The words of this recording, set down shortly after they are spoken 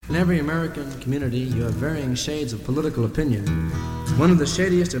In every American community, you have varying shades of political opinion. One of the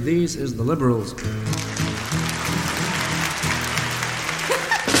shadiest of these is the liberals.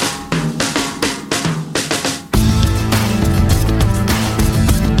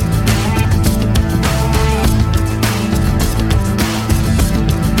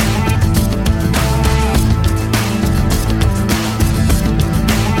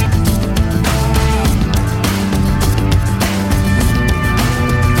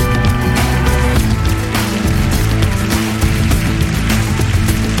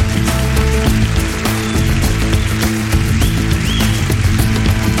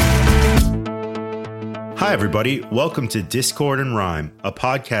 Hi, everybody. Welcome to Discord and Rhyme, a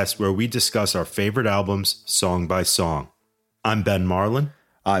podcast where we discuss our favorite albums song by song. I'm Ben Marlin.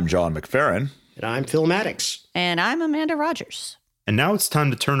 I'm John McFerrin. And I'm Phil Maddox. And I'm Amanda Rogers. And now it's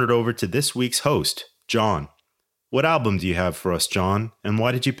time to turn it over to this week's host, John. What album do you have for us, John, and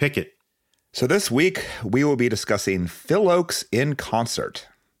why did you pick it? So this week, we will be discussing Phil Ochs in Concert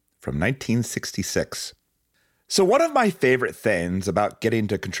from 1966. So one of my favorite things about getting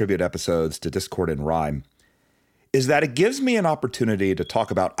to contribute episodes to Discord and Rhyme is that it gives me an opportunity to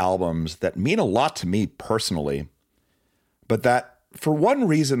talk about albums that mean a lot to me personally, but that, for one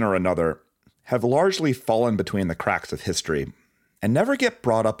reason or another, have largely fallen between the cracks of history and never get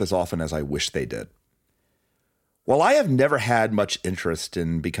brought up as often as I wish they did. While I have never had much interest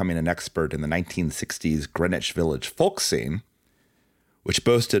in becoming an expert in the 1960s Greenwich Village folk scene, which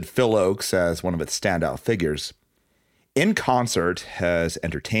boasted Phil Ochs as one of its standout figures, In Concert has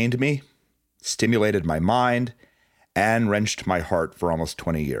entertained me, stimulated my mind, and wrenched my heart for almost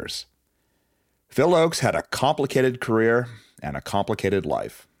 20 years. Phil Ochs had a complicated career and a complicated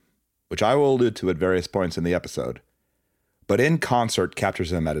life, which I will allude to at various points in the episode. But In Concert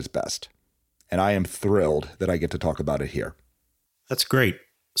captures him at his best, and I am thrilled that I get to talk about it here. That's great.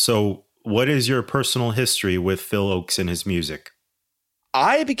 So, what is your personal history with Phil Ochs and his music?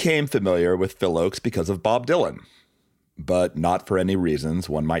 I became familiar with Phil Ochs because of Bob Dylan, but not for any reasons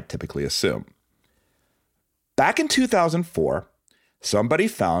one might typically assume. Back in 2004, somebody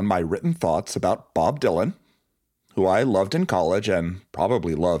found my written thoughts about Bob Dylan, who I loved in college and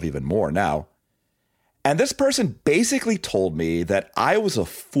probably love even more now. And this person basically told me that I was a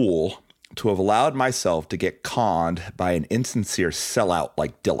fool to have allowed myself to get conned by an insincere sellout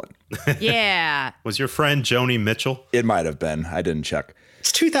like Dylan. Yeah. Was your friend Joni Mitchell? It might have been. I didn't check.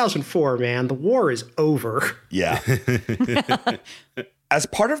 It's 2004, man. The war is over. Yeah. As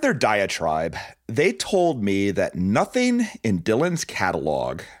part of their diatribe, they told me that nothing in Dylan's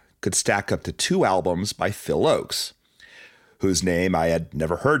catalog could stack up to two albums by Phil Ochs, whose name I had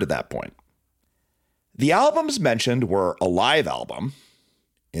never heard at that point. The albums mentioned were a live album,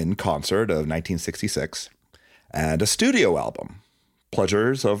 In Concert of 1966, and a studio album,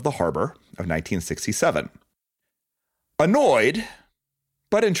 Pleasures of the Harbor of 1967. Annoyed,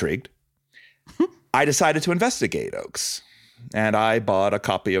 but intrigued, I decided to investigate Ochs, and I bought a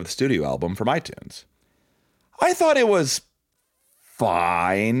copy of the studio album from iTunes. I thought it was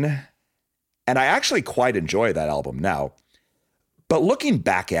fine, and I actually quite enjoy that album now. But looking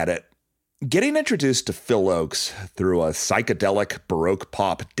back at it, getting introduced to Phil Ochs through a psychedelic Baroque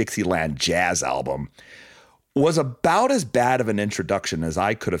pop Dixieland jazz album was about as bad of an introduction as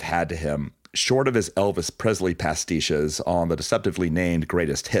I could have had to him, short of his Elvis Presley pastiches on the deceptively named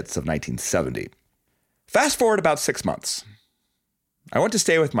Greatest Hits of 1970. Fast forward about 6 months. I went to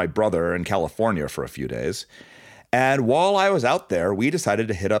stay with my brother in California for a few days, and while I was out there, we decided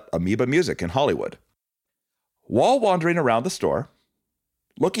to hit up Amoeba Music in Hollywood. While wandering around the store,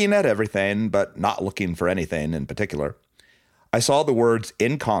 looking at everything but not looking for anything in particular, I saw the words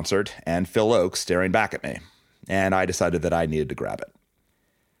In Concert and Phil Ochs staring back at me, and I decided that I needed to grab it.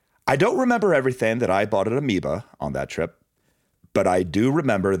 I don't remember everything that I bought at Amoeba on that trip, but I do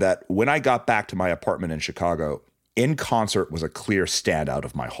remember that when I got back to my apartment in Chicago, In Concert was a clear standout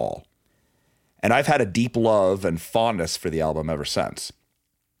of my haul. And I've had a deep love and fondness for the album ever since.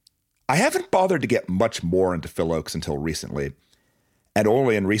 I haven't bothered to get much more into Phil Ochs until recently, and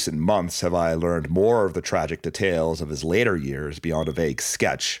only in recent months have I learned more of the tragic details of his later years beyond a vague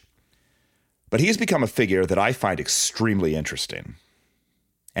sketch. But he's become a figure that I find extremely interesting.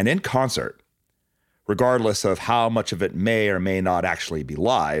 And In Concert, regardless of how much of it may or may not actually be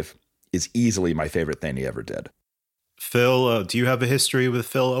live, is easily my favorite thing he ever did. Phil, do you have a history with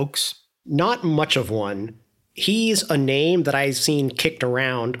Phil Ochs? Not much of one. He's a name that I've seen kicked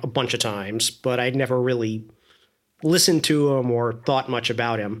around a bunch of times, but I'd never really listened to him or thought much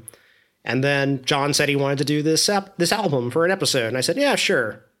about him. And then John said he wanted to do this album for an episode, and I said, yeah,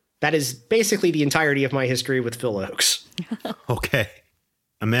 sure. That is basically the entirety of my history with Phil Ochs. Okay.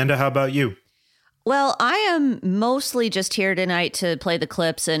 Amanda, how about you? Well, I am mostly just here tonight to play the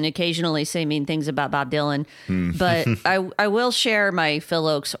clips and occasionally say mean things about Bob Dylan. But I will share my Phil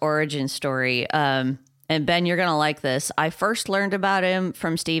Ochs origin story. And Ben, you're going to like this. I first learned about him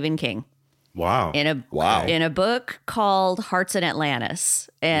from Stephen King. Wow. In a book called Hearts in Atlantis.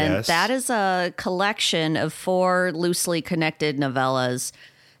 And that is a collection of 4 loosely connected novellas.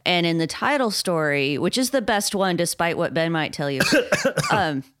 And in the title story, which is the best one, despite what Ben might tell you,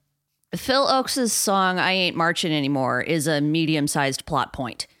 Phil Ochs' song, I Ain't Marching Anymore, is a medium-sized plot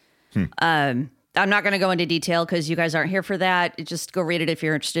point. I'm not going to go into detail because you guys aren't here for that. Just go read it if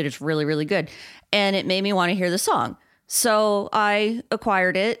you're interested. It's really, really good. And it made me want to hear the song. So I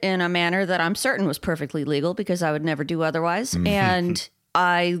acquired it in a manner that I'm certain was perfectly legal because I would never do otherwise. And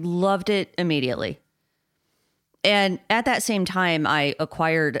I loved it immediately. And at that same time, I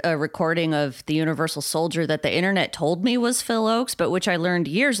acquired a recording of The Universal Soldier that the internet told me was Phil Ochs, but which I learned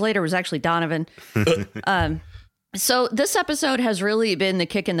years later was actually Donovan. So this episode has really been the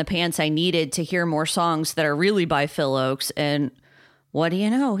kick in the pants I needed to hear more songs that are really by Phil Ochs. And what do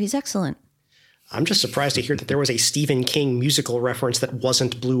you know? He's excellent. I'm just surprised to hear that there was a Stephen King musical reference that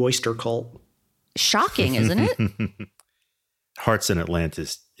wasn't Blue Oyster Cult. Shocking, isn't it? Hearts in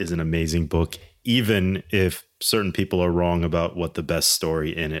Atlantis is an amazing book, even if certain people are wrong about what the best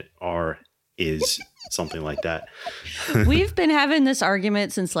story in it is something like that. We've been having this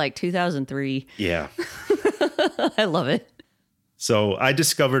argument since like 2003. Yeah. I love it. So I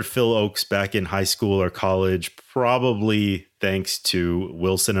discovered Phil Ochs back in high school or college, probably thanks to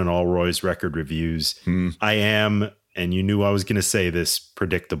Wilson and Allroy's record reviews. I am, and you knew I was going to say this,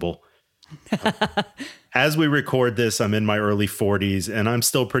 predictable. As we record this, I'm in my early 40s and I'm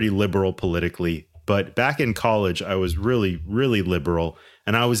still pretty liberal politically. But back in college, I was really, really liberal.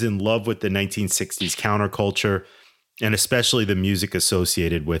 And I was in love with the 1960s counterculture and especially the music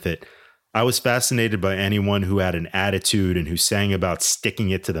associated with it. I was fascinated by anyone who had an attitude and who sang about sticking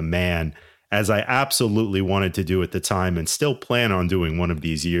it to the man, as I absolutely wanted to do at the time and still plan on doing one of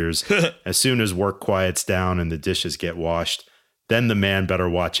these years. As soon as work quiets down and the dishes get washed, then the man better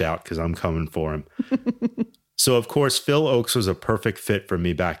watch out because I'm coming for him. So, of course, Phil Ochs was a perfect fit for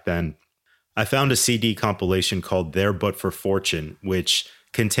me back then. I found a CD compilation called There But For Fortune, which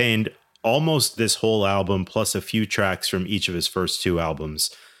contained almost this whole album plus a few tracks from each of his first 2 albums.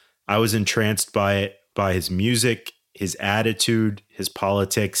 I was entranced by it, by his music, his attitude, his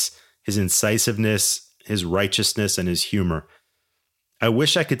politics, his incisiveness, his righteousness, and his humor. I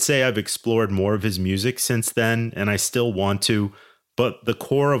wish I could say I've explored more of his music since then, and I still want to, but the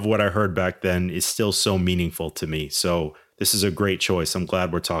core of what I heard back then is still so meaningful to me. So this is a great choice. I'm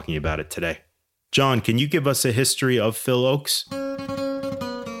glad we're talking about it today. John, can you give us a history of Phil Ochs?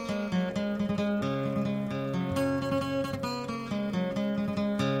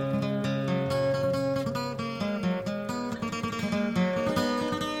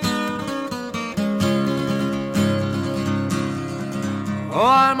 Oh,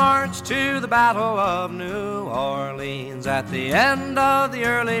 I marched to the Battle of New Orleans at the end of the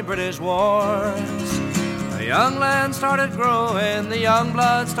early British wars. The young land started growing, the young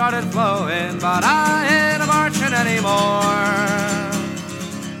blood started flowing, but I ain't a-marching anymore.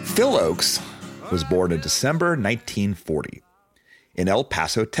 Phil Ochs was born in December 1940 in El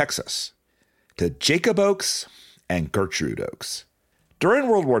Paso, Texas, to Jacob Ochs and Gertrude Ochs. During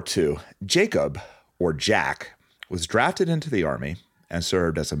World War II, Jacob, or Jack, was drafted into the Army and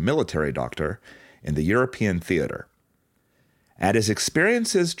served as a military doctor in the European theater. And his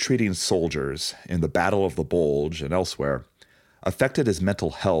experiences treating soldiers in the Battle of the Bulge and elsewhere affected his mental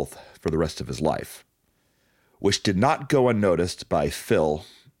health for the rest of his life, which did not go unnoticed by Phil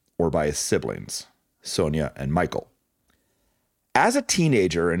or by his siblings, Sonia and Michael. As a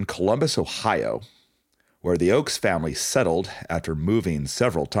teenager in Columbus, Ohio, where the Ochs family settled after moving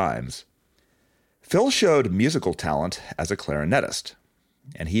several times, Phil showed musical talent as a clarinetist,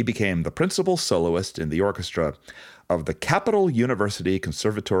 and he became the principal soloist in the orchestra of the Capital University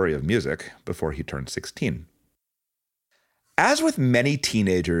Conservatory of Music before he turned 16. As with many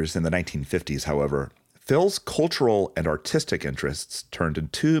teenagers in the 1950s, however, Phil's cultural and artistic interests turned in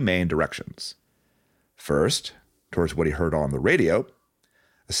 2 main directions. First, towards what he heard on the radio,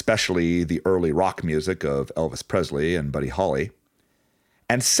 especially the early rock music of Elvis Presley and Buddy Holly,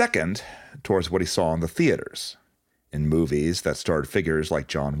 and second, towards what he saw in the theaters, in movies that starred figures like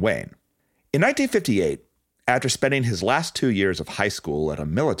John Wayne. In 1958, after spending his last 2 years of high school at a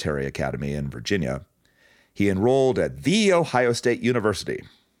military academy in Virginia, he enrolled at The Ohio State University,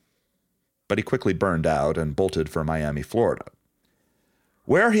 but he quickly burned out and bolted for Miami, Florida,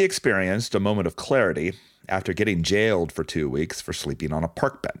 where he experienced a moment of clarity after getting jailed for 2 weeks for sleeping on a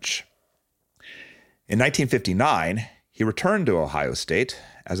park bench. In 1959, he returned to Ohio State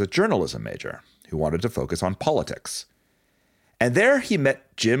as a journalism major who wanted to focus on politics. And there he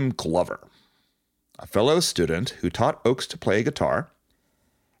met Jim Glover, a fellow student who taught Ochs to play guitar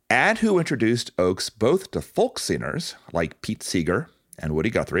and who introduced Ochs both to folk singers like Pete Seeger and Woody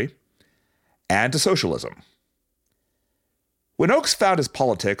Guthrie and to socialism. When Ochs found his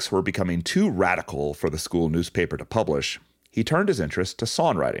politics were becoming too radical for the school newspaper to publish, he turned his interest to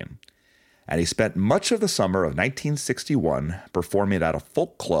songwriting, and he spent much of the summer of 1961 performing at a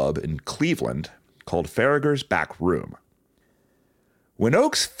folk club in Cleveland called Farragher's Back Room. When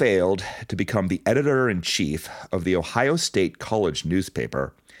Ochs failed to become the editor-in-chief of the Ohio State College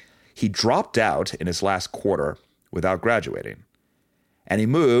newspaper, he dropped out in his last quarter without graduating, and he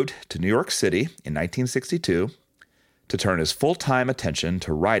moved to New York City in 1962 to turn his full-time attention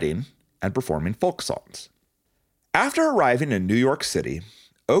to writing and performing folk songs. After arriving in New York City,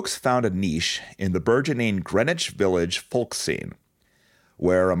 Ochs found a niche in the burgeoning Greenwich Village folk scene,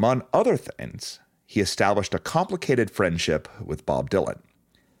 where, among other things, he established a complicated friendship with Bob Dylan.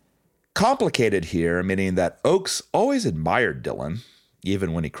 Complicated here meaning that Ochs always admired Dylan,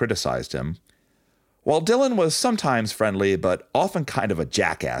 even when he criticized him, while Dylan was sometimes friendly but often kind of a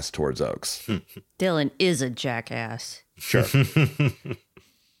jackass towards Ochs. Dylan is a jackass. Sure.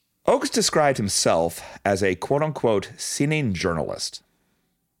 Ochs described himself as a quote-unquote singing journalist,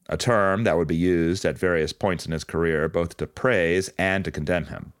 a term that would be used at various points in his career both to praise and to condemn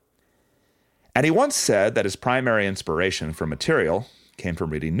him. And he once said that his primary inspiration for material came from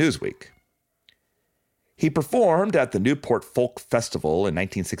reading Newsweek. He performed at the Newport Folk Festival in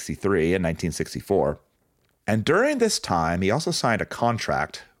 1963 and 1964, and during this time he also signed a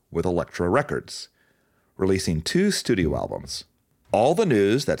contract with Elektra Records, releasing 2 studio albums, All the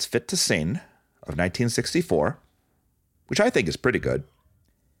News That's Fit to Sing of 1964, which I think is pretty good,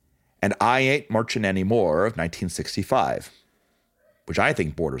 and I Ain't Marchin' Anymore of 1965, which I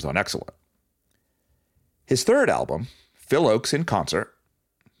think borders on excellent. His third album, Phil Ochs in Concert,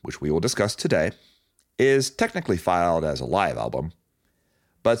 which we will discuss today, is technically filed as a live album,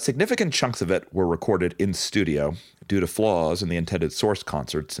 but significant chunks of it were recorded in studio due to flaws in the intended source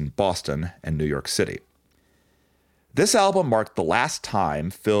concerts in Boston and New York City. This album marked the last time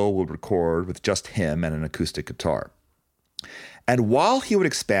Phil would record with just him and an acoustic guitar. And while he would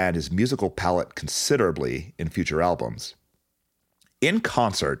expand his musical palette considerably in future albums, In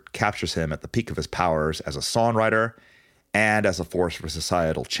Concert captures him at the peak of his powers as a songwriter and as a force for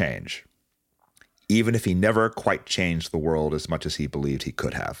societal change, even if he never quite changed the world as much as he believed he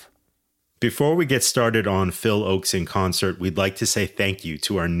could have. Before we get started on Phil Ochs in Concert, we'd like to say thank you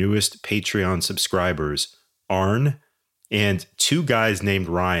to our newest Patreon subscribers, Arn and 2 guys named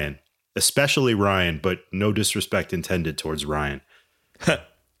Ryan, especially Ryan, but no disrespect intended towards Ryan.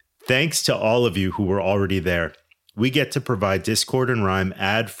 Thanks to all of you who were already there. We get to provide Discord and Rhyme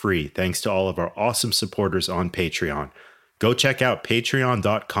ad-free thanks to all of our awesome supporters on Patreon. Go check out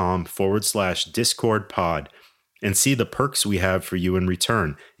patreon.com/DiscordPod and see the perks we have for you in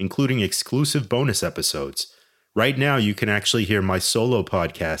return, including exclusive bonus episodes. Right now, you can actually hear my solo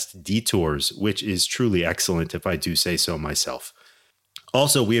podcast, Detours, which is truly excellent if I do say so myself.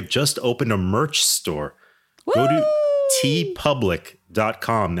 Also, we have just opened a merch store. Woo! Go to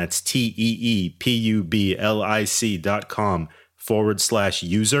teepublic.com. That's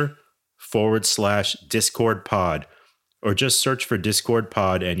teepublic.com/user/Discord Pod, or just search for Discord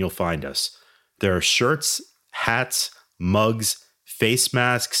Pod and you'll find us. There are shirts, hats, mugs, face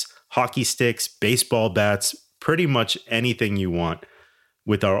masks, hockey sticks, baseball bats, pretty much anything you want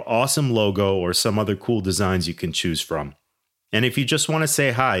with our awesome logo or some other cool designs you can choose from. And if you just want to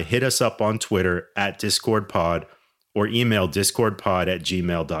say hi, hit us up on Twitter @DiscordPod or email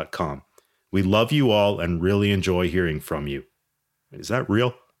discordpod@gmail.com. We love you all and really enjoy hearing from you. Is that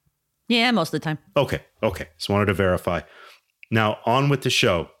real? Yeah, most of the time. Okay. Just wanted to verify. Now, on with the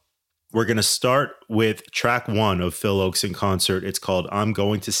show. We're going to start with track 1 of Phil Ochs in Concert. It's called I'm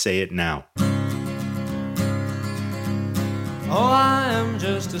Going to Say It Now. Oh, I am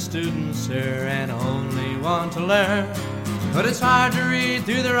just a student, sir, and only want to learn. But it's hard to read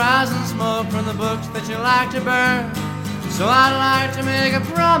through the rising smoke from the books that you like to burn. So I'd like to make a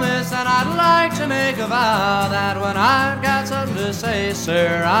promise and I'd like to make a vow that when I've got something to say,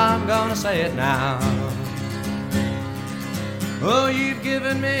 sir, I'm gonna say it now. Oh, you've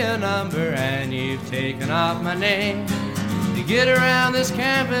given me a number and you've taken off my name. To get around this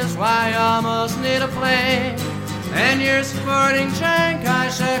campus, why, you almost need a plane. And you're supporting Chiang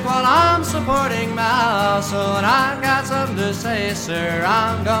Kai-shek while I'm supporting Mao. So when I've got something to say, sir,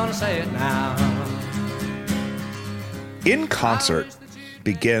 I'm gonna say it now. In Concert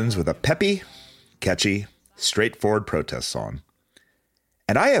begins with a peppy, catchy, straightforward protest song.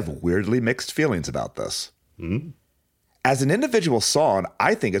 And I have weirdly mixed feelings about this. As an individual song,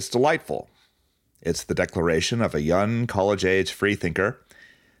 I think it's delightful. It's the declaration of a young college-age freethinker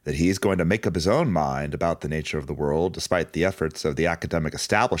that he's going to make up his own mind about the nature of the world despite the efforts of the academic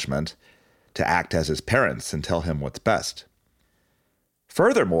establishment to act as his parents and tell him what's best.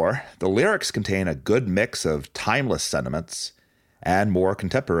 Furthermore, the lyrics contain a good mix of timeless sentiments and more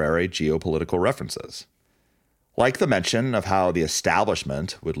contemporary geopolitical references, like the mention of how the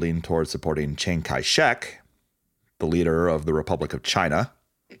establishment would lean towards supporting Chiang Kai-shek, the leader of the Republic of China,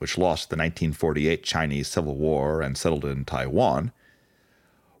 which lost the 1948 Chinese Civil War and settled in Taiwan,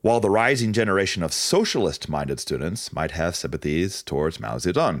 while the rising generation of socialist-minded students might have sympathies towards Mao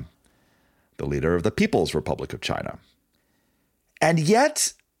Zedong, the leader of the People's Republic of China. And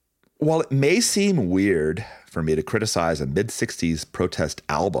yet, while it may seem weird for me to criticize a mid-60s protest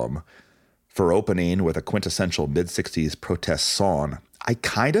album for opening with a quintessential mid-60s protest song, I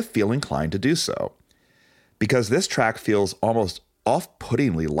kind of feel inclined to do so, because this track feels almost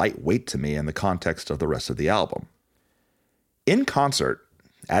off-puttingly lightweight to me in the context of the rest of the album. In Concert,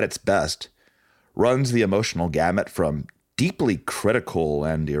 at its best, runs the emotional gamut from deeply critical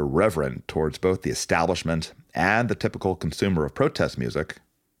and irreverent towards both the establishment and the typical consumer of protest music,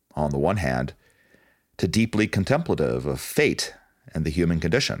 on the one hand, to deeply contemplative of fate and the human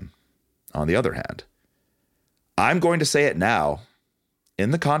condition, on the other hand. I'm going to say it now,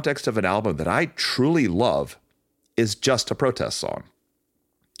 in the context of an album that I truly love, is just a protest song.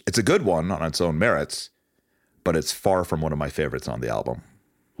 It's a good one on its own merits, but it's far from one of my favorites on the album.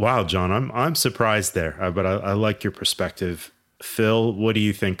 Wow, John, I'm surprised there, but I like your perspective. Phil, what do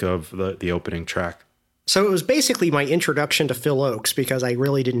you think of the opening track? So it was basically my introduction to Phil Ochs because I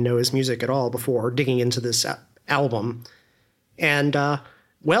really didn't know his music at all before digging into this album. And,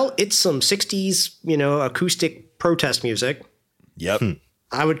 well, it's some 60s, acoustic protest music. Yep.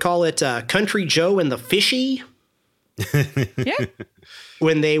 I would call it Country Joe and the Fishy. Yeah.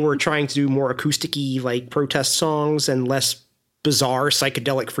 When they were trying to do more acousticy, like, protest songs and less bizarre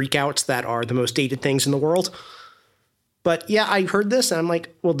psychedelic freakouts that are the most dated things in the world. But yeah, I heard this and I'm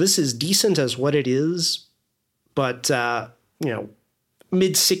like, well, this is decent as what it is. But,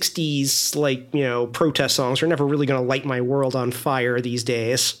 mid-60s, protest songs are never really going to light my world on fire these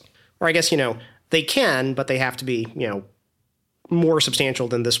days. Or I guess, they can, but they have to be, more substantial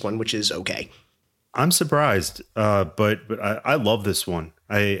than this one, which is okay. I'm surprised, but I love this one.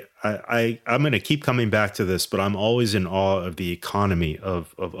 I'm going to keep coming back to this, but I'm always in awe of the economy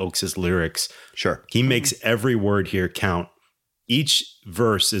of Ochs' lyrics. Sure. He makes every word here count. Each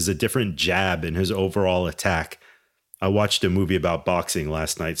verse is a different jab in his overall attack. I watched a movie about boxing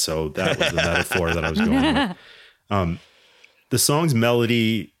last night, so that was the metaphor that I was going with. The song's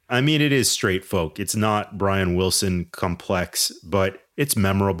melody, I mean, it is straight folk. It's not Brian Wilson complex, but it's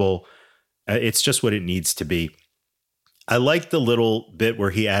memorable. It's just what it needs to be. I like the little bit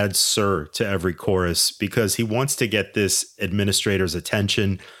where he adds "sir" to every chorus because he wants to get this administrator's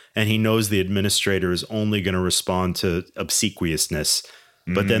attention, and he knows the administrator is only going to respond to obsequiousness.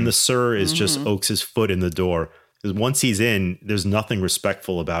 But then the "sir" is just Ochs' foot in the door. Because once he's in, there's nothing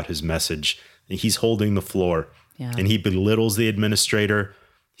respectful about his message. He's holding the floor, and he belittles the administrator.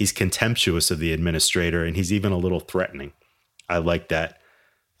 He's contemptuous of the administrator, and he's even a little threatening. I like that.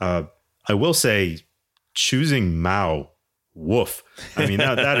 I will say, choosing Mao, woof. I mean,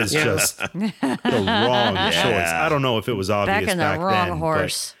 that is just the wrong choice. I don't know if it was obvious Back in back the wrong then,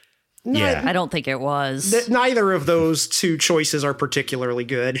 horse. but yeah. I don't think it was. Neither of those two choices are particularly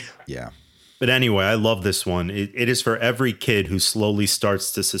good. Yeah. But anyway, I love this one. It is for every kid who slowly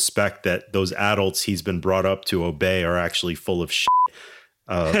starts to suspect that those adults he's been brought up to obey are actually full of shit.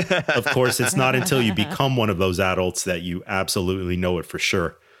 Of course, it's not until you become one of those adults that you absolutely know it for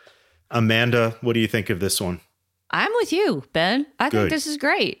sure. Amanda, what do you think of this one? I'm with you, Ben. I think Good. this is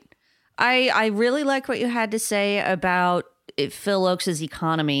great. I really like what you had to say about Phil Ochs'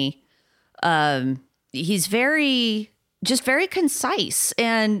 economy. He's very concise,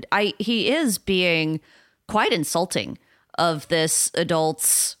 and he is being quite insulting of this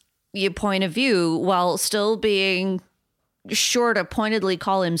adult's point of view while still being sure to pointedly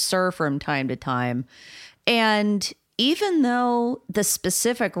call him sir from time to time. And even though the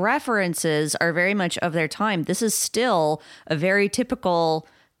specific references are very much of their time, this is still a very typical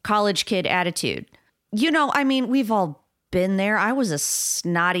college kid attitude. I mean, we've all been there. I was a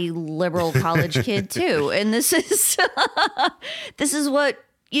snotty liberal college kid too. And this is this is what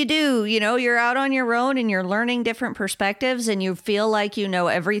you do. You're out on your own and you're learning different perspectives and you feel like you know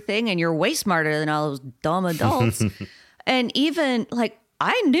everything and you're way smarter than all those dumb adults. And even like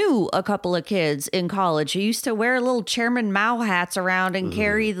I knew a couple of kids in college who used to wear little Chairman Mao hats around and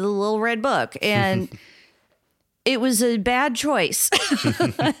carry the little red book. And it was a bad choice.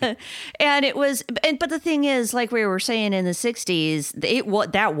 And it was, but the thing is, like we were saying in the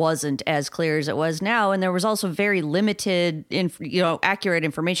 60s, that wasn't as clear as it was now. And there was also very limited, accurate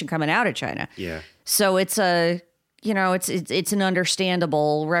information coming out of China. Yeah. So it's it's an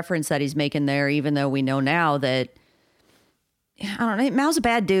understandable reference that he's making there, even though we know now that, I don't know, Mao's a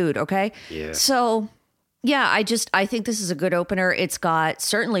bad dude, okay? Yeah. So, yeah, I think this is a good opener. It's got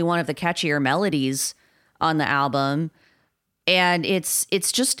certainly one of the catchier melodies on the album. And it's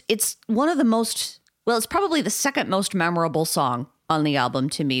one of the most, well, it's probably the second most memorable song on the album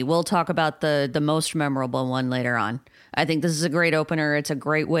to me. We'll talk about the most memorable one later on. I think this is a great opener. It's a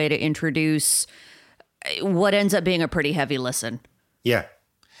great way to introduce what ends up being a pretty heavy listen. Yeah.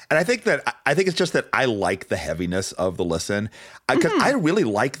 And I think it's just that I like the heaviness of the listen, because I really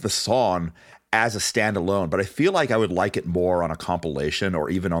like the song as a standalone, but I feel like I would like it more on a compilation or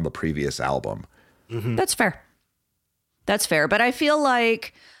even on the previous album. Mm-hmm. That's fair. That's fair. But I feel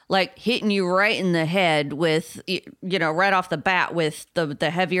like hitting you right in the head with, right off the bat with the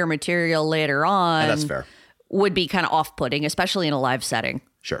heavier material later on. And that's fair. Would be kind of off-putting, especially in a live setting.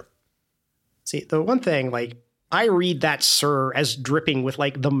 Sure. See, the one thing, I read that "sir" as dripping with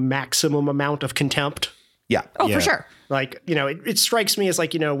the maximum amount of contempt. Yeah. Oh, Yeah. for sure. It strikes me as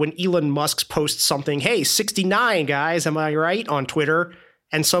when Elon Musk posts something, "Hey, 69 guys, am I right?" on Twitter,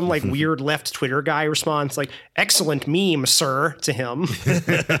 and some weird left Twitter guy responds "Excellent meme, sir," to him.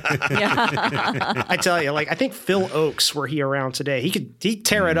 Yeah. I tell you, I think Phil Ochs, were he around today, he'd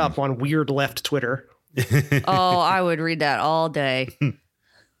tear it up on weird left Twitter. Oh, I would read that all day.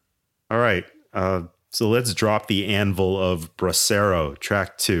 All right. So let's drop the anvil of Bracero,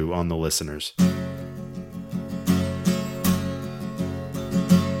 track 2 on the listeners.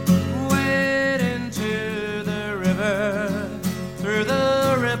 Wade into the river, through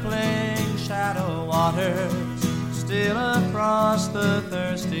the rippling shadow waters, steal across the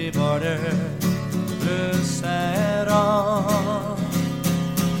thirsty border, Bracero.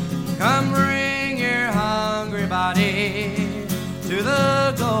 Come bring your hungry body to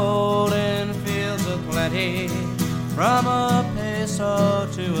the golden fields of plenty, from a peso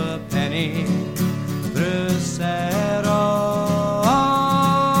to a penny, Bracero.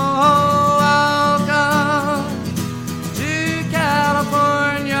 Welcome to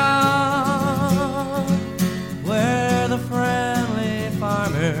California, where the friendly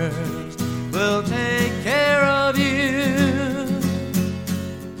farmers will take care of you.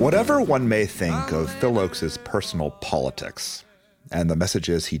 Whatever one may think of Phil Ochs' personal politics and the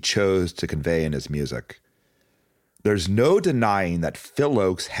messages he chose to convey in his music, there's no denying that Phil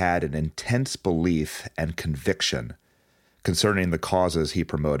Ochs had an intense belief and conviction concerning the causes he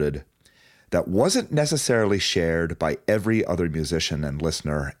promoted that wasn't necessarily shared by every other musician and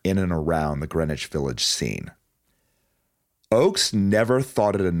listener in and around the Greenwich Village scene. Ochs never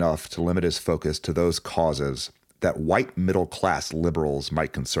thought it enough to limit his focus to those causes that white middle-class liberals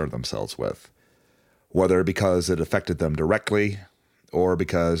might concern themselves with, whether because it affected them directly or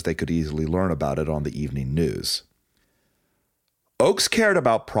because they could easily learn about it on the evening news. Ochs cared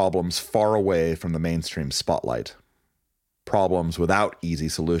about problems far away from the mainstream spotlight, problems without easy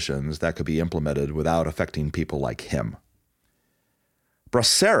solutions that could be implemented without affecting people like him.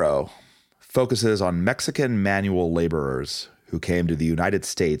 Bracero focuses on Mexican manual laborers who came to the United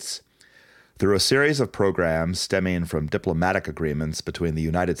States through a series of programs stemming from diplomatic agreements between the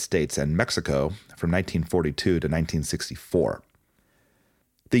United States and Mexico from 1942 to 1964.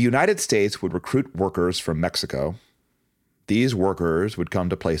 The United States would recruit workers from Mexico. These workers would come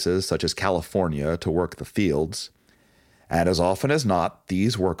to places such as California to work the fields, and as often as not,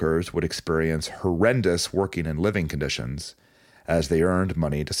 these workers would experience horrendous working and living conditions as they earned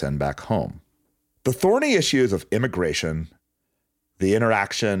money to send back home. The thorny issues of immigration, the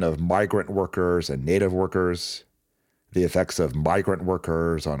interaction of migrant workers and native workers, the effects of migrant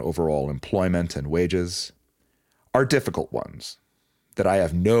workers on overall employment and wages, are difficult ones that I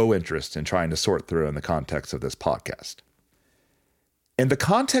have no interest in trying to sort through in the context of this podcast. In the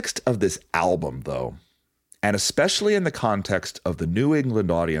context of this album, though, and especially in the context of the New England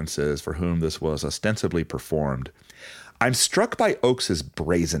audiences for whom this was ostensibly performed, I'm struck by Ochs'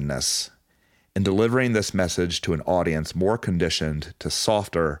 brazenness in delivering this message to an audience more conditioned to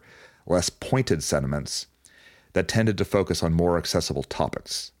softer, less pointed sentiments that tended to focus on more accessible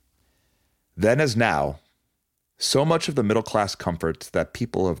topics. Then as now, so much of the middle-class comforts that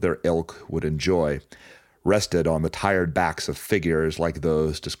people of their ilk would enjoy rested on the tired backs of figures like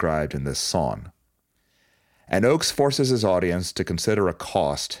those described in this song. And Ochs forces his audience to consider a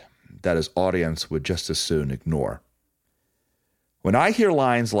cost that his audience would just as soon ignore. When I hear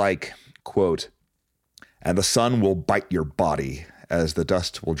lines like, quote, "And the sun will bite your body as the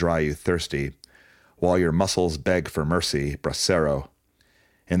dust will dry you thirsty, while your muscles beg for mercy, bracero.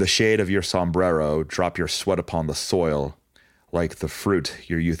 In the shade of your sombrero, drop your sweat upon the soil, like the fruit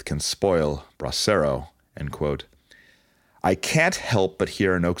your youth can spoil, bracero," end quote. I can't help but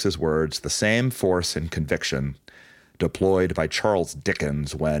hear in Ochs' words the same force and conviction deployed by Charles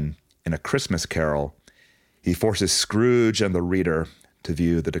Dickens when, in A Christmas Carol, he forces Scrooge and the reader to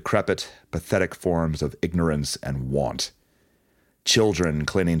view the decrepit, pathetic forms of ignorance and want. Children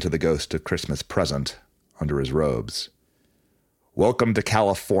clinging to the ghost of Christmas present under his robes. Welcome to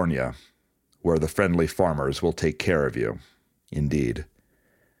California, where the friendly farmers will take care of you. Indeed.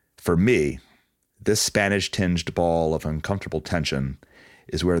 For me, this Spanish-tinged ball of uncomfortable tension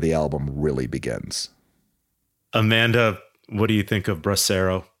is where the album really begins. Amanda, what do you think of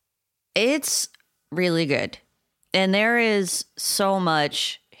Bracero? It's really good. And there is so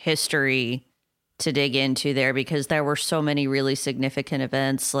much history to dig into there because there were so many really significant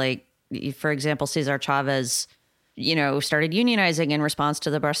events. Like, for example, Cesar Chavez, started unionizing in response to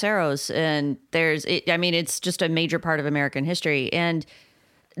the Braceros. And it's just a major part of American history. And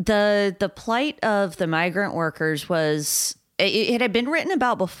the plight of the migrant workers was, it had been written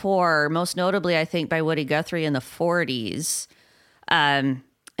about before, most notably, I think, by Woody Guthrie in the 40s.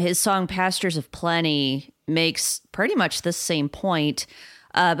 His song Pastures of Plenty makes pretty much the same point.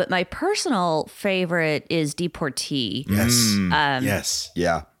 But my personal favorite is Deportee. Yes. Yes.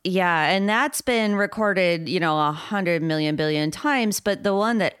 Yeah. Yeah. And that's been recorded, 100 million billion times. But the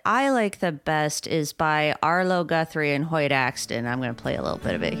one that I like the best is by Arlo Guthrie and Hoyt Axton. I'm going to play a little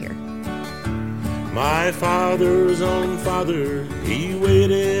bit of it here. My father's own father, he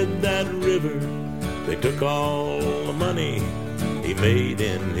waded that river. They took all the money he made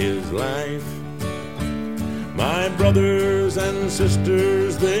in his life. My brothers and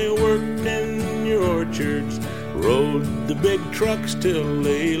sisters, they worked in your orchards, rode the big trucks till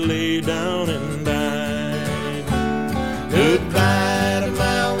they lay down and died. Goodbye to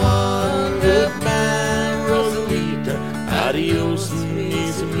my one, goodbye Rosalita, adios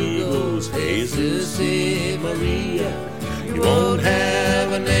mis amigos, Jesus y Maria. You won't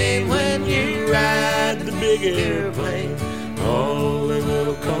have a name when you ride the big airplane, all they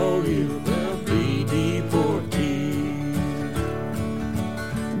will call you will be deportee.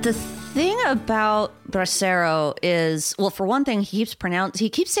 The thing about Bracero is, well, for one thing, he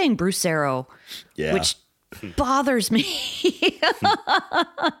keeps saying Brucero, Yeah. which bothers me.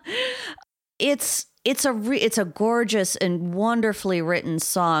 It's a gorgeous and wonderfully written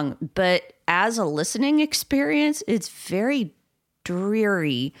song, but as a listening experience, it's very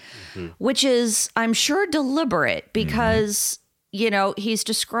dreary, which is, I'm sure, deliberate because, he's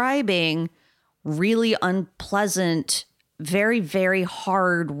describing really unpleasant, very, very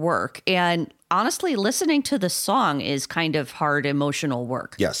hard work. And honestly, listening to the song is kind of hard emotional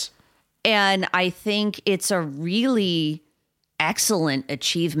work. Yes. And I think it's a really excellent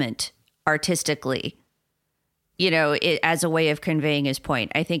achievement artistically, as a way of conveying his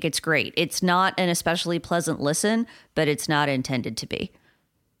point. I think it's great. It's not an especially pleasant listen, but it's not intended to be.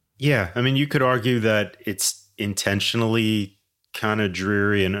 Yeah. I mean, you could argue that it's intentionally kind of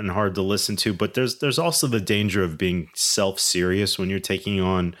dreary and hard to listen to, but there's also the danger of being self-serious when you're taking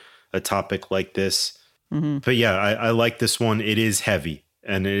on a topic like this. Mm-hmm. But yeah, I like this one. It is heavy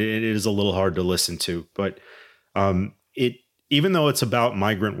and it is a little hard to listen to, but even though it's about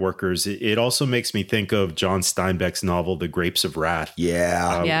migrant workers, it also makes me think of John Steinbeck's novel, The Grapes of Wrath.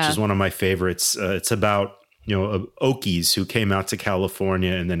 Yeah. Which is one of my favorites. It's about, Ochs who came out to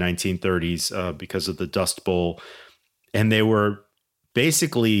California in the 1930s because of the Dust Bowl. And they were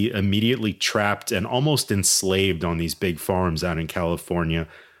basically immediately trapped and almost enslaved on these big farms out in California,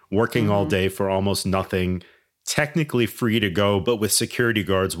 working all day for almost nothing, technically free to go, but with security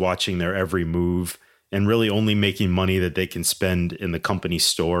guards watching their every move and really only making money that they can spend in the company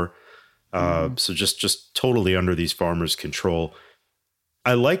store. So just totally under these farmers' control.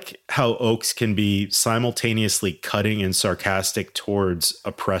 I like how Ochs can be simultaneously cutting and sarcastic towards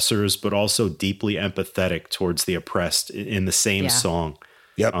oppressors, but also deeply empathetic towards the oppressed in the same song.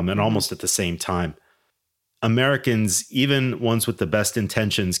 Yep. And almost at the same time. Americans, even ones with the best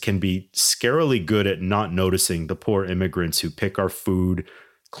intentions, can be scarily good at not noticing the poor immigrants who pick our food,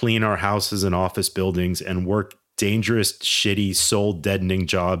 clean our houses and office buildings, and work dangerous, shitty, soul-deadening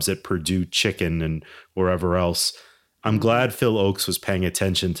jobs at Purdue Chicken and wherever else. I'm glad Phil Ochs was paying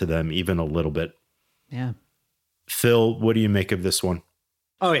attention to them even a little bit. Yeah. Phil, what do you make of this one?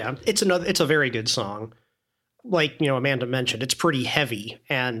 Oh yeah, it's a very good song. like, Amanda mentioned, it's pretty heavy.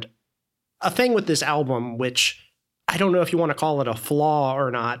 And a thing with this album, which I don't know if you want to call it a flaw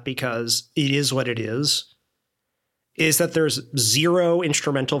or not, because it is what it is that there's zero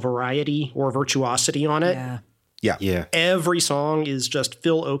instrumental variety or virtuosity on it. Yeah. Every song is just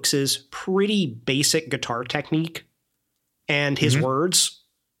Phil Ochs's pretty basic guitar technique and his words.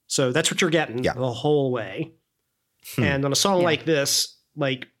 So that's what you're getting the whole way. And on a song like this,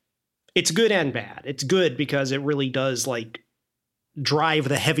 like, it's good and bad. It's good because it really does, like, drive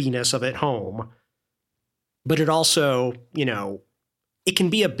the heaviness of it home. But it also, it can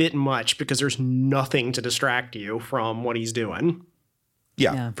be a bit much because there's nothing to distract you from what he's doing.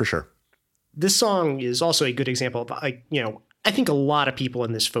 Yeah, for sure. This song is also a good example of, like, I think a lot of people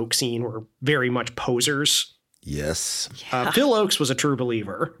in this folk scene were very much posers. Yes. Phil Ochs was a true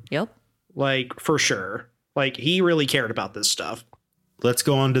believer. Yep. Like, for sure. Like, he really cared about this stuff. Let's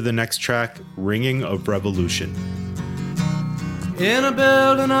go on to the next track, Ringing of Revolution. In a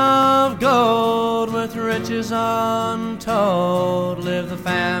building of gold with riches untold live the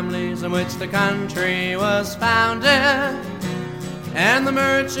families in which the country was founded. And the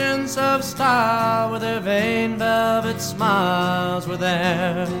merchants of style with their vain velvet smiles were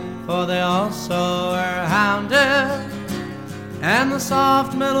there, for they also were hounded. And the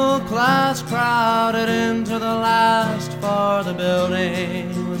soft middle class crowded into the last, for the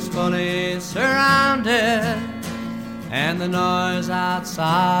building was fully surrounded. And the noise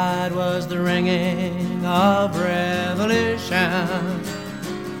outside was the ringing of revolution.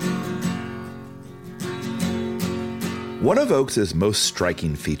 One of Ochs's most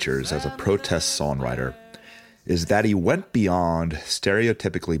striking features as a protest songwriter is that he went beyond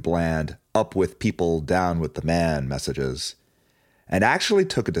stereotypically bland up with people, down with the man messages, and actually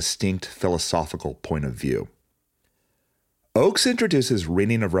took a distinct philosophical point of view. Ochs introduces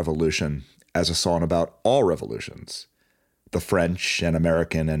Ringing of Revolution as a song about all revolutions, the French and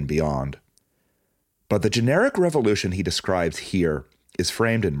American and beyond. But the generic revolution he describes here is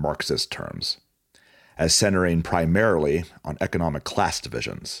framed in Marxist terms, as centering primarily on economic class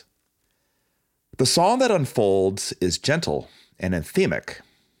divisions. The song that unfolds is gentle and anthemic,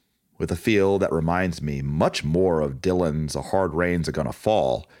 with a feel that reminds me much more of Dylan's A Hard Rain's A Gonna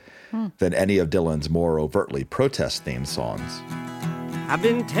Fall than any of Dylan's more overtly protest-themed songs. I've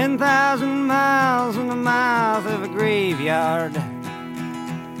been 10,000 miles in the mouth of a graveyard,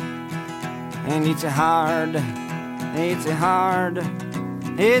 and it's a hard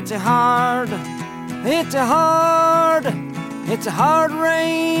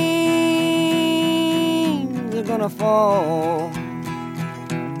rain, they're gonna fall.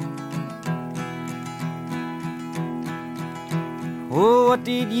 Oh, what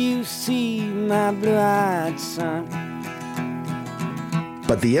did you see, my blue-eyed son?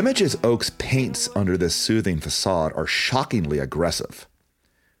 But the images Ochs paints under this soothing facade are shockingly aggressive.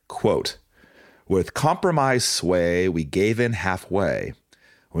 Quote, "With compromise sway, we gave in halfway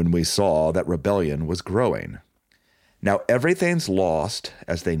when we saw that rebellion was growing. Now everything's lost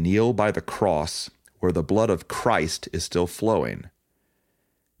as they kneel by the cross where the blood of Christ is still flowing.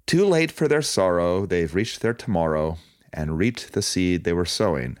 Too late for their sorrow, they've reached their tomorrow and reaped the seed they were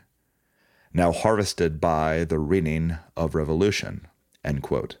sowing, now harvested by the ringing of revolution." End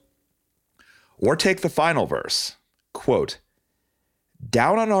quote. Or take the final verse, quote,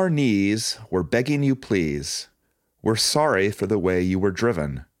 "Down on our knees, we're begging you please. We're sorry for the way you were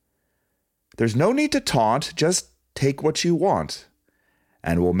driven. There's no need to taunt, just take what you want,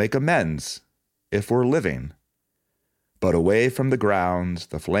 and we'll make amends if we're living." But away from the ground,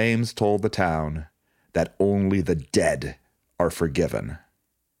 the flames told the town that only the dead are forgiven,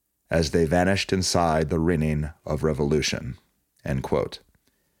 as they vanished inside the ringing of revolution. End quote.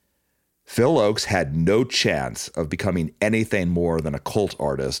 Phil Ochs had no chance of becoming anything more than a cult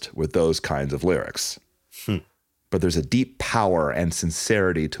artist with those kinds of lyrics. But there's a deep power and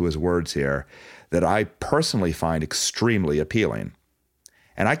sincerity to his words here that I personally find extremely appealing,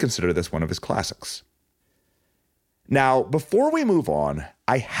 and I consider this one of his classics. Now, before we move on,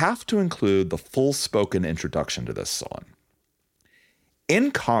 I have to include the full spoken introduction to this song.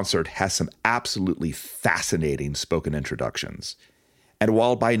 In Concert has some absolutely fascinating spoken introductions, and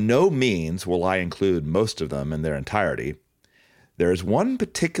while by no means will I include most of them in their entirety, there is one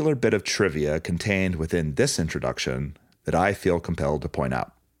particular bit of trivia contained within this introduction that I feel compelled to point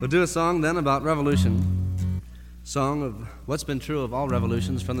out. We'll do a song then about revolution. Song of what's been true of all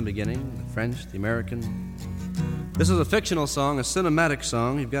revolutions from the beginning, the French, the American. This is a fictional song, a cinematic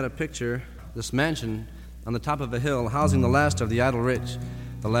song. You've got a picture, this mansion on the top of a hill housing the last of the idle rich,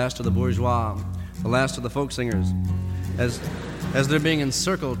 the last of the bourgeois, the last of the folk singers, as they're being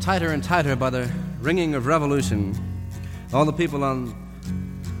encircled tighter and tighter by the ringing of revolution. All the people on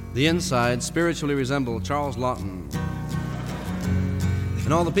the inside spiritually resemble Charles Lawton.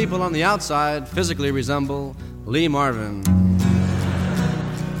 And all the people on the outside physically resemble Lee Marvin.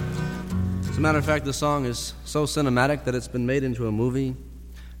 As a matter of fact, the song is so cinematic that it's been made into a movie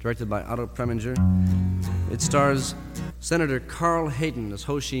directed by Otto Preminger. It stars Senator Carl Hayden as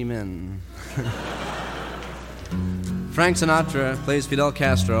Ho Chi Minh. Frank Sinatra plays Fidel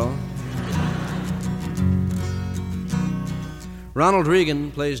Castro. Ronald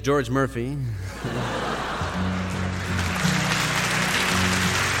Reagan plays George Murphy.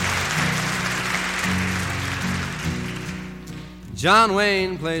 John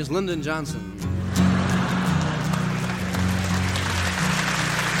Wayne plays Lyndon Johnson.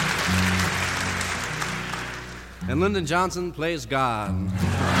 And Lyndon Johnson plays God.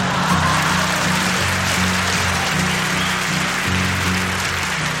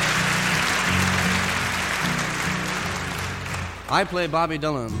 I play Bobby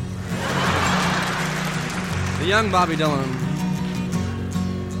Dylan. The young Bobby Dylan.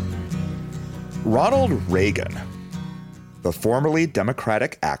 Ronald Reagan, the formerly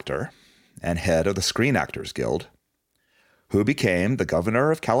Democratic actor and head of the Screen Actors Guild, who became the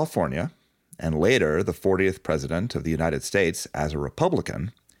governor of California and later the 40th president of the United States as a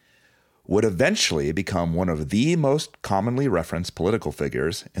Republican, would eventually become one of the most commonly referenced political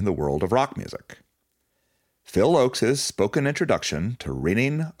figures in the world of rock music. Phil Ochs' spoken introduction to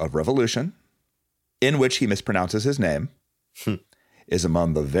Ringing of Revolution, in which he mispronounces his name, is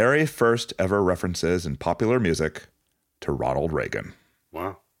among the very first ever references in popular music to Ronald Reagan.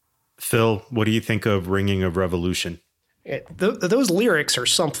 Wow. Phil, what do you think of Ringing of Revolution? Those lyrics are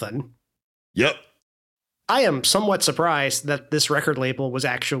something. Yep. I am somewhat surprised that this record label was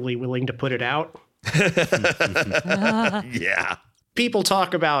actually willing to put it out. Yeah. People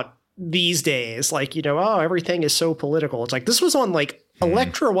talk about these days, like, oh, everything is so political. It's like, this was on, like,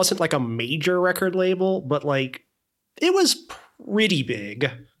 Elektra wasn't like a major record label, but like, it was pretty big.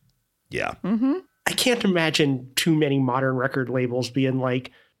 Yeah. Mm-hmm. I can't imagine too many modern record labels being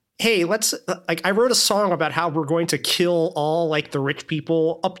like, hey, let's, like, I wrote a song about how we're going to kill all, like, the rich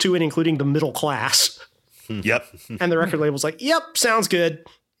people up to and including the middle class. Yep. And the record label's like, yep, sounds good.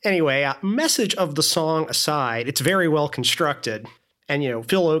 Anyway, message of the song aside, it's very well constructed. And,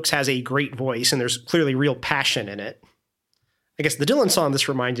 Phil Ochs has a great voice, and there's clearly real passion in it. I guess the Dylan song this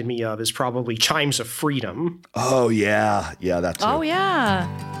reminded me of is probably Chimes of Freedom. Oh, yeah. Yeah, that's Oh, yeah.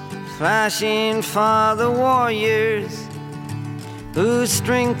 Flashing for the warriors whose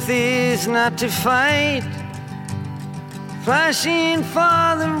strength is not to fight. Flashing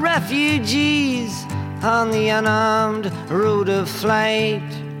for the refugees on the unarmed road of flight.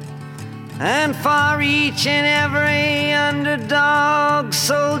 And for each and every underdog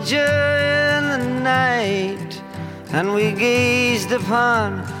soldier in the night. And we gazed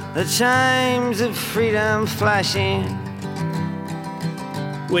upon the chimes of freedom flashing.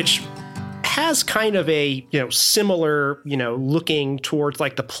 Which has kind of a, similar, looking towards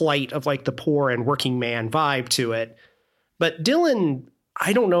like the plight of like the poor and working man vibe to it. But Dylan,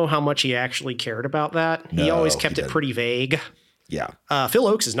 I don't know how much he actually cared about that. He always kept it pretty vague. Yeah. Phil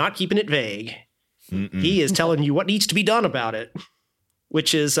Ochs is not keeping it vague. Mm-mm. He is telling you what needs to be done about it,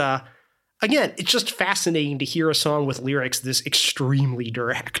 which is, again, it's just fascinating to hear a song with lyrics this extremely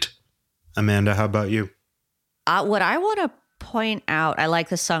direct. Amanda, how about you? What I want to point out, I like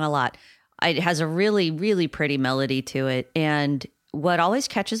this song a lot. It has a really, really pretty melody to it. And what always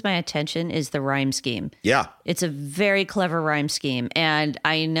catches my attention is the rhyme scheme. Yeah. It's a very clever rhyme scheme. And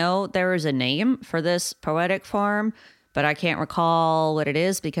I know there is a name for this poetic form, but I can't recall what it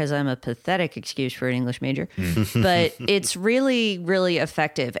is because I'm a pathetic excuse for an English major. But it's really, really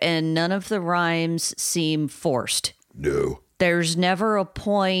effective. And none of the rhymes seem forced. No. There's never a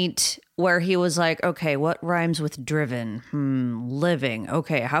point where he was like, okay, what rhymes with driven? Living.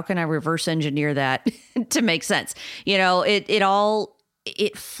 Okay, how can I reverse engineer that to make sense?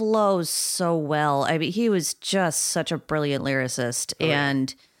 It flows so well. I mean, he was just such a brilliant lyricist.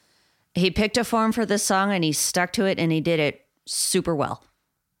 And he picked a form for this song and he stuck to it and he did it super well.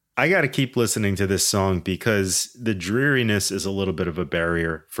 I got to keep listening to this song because the dreariness is a little bit of a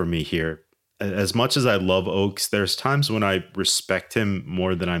barrier for me here. As much as I love Ochs, there's times when I respect him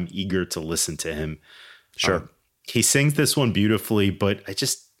more than I'm eager to listen to him. Sure. He sings this one beautifully, but it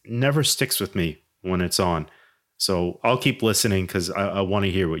just never sticks with me when it's on. So I'll keep listening because I want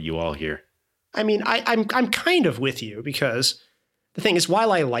to hear what you all hear. I mean, I'm kind of with you because the thing is,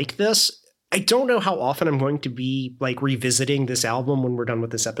 while I like this, I don't know how often I'm going to be like revisiting this album when we're done with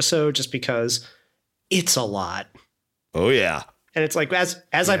this episode, just because it's a lot. Oh, yeah. And it's like, as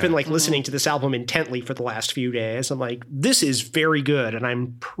I've been like listening to this album intently for the last few days, I'm like, this is very good. And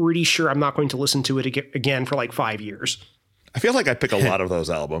I'm pretty sure I'm not going to listen to it again for like 5 years. I feel like I pick a lot of those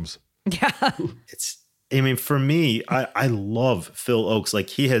albums. Yeah. For me, I love Phil Ochs. Like,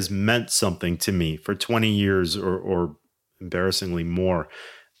 he has meant something to me for 20 years or embarrassingly more.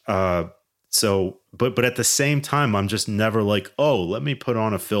 But at the same time, I'm just never like, oh, let me put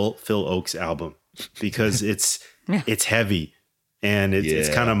on a Phil Ochs album, because it's heavy and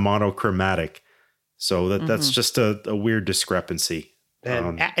it's kind of monochromatic. So that's just a weird discrepancy.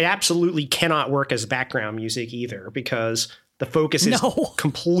 And it absolutely cannot work as background music either, because the focus is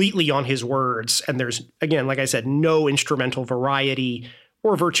completely on his words. And there's, again, like I said, no instrumental variety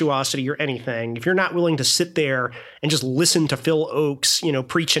or virtuosity or anything. If you're not willing to sit there and just listen to Phil Ochs,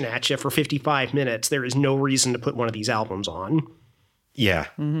 preaching at you for 55 minutes, there is no reason to put one of these albums on. Yeah.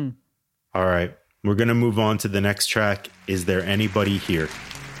 Mm-hmm. All right. We're going to move on to the next track. Is There Anybody Here?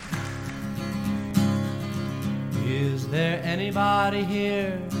 Is there anybody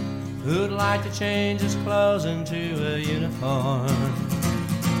here who'd like to change his clothes into a uniform?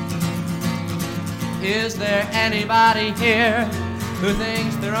 Is there anybody here who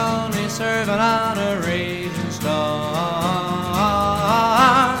thinks they're only serving on a raging storm?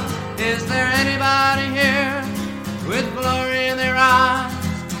 Is there anybody here with glory in their eyes,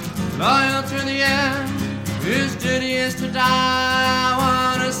 loyal to the end, whose duty is to die? I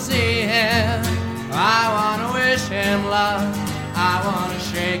want to see him, I want to wish him luck, I want to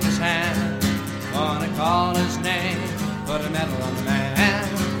shake his hand, want to call his name, put a medal on the man.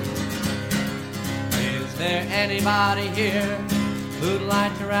 Is there anybody here who'd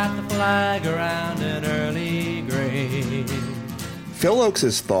like to wrap the flag around an early grave? Phil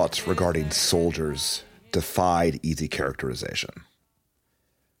Ochs' thoughts regarding soldiers defied easy characterization.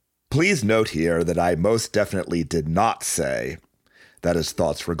 Please note here that I most definitely did not say that his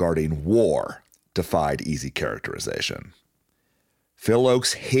thoughts regarding war defied easy characterization. Phil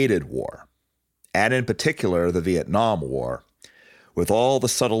Ochs hated war, and in particular the Vietnam War, with all the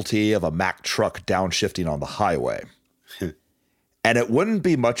subtlety of a Mack truck downshifting on the highway. And it wouldn't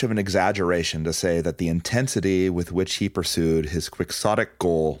be much of an exaggeration to say that the intensity with which he pursued his quixotic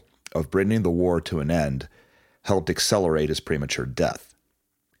goal of bringing the war to an end helped accelerate his premature death.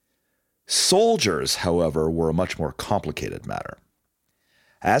 Soldiers, however, were a much more complicated matter.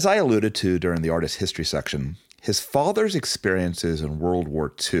 As I alluded to during the artist history section, his father's experiences in World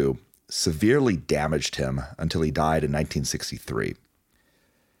War II severely damaged him until he died in 1963.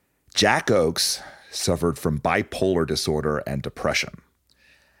 Jack Ochs suffered from bipolar disorder and depression,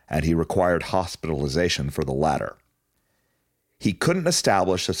 and he required hospitalization for the latter. He couldn't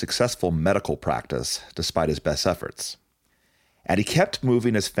establish a successful medical practice despite his best efforts, and he kept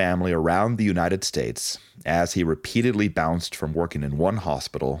moving his family around the United States as he repeatedly bounced from working in one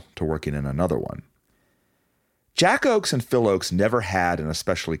hospital to working in another one. Jack Ochs and Phil Ochs never had an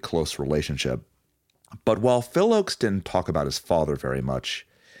especially close relationship, but while Phil Ochs didn't talk about his father very much,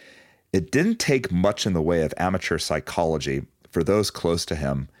 it didn't take much in the way of amateur psychology for those close to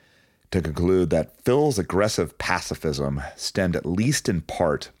him to conclude that Phil's aggressive pacifism stemmed at least in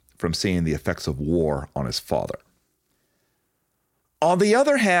part from seeing the effects of war on his father. On the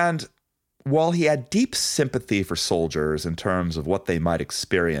other hand, while he had deep sympathy for soldiers in terms of what they might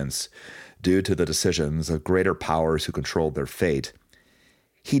experience due to the decisions of greater powers who controlled their fate,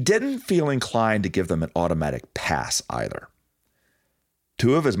 he didn't feel inclined to give them an automatic pass either.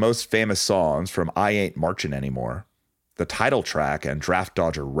 Two of his most famous songs from I Ain't Marchin' Anymore, the title track and Draft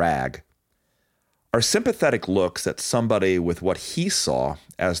Dodger Rag, are sympathetic looks at somebody with what he saw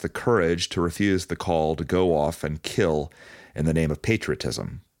as the courage to refuse the call to go off and kill in the name of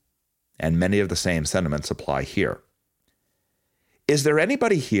patriotism. And many of the same sentiments apply here. Is There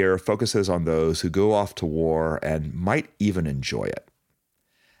Anybody Here focuses on those who go off to war and might even enjoy it.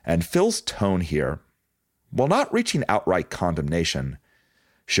 And Phil's tone here, while not reaching outright condemnation,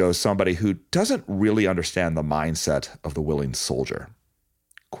 shows somebody who doesn't really understand the mindset of the willing soldier.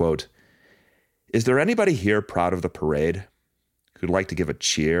 Quote, "Is there anybody here proud of the parade who'd like to give a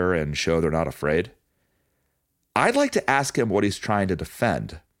cheer and show they're not afraid? I'd like to ask him what he's trying to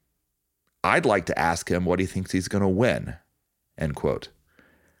defend. I'd like to ask him what he thinks he's going to win." End quote.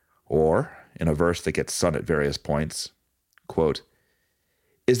 Or, in a verse that gets sung at various points, quote,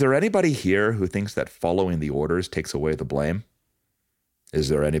 "Is there anybody here who thinks that following the orders takes away the blame? Is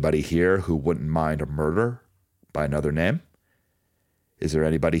there anybody here who wouldn't mind a murder by another name? Is there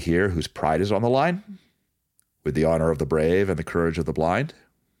anybody here whose pride is on the line? With the honor of the brave and the courage of the blind?"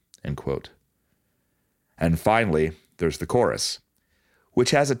 End quote. And finally, there's the chorus,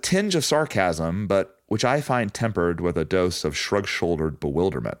 which has a tinge of sarcasm, but which I find tempered with a dose of shrug-shouldered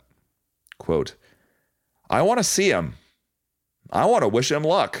bewilderment. Quote, I want to see him. I want to wish him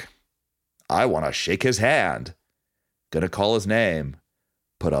luck. I want to shake his hand. Gonna call his name.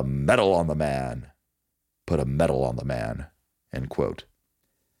 Put a medal on the man. Put a medal on the man. End quote.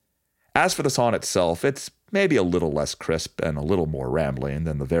 As for the song itself, it's maybe a little less crisp and a little more rambling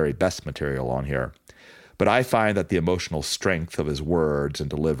than the very best material on here. But I find that the emotional strength of his words and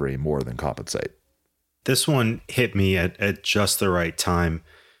delivery more than compensate. This one hit me at just the right time.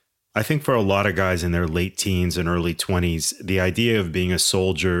 I think for a lot of guys in their late teens and early 20s, the idea of being a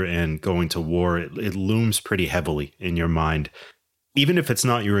soldier and going to war, it looms pretty heavily in your mind, even if it's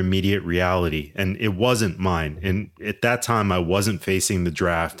not your immediate reality. And it wasn't mine. And at that time, I wasn't facing the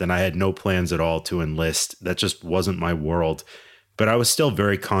draft and I had no plans at all to enlist. That just wasn't my world. But I was still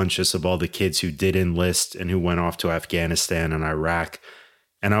very conscious of all the kids who did enlist and who went off to Afghanistan and Iraq.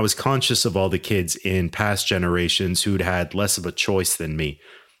 And I was conscious of all the kids in past generations who'd had less of a choice than me,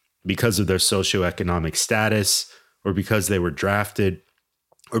 because of their socioeconomic status, or because they were drafted,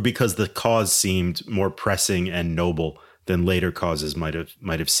 or because the cause seemed more pressing and noble than later causes might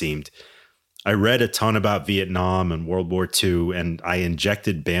have seemed. I read a ton about Vietnam and World War II, and I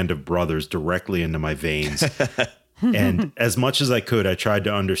injected Band of Brothers directly into my veins. And as much as I could, I tried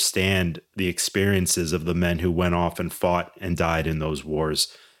to understand the experiences of the men who went off and fought and died in those wars.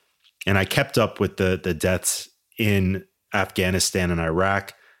 And I kept up with the deaths in Afghanistan and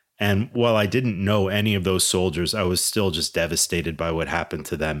Iraq. And while I didn't know any of those soldiers, I was still just devastated by what happened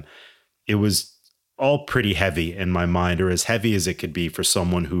to them. It was all pretty heavy in my mind, or as heavy as it could be for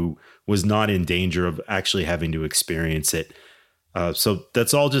someone who was not in danger of actually having to experience it. So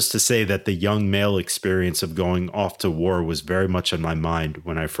that's all just to say that the young male experience of going off to war was very much on my mind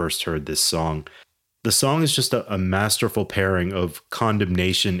when I first heard this song. The song is just a masterful pairing of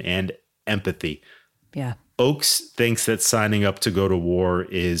condemnation and empathy. Yeah. Ochs thinks that signing up to go to war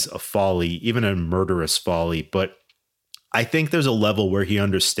is a folly, even a murderous folly, but I think there's a level where he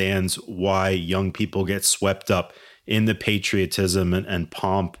understands why young people get swept up in the patriotism and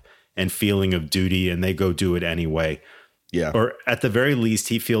pomp and feeling of duty, and they go do it anyway. Yeah. Or at the very least,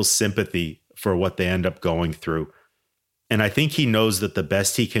 he feels sympathy for what they end up going through. And I think he knows that the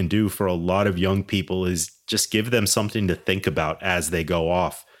best he can do for a lot of young people is just give them something to think about as they go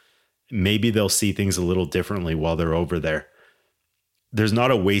off. Maybe they'll see things a little differently while they're over there. There's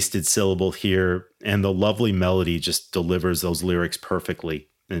not a wasted syllable here, and the lovely melody just delivers those lyrics perfectly.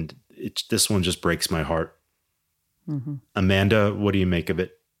 And this one just breaks my heart. Mm-hmm. Amanda, what do you make of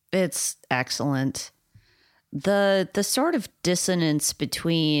it? It's excellent. The sort of dissonance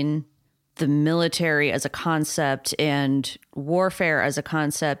between the military as a concept and warfare as a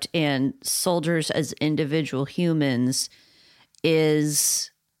concept and soldiers as individual humans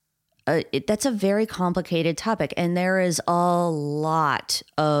is... that's a very complicated topic, and there is a lot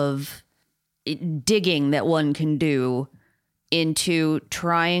of digging that one can do into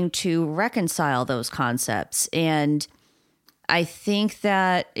trying to reconcile those concepts. And I think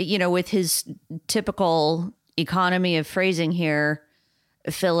that, with his typical economy of phrasing here,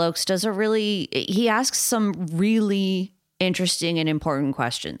 Phil Ochs he asks some really interesting and important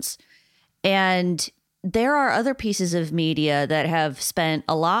questions. And there are other pieces of media that have spent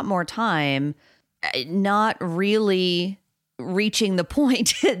a lot more time not really reaching the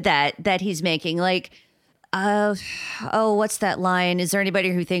point that he's making. Like, what's that line? Is there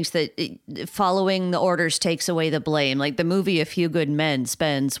anybody who thinks that following the orders takes away the blame? Like the movie A Few Good Men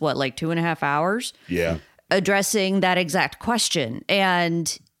spends, 2.5 hours? Yeah. Addressing that exact question.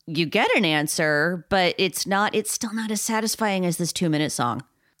 And you get an answer, but it's still not as satisfying as this 2-minute song.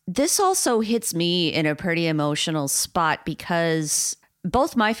 This also hits me in a pretty emotional spot because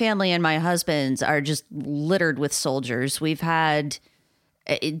both my family and my husband's are just littered with soldiers. We've had,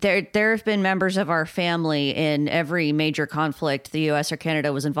 there have been members of our family in every major conflict the U.S. or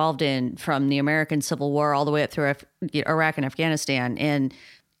Canada was involved in, from the American Civil War all the way up through Iraq and Afghanistan. And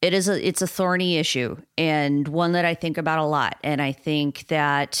it's a thorny issue, and one that I think about a lot. And I think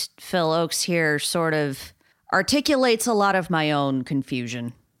that Phil Ochs here sort of articulates a lot of my own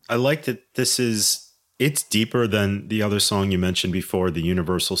confusion. I like that it's deeper than the other song you mentioned before, The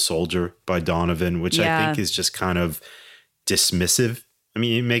Universal Soldier by Donovan, which I think is just kind of dismissive. I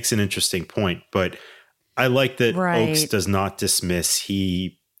mean, it makes an interesting point, but I like that Ochs does not dismiss.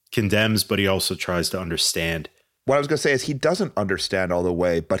 He condemns, but he also tries to understand. What I was going to say is he doesn't understand all the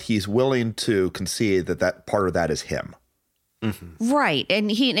way, but he's willing to concede that part of that is him. Mm-hmm. Right.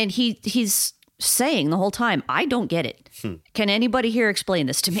 And he's saying the whole time, I don't get it. Can anybody here explain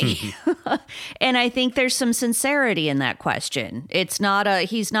this to me? And I think there's some sincerity in that question. It's not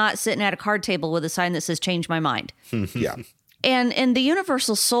he's not sitting at a card table with a sign that says change my mind. Yeah. And The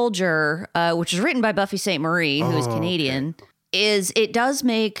Universal Soldier, which is written by Buffy St. Marie, who is Canadian, it does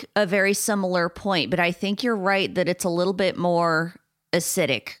make a very similar point, but I think you're right that it's a little bit more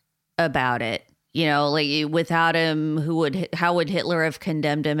acidic about it. You know, like without him, how would Hitler have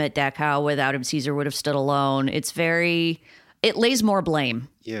condemned him at Dachau? Without him, Caesar would have stood alone. It lays more blame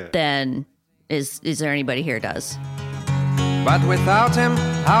than is there anybody here does. But without him,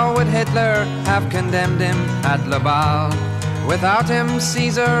 how would Hitler have condemned him at Laval? Without him,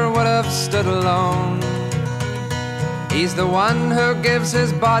 Caesar would have stood alone. He's the one who gives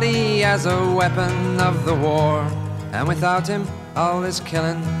his body as a weapon of the war. And without him, all this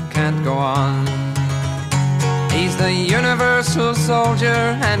killing can't go on. He's the universal soldier,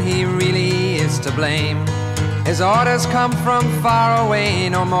 and he really is to blame. His orders come from far away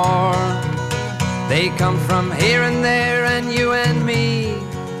no more. They come from here and there, and you and me.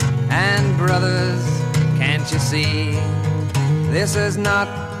 And brothers, can't you see? This is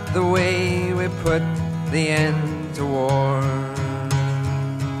not the way we put the end to war.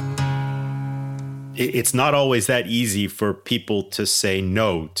 It's not always that easy for people to say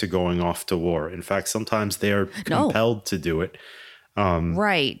no to going off to war. In fact, sometimes they are compelled to do it.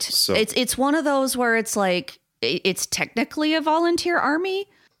 Right. So it's one of those where it's like, it's technically a volunteer army,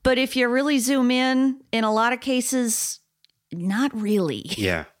 but if you really zoom in a lot of cases, not really.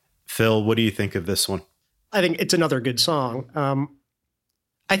 Yeah. Phil, what do you think of this one? I think it's another good song.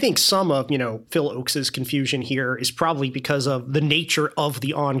 I think some of, Phil Ochs's confusion here is probably because of the nature of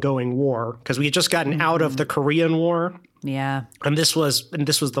the ongoing war, because we had just gotten out of the Korean War. Yeah. And this was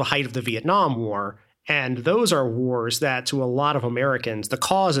the height of the Vietnam War. And those are wars that, to a lot of Americans, the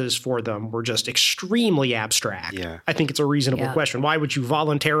causes for them were just extremely abstract. Yeah. I think it's a reasonable question. Why would you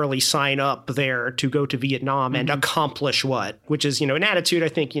voluntarily sign up there to go to Vietnam and accomplish what? Which is, an attitude I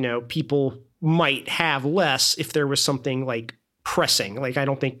think, people might have less if there was something like pressing. Like, I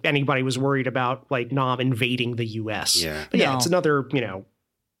don't think anybody was worried about like Nam invading the U.S. Yeah. But it's another,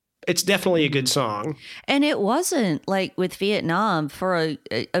 it's definitely a good song. And it wasn't like with Vietnam for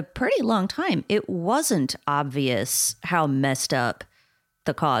a pretty long time. It wasn't obvious how messed up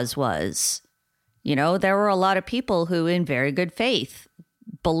the cause was. There were a lot of people who, in very good faith,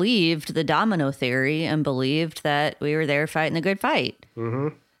 believed the domino theory and believed that we were there fighting the good fight.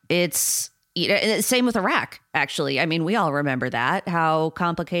 Mm-hmm. It's same with Iraq, actually. I mean, we all remember that, how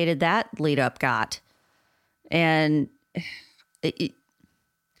complicated that lead up got. And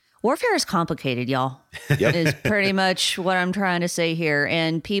warfare is complicated, y'all. Yep. Is pretty much what I'm trying to say here.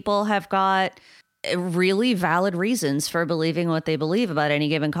 And people have got really valid reasons for believing what they believe about any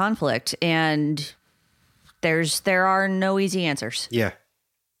given conflict. And there are no easy answers. Yeah,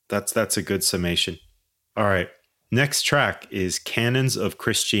 that's a good summation. All right. Next track is Canons of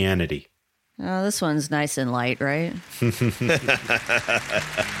Christianity. Oh, this one's nice and light, right?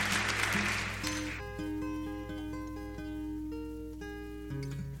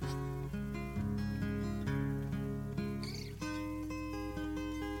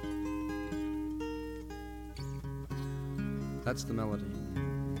 That's the melody.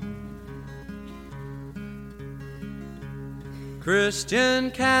 Christian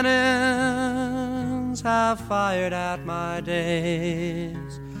cannons have fired at my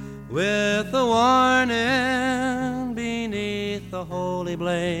days with a warning beneath the holy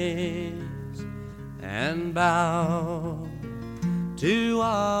blaze, and bow to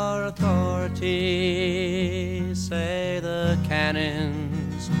our authority, say the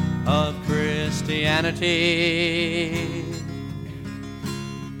canons of Christianity.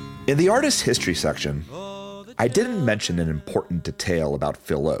 In the artist history section, I didn't mention an important detail about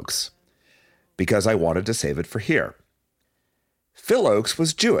Phil Ochs because I wanted to save it for here. Phil Ochs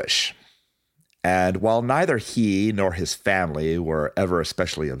was Jewish, and while neither he nor his family were ever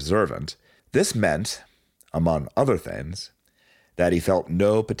especially observant, this meant, among other things, that he felt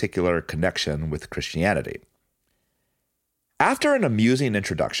no particular connection with Christianity. After an amusing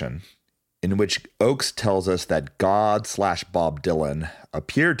introduction, in which Ochs tells us that God/Bob Dylan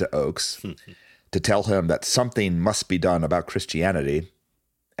appeared to Ochs to tell him that something must be done about Christianity,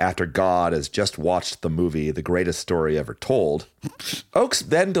 after God has just watched the movie The Greatest Story Ever Told, Ochs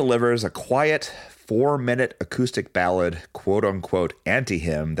then delivers a quiet 4-minute acoustic ballad, quote-unquote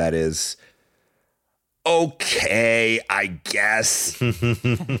anti-hymn that is, okay, I guess.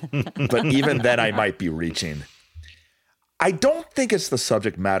 But even then I might be reaching. I don't think it's the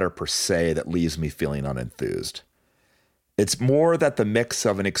subject matter per se that leaves me feeling unenthused. It's more that the mix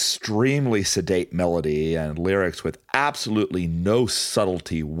of an extremely sedate melody and lyrics with absolutely no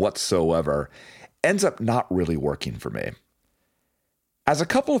subtlety whatsoever ends up not really working for me. As a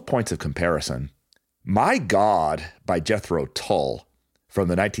couple of points of comparison, My God by Jethro Tull from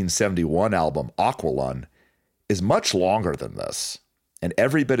the 1971 album Aqualung is much longer than this, and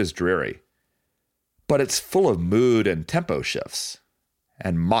every bit as dreary. But it's full of mood and tempo shifts,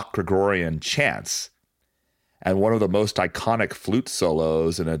 and mock Gregorian chants, and one of the most iconic flute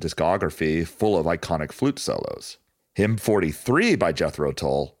solos in a discography full of iconic flute solos. Hymn 43 by Jethro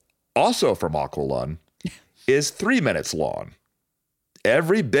Tull, also from Aqualung, is 3 minutes long.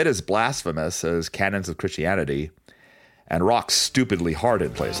 Every bit as blasphemous as Canons of Christianity, and rocks stupidly hard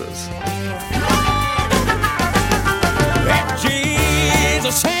in places. If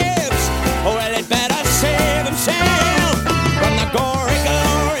Jesus saves, well, it better save himself from the gory,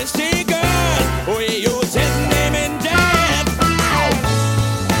 glory seekers. We use his name in death.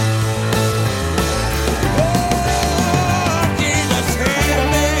 Oh, Jesus, save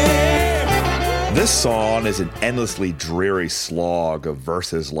me. This song is an endlessly dreary slog of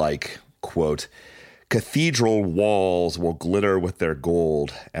verses like, quote, "Cathedral walls will glitter with their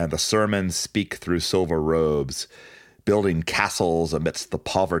gold, and the sermons speak through silver robes. Building castles amidst the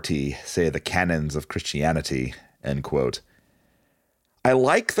poverty, say the canons of Christianity," end quote. I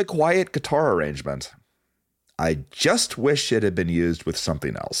like the quiet guitar arrangement. I just wish it had been used with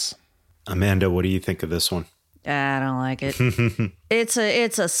something else. Amanda, what do you think of this one? I don't like it. It's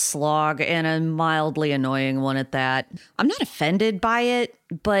a slog and a mildly annoying one at that. I'm not offended by it,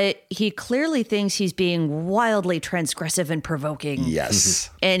 but he clearly thinks he's being wildly transgressive and provoking.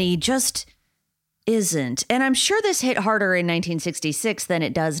 Yes. And he just isn't. And I'm sure this hit harder in 1966 than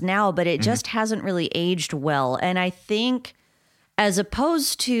it does now, but it just hasn't really aged well. And I think as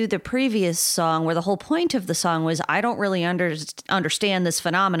opposed to the previous song where the whole point of the song was, I don't really understand this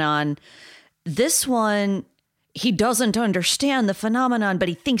phenomenon, this one, he doesn't understand the phenomenon, but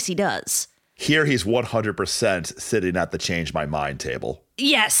he thinks he does. Here he's 100% sitting at the change my mind table.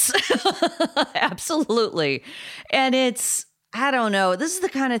 Yes, absolutely. And it's, I don't know, this is the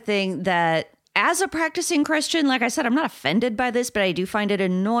kind of thing that as a practicing Christian, like I said, I'm not offended by this, but I do find it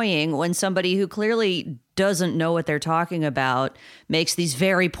annoying when somebody who clearly doesn't know what they're talking about makes these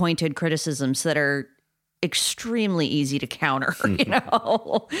very pointed criticisms that are extremely easy to counter, you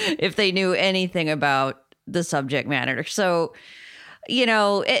know, if they knew anything about the subject matter. So, you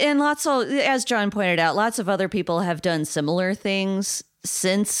know, and lots of, as John pointed out, lots of other people have done similar things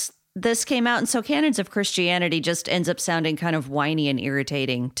since this came out. And so Canons of Christianity just ends up sounding kind of whiny and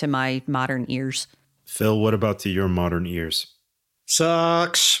irritating to my modern ears. Phil, what about to your modern ears?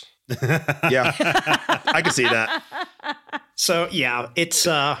 Sucks. Yeah, I can see that. So yeah,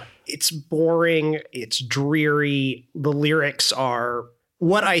 it's boring. It's dreary. The lyrics are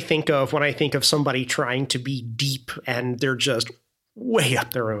what I think of when I think of somebody trying to be deep and they're just way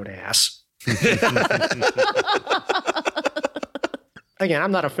up their own ass. Again,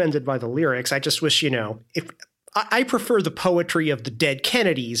 I'm not offended by the lyrics. I just wish, you know, if I prefer the poetry of the Dead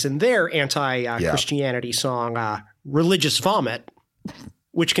Kennedys and their anti-Christianity song, Religious Vomit,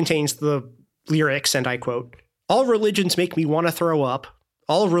 which contains the lyrics, and I quote, "All religions make me want to throw up.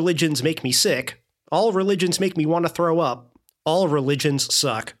 All religions make me sick. All religions make me want to throw up. All religions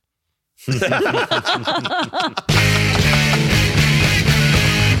suck."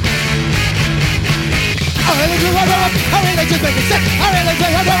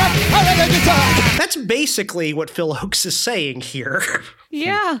 That's basically what Phil Ochs is saying here.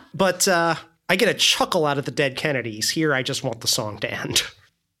 Yeah. But I get a chuckle out of the Dead Kennedys. Here, I just want the song to end.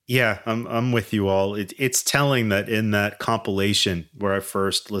 Yeah, I'm with you all. It's telling that in that compilation where I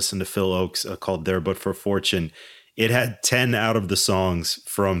first listened to Phil Ochs called There But For Fortune, it had 10 out of the songs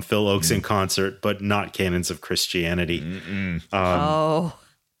from Phil Ochs in concert, but not Canons of Christianity.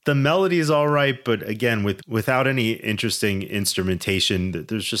 The melody is all right, but again, without any interesting instrumentation,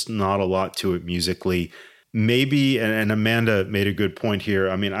 there's just not a lot to it musically. Maybe, and Amanda made a good point here.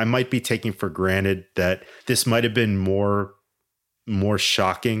 I mean, I might be taking for granted that this might have been more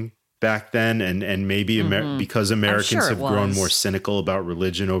shocking back then, and maybe because Americans have grown more cynical about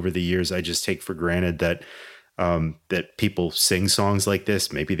religion over the years, I just take for granted that that people sing songs like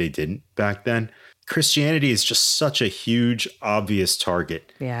this. Maybe they didn't back then. Christianity is just such a huge, obvious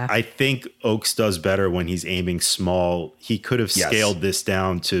target. Yeah. I think Ochs does better when he's aiming small. He could have scaled this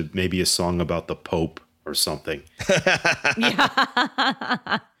down to maybe a song about the Pope or something.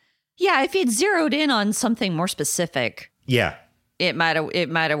 Yeah. Yeah, if he'd zeroed in on something more specific. Yeah. It might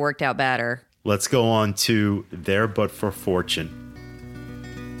have worked out better. Let's go on to There But For Fortune.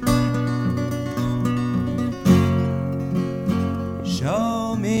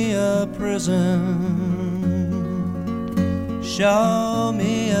 Show me a prison, show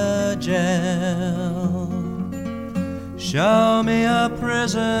me a jail, show me a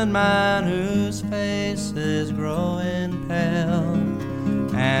prison man whose face is growing pale,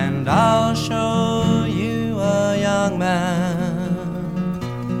 and I'll show you a young man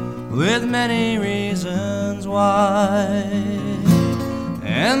with many reasons why,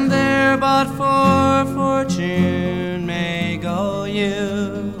 and there but for fortune may go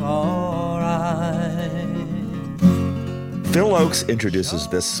you or I. Phil Ochs introduces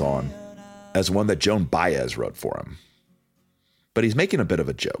this song as one that Joan Baez wrote for him. But he's making a bit of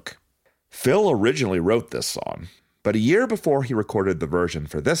a joke. Phil originally wrote this song, but a year before he recorded the version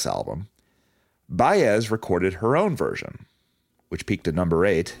for this album, Baez recorded her own version, which peaked at number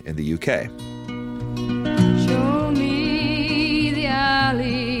 8 in the UK. Show me the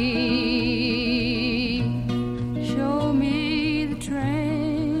alley, show me the train,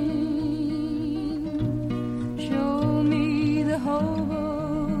 show me the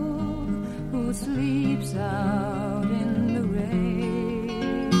hobo who sleeps out in the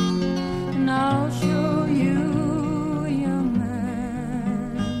rain, and I'll show you a young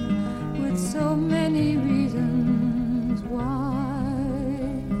man with so many reasons why.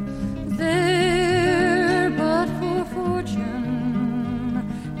 There but for fortune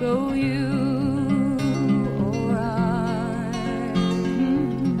go you or I.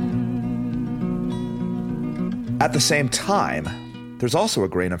 At the same time, there's also a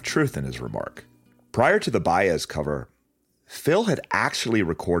grain of truth in his remark. Prior to the Baez cover, Phil had actually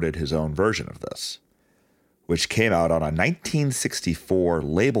recorded his own version of this, which came out on a 1964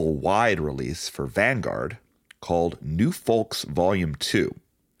 label-wide release for Vanguard called New Folks Volume 2,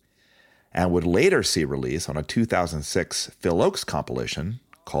 and would later see release on a 2006 Phil Ochs compilation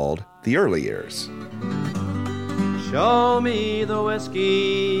called The Early Years. Show me the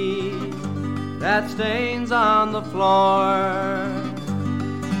whiskey that stains on the floor.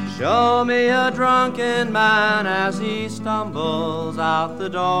 Show me a drunken man as he stumbles out the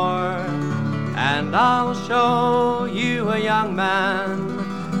door. And I'll show you a young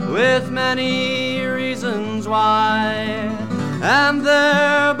man with many reasons why. And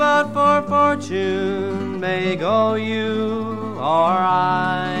there but for fortune may go you or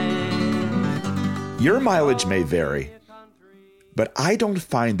I. Your mileage may vary, but I don't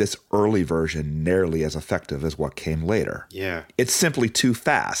find this early version nearly as effective as what came later. Yeah. It's simply too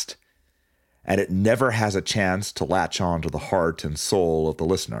fast, and it never has a chance to latch on to the heart and soul of the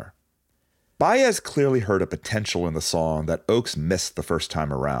listener. Baez clearly heard a potential in the song that Ochs missed the first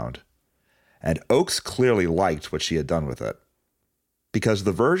time around, and Ochs clearly liked what she had done with it, because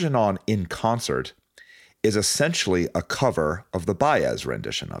the version on In Concert is essentially a cover of the Baez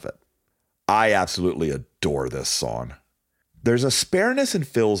rendition of it. I absolutely adore this song. There's a spareness in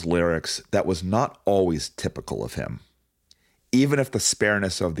Phil's lyrics that was not always typical of him, even if the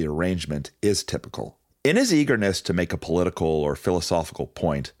spareness of the arrangement is typical. In his eagerness to make a political or philosophical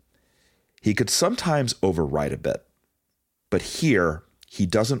point, he could sometimes overwrite a bit, but here he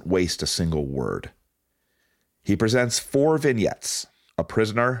doesn't waste a single word. He presents 4 vignettes: a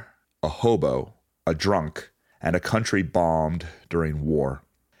prisoner, a hobo, a drunk, and a country bombed during war.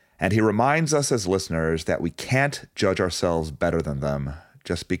 And he reminds us as listeners that we can't judge ourselves better than them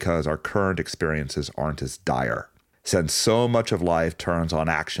just because our current experiences aren't as dire, since so much of life turns on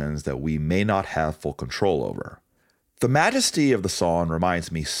actions that we may not have full control over. The majesty of the song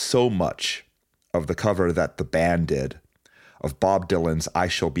reminds me so much of the cover that the band did of Bob Dylan's I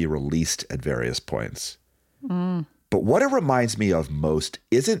Shall Be Released at various points. But what it reminds me of most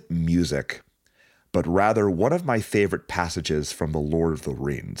isn't music, but rather one of my favorite passages from The Lord of the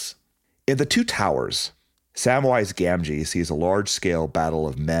Rings. In The Two Towers, Samwise Gamgee sees a large-scale battle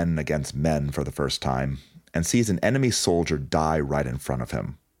of men against men for the first time and sees an enemy soldier die right in front of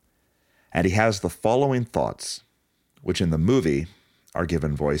him. And he has the following thoughts, which in the movie are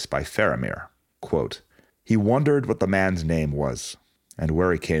given voice by Faramir. Quote, "He wondered what the man's name was, and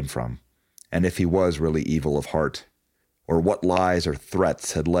where he came from, and if he was really evil of heart, or what lies or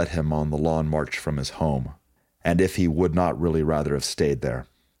threats had led him on the long march from his home, and if he would not really rather have stayed there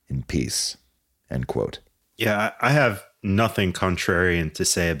in peace." End quote. Yeah, I have nothing contrarian to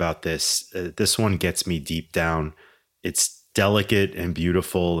say about this. This one gets me deep down. It's delicate and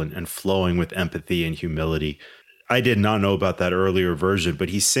beautiful and flowing with empathy and humility. I did not know about that earlier version, but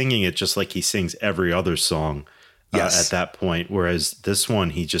he's singing it just like he sings every other song at that point. Whereas this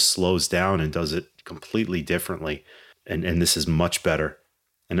one, he just slows down and does it completely differently. And this is much better.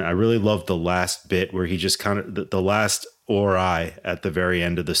 And I really love the last bit where he just kind of, the last or I at the very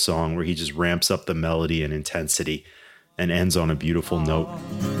end of the song, where he just ramps up the melody and intensity. and ends on a beautiful note.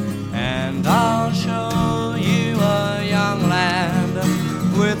 And I'll show you a young land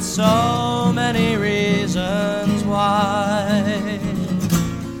with so many reasons why.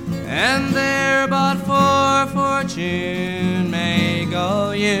 And there but for fortune may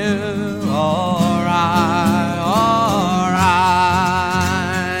go you or I, or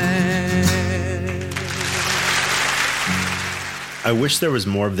I wish there was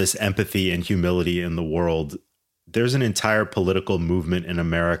more of this empathy and humility in the world. There's an entire political movement in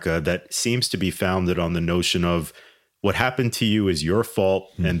America that seems to be founded on the notion of what happened to you is your fault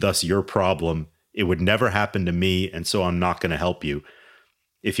and thus your problem. It would never happen to me, and so I'm not going to help you.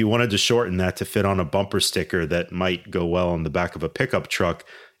 If you wanted to shorten that to fit on a bumper sticker that might go well on the back of a pickup truck,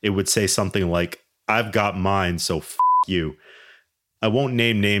 it would say something like, I've got mine, so f*** you. I won't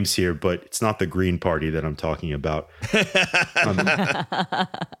name names here, but it's not the Green Party that I'm talking about.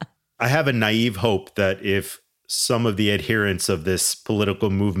 I have a naive hope that if some of the adherents of this political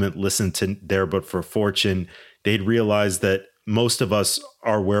movement listened to There But For Fortune, they'd realize that most of us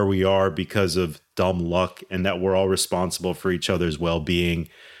are where we are because of dumb luck and that we're all responsible for each other's well-being,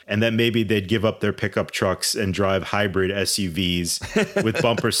 and that maybe they'd give up their pickup trucks and drive hybrid SUVs with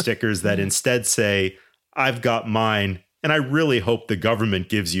bumper stickers that instead say, I've got mine, and I really hope the government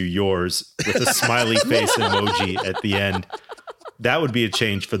gives you yours, with a smiley face emoji at the end. That would be a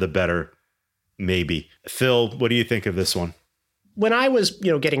change for the better, maybe. Phil, what do you think of this one? When I was,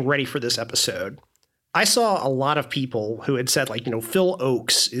 getting ready for this episode, I saw a lot of people who had said, Phil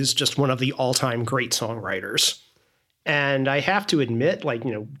Ochs is just one of the all-time great songwriters. And I have to admit,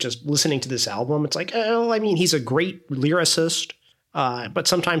 just listening to this album, it's he's a great lyricist, but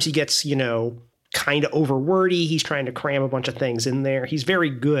sometimes he gets, kind of overwordy. He's trying to cram a bunch of things in there. He's very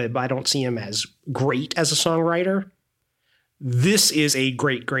good, but I don't see him as great as a songwriter. This is a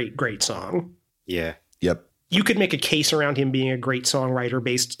great, great, great song. Yeah. Yep. You could make a case around him being a great songwriter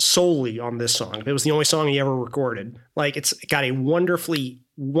based solely on this song. It was the only song he ever recorded. It's got a wonderfully,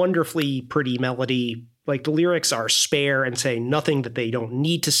 wonderfully pretty melody. The lyrics are spare and say nothing that they don't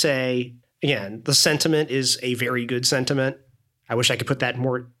need to say. Again, the sentiment is a very good sentiment. I wish I could put that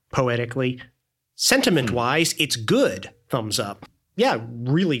more poetically. Sentiment-wise, it's good. Thumbs up. Yeah,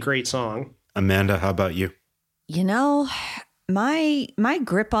 really great song. Amanda, how about you? My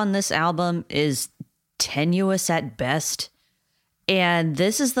grip on this album is tenuous at best. And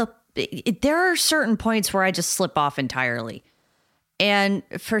this is there are certain points where I just slip off entirely. And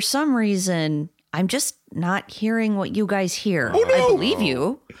for some reason, I'm just not hearing what you guys hear. Oh, no. I believe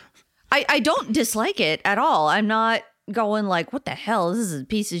you. I don't dislike it at all. I'm not going what the hell? This is a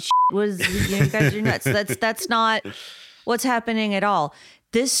piece of shit. You guys are nuts. That's not what's happening at all.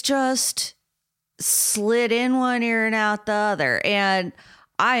 This just slid in one ear and out the other. And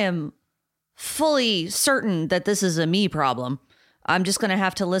I am fully certain that this is a me problem. I'm just going to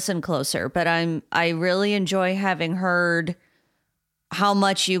have to listen closer. But I really enjoy having heard how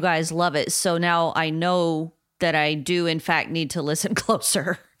much you guys love it. So now I know that I do, in fact, need to listen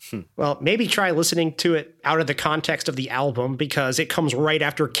closer. Well, maybe try listening to it out of the context of the album, because it comes right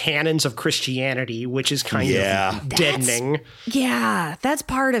after Canons of Christianity, which is kind of deadening. That's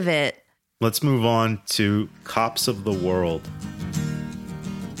part of it. Let's move on to Cops of the World.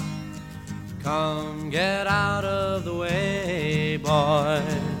 Come get out of the way, boys.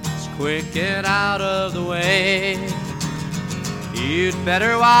 Quick, get out of the way. You'd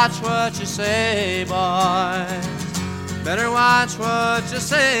better watch what you say, boys. Better watch what you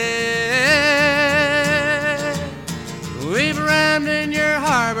say. We've rammed in your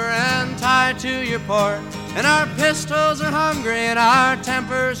harbor and tied to your port, and our pistols are hungry and our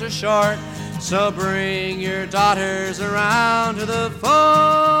tempers are short. So bring your daughters around to the fort,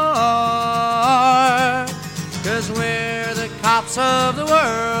 'cause we're the cops of the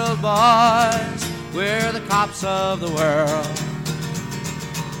world, boys. We're the cops of the world.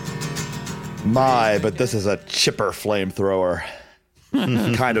 My, but this is a chipper flamethrower.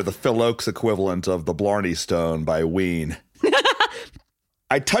 Kind of the Phil Ochs equivalent of the Blarney Stone by Ween.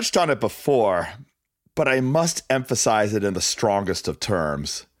 I touched on it before, but I must emphasize it in the strongest of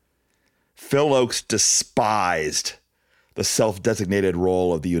terms. Phil Ochs despised the self-designated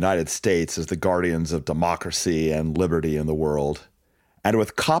role of the United States as the guardians of democracy and liberty in the world. And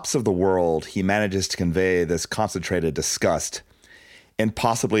with Cops of the World, he manages to convey this concentrated disgust in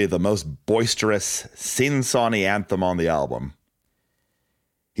possibly the most boisterous, sing-songy anthem on the album.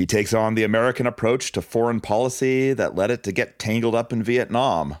 He takes on the American approach to foreign policy that led it to get tangled up in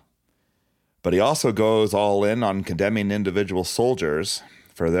Vietnam. But he also goes all in on condemning individual soldiers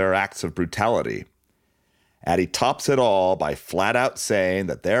for their acts of brutality. And he tops it all by flat out saying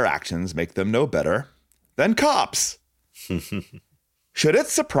that their actions make them no better than cops. Should it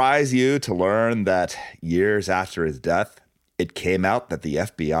surprise you to learn that years after his death, it came out that the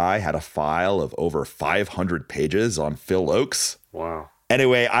FBI had a file of over 500 pages on Phil Ochs? Wow.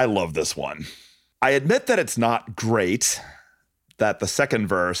 Anyway, I love this one. I admit that it's not great, that the second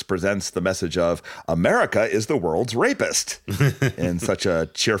verse presents the message of America is the world's rapist in such a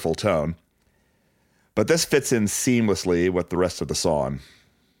cheerful tone. But this fits in seamlessly with the rest of the song.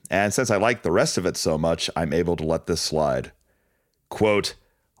 And since I like the rest of it so much, I'm able to let this slide. Quote,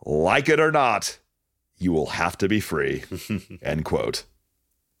 like it or not, you will have to be free. End quote.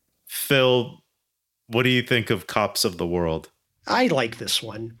 Phil, what do you think of Cops of the World? I like this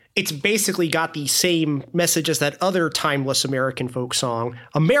one. It's basically got the same message as that other timeless American folk song,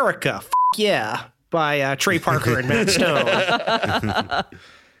 America, yeah, by Trey Parker and Matt Stone.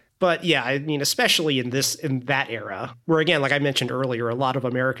 But yeah, I mean, especially in that era, where again, like I mentioned earlier, a lot of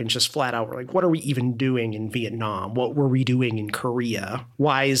Americans just flat out were like, what are we even doing in Vietnam? What were we doing in Korea?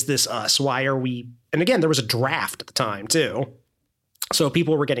 Why is this us? Why are we? And again, there was a draft at the time too. So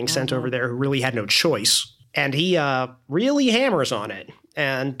people were getting sent over there who really had no choice. And he really hammers on it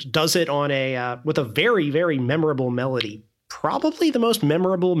and does it on with a very, very memorable melody. Probably the most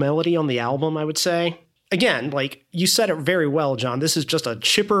memorable melody on the album, I would say. Again, like you said it very well, John, this is just a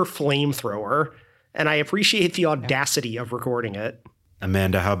chipper flamethrower, and I appreciate the audacity of recording it.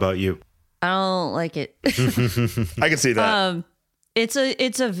 Amanda, how about you? I don't like it. I can see that.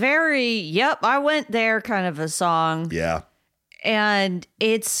 It's a very, yep, I went there kind of a song. Yeah. And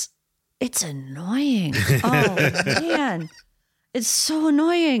it's annoying. Oh, man. It's so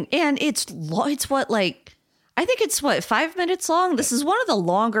annoying. And it's what, like, I think it's 5 minutes long. This is one of the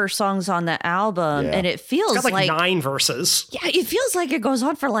longer songs on the album, and it feels it's got like 9 verses. Yeah, it feels like it goes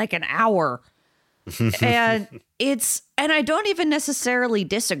on for like an hour. And I don't even necessarily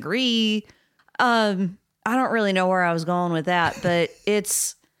disagree. I don't really know where I was going with that, but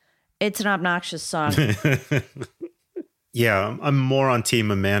it's an obnoxious song. Yeah, I'm more on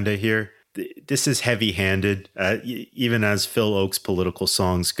Team Amanda here. This is heavy-handed, even as Phil Ochs' political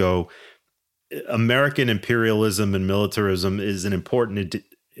songs go. American imperialism and militarism is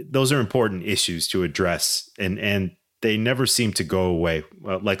those are important issues to address, and they never seem to go away,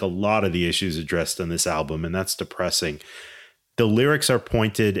 like a lot of the issues addressed on this album, and that's depressing. The lyrics are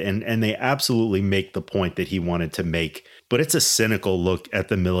pointed, and they absolutely make the point that he wanted to make, but it's a cynical look at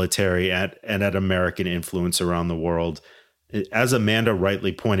the military and at American influence around the world. As Amanda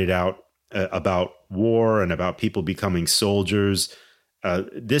rightly pointed out about war and about people becoming soldiers,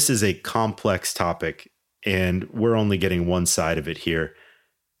 this is a complex topic, and we're only getting one side of it here.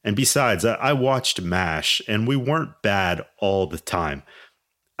 And besides, I watched MASH, and we weren't bad all the time.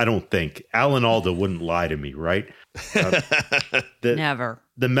 I don't think. Alan Alda wouldn't lie to me, right? Never.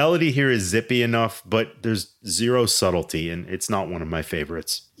 The melody here is zippy enough, but there's zero subtlety, and it's not one of my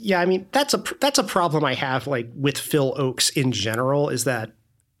favorites. Yeah, I mean, that's a problem I have like with Phil Ochs in general, is that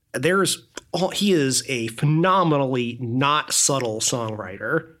he is a phenomenally not subtle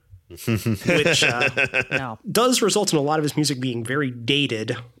songwriter, which does result in a lot of his music being very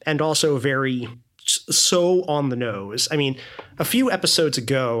dated and also very so on the nose. I mean, a few episodes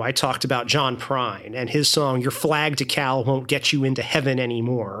ago, I talked about John Prine and his song, Your Flag Decal Won't Get You Into Heaven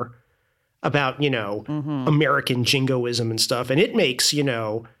Anymore, about, American jingoism and stuff. And it makes,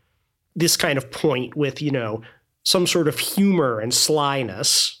 this kind of point with, some sort of humor and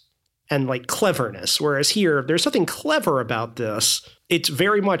slyness and like cleverness. Whereas here, there's something clever about this. It's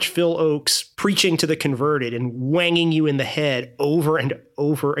very much Phil Ochs preaching to the converted and wanging you in the head over and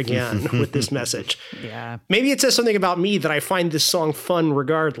over again with this message. Yeah. Maybe it says something about me that I find this song fun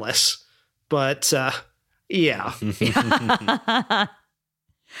regardless. But yeah.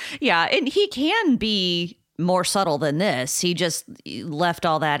 Yeah, and he can be more subtle than this. He just left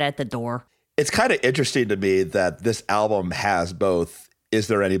all that at the door. It's kind of interesting to me that this album has both Is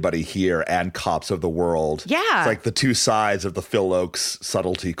There Anybody Here and Cops of the World. Yeah. It's like the two sides of the Phil Ochs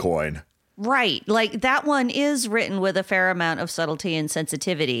subtlety coin. Right. Like that one is written with a fair amount of subtlety and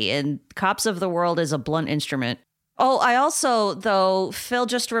sensitivity, and Cops of the World is a blunt instrument. Oh, I also, though, Phil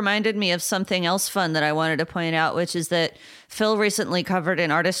just reminded me of something else fun that I wanted to point out, which is that Phil recently covered an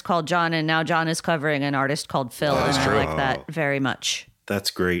artist called John, and now John is covering an artist called Phil, and I like that very much.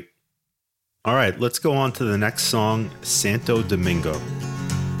 That's great. All right, let's go on to the next song, Santo Domingo.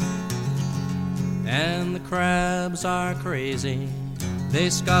 And the crabs are crazy.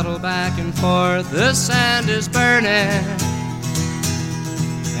 They scuttle back and forth. The sand is burning.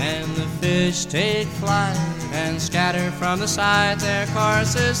 And the fish take flight and scatter from the side. Their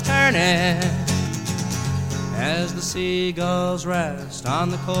course is turning. As the seagulls rest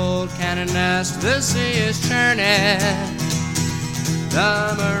on the cold cannon nest, the sea is churning.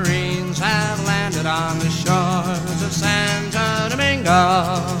 The Marines have landed on the shores of Santo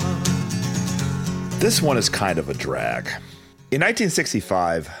Domingo. This one is kind of a drag. In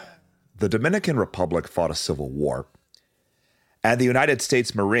 1965, the Dominican Republic fought a civil war, and the United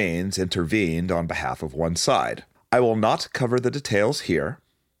States Marines intervened on behalf of one side. I will not cover the details here,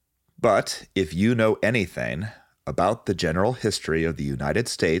 but if you know anything about the general history of the United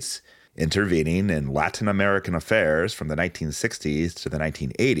States intervening in Latin American affairs from the 1960s to the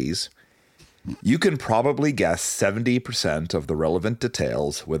 1980s, you can probably guess 70% of the relevant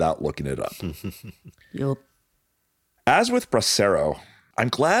details without looking it up. Yup. As with Bracero, I'm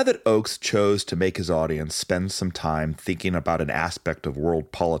glad that Ochs chose to make his audience spend some time thinking about an aspect of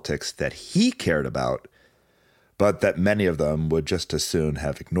world politics that he cared about, but that many of them would just as soon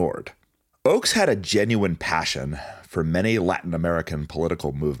have ignored. Ochs had a genuine passion for many Latin American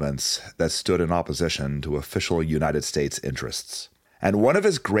political movements that stood in opposition to official United States interests. And one of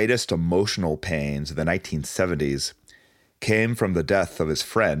his greatest emotional pains in the 1970s came from the death of his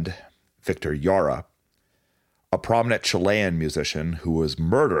friend, Victor Jara, a prominent Chilean musician who was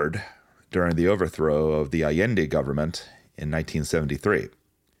murdered during the overthrow of the Allende government in 1973.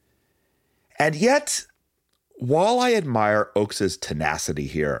 And yet, while I admire Ochs' tenacity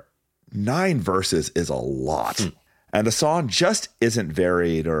here, 9 verses is a lot. And the song just isn't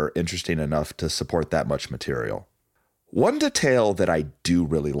varied or interesting enough to support that much material. One detail that I do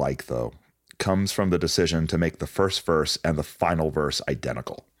really like, though, comes from the decision to make the first verse and the final verse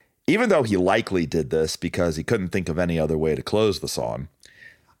identical. Even though he likely did this because he couldn't think of any other way to close the song,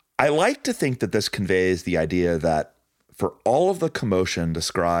 I like to think that this conveys the idea that for all of the commotion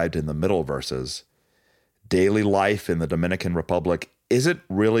described in the middle verses, daily life in the Dominican Republic isn't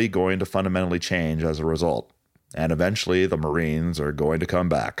really going to fundamentally change as a result. And eventually the Marines are going to come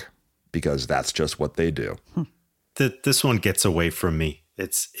back because that's just what they do. This one gets away from me.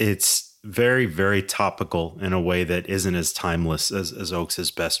 It's very, very topical in a way that isn't as timeless as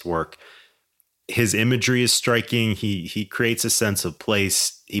Ochs' best work. His imagery is striking. He creates a sense of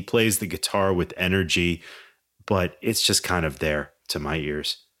place. He plays the guitar with energy, but it's just kind of there to my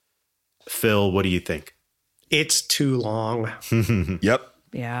ears. Phil, what do you think? It's too long. Yep.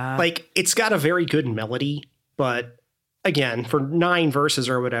 Yeah. Like, it's got a very good melody, but again, for 9 verses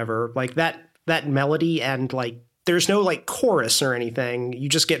or whatever, like that melody and like, there's no like chorus or anything. You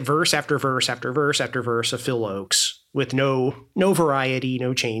just get verse after verse after verse after verse of Phil Ochs with no variety,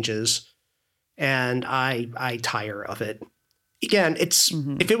 no changes. And I tire of it. Again, it's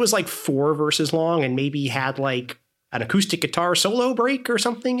if it was like 4 verses long and maybe had like an acoustic guitar solo break or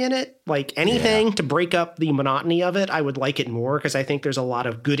something in it, like anything to break up the monotony of it, I would like it more because I think there's a lot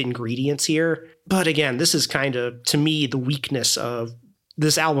of good ingredients here. But again, this is kind of, to me, the weakness of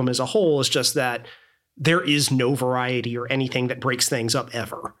this album as a whole is just that there is no variety or anything that breaks things up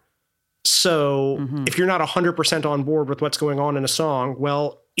ever. So if you're not 100% on board with what's going on in a song,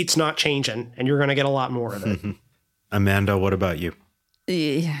 well, it's not changing and you're going to get a lot more of it. Amanda, what about you?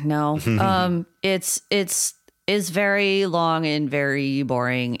 No. It's very long and very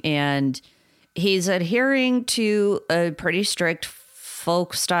boring. And he's adhering to a pretty strict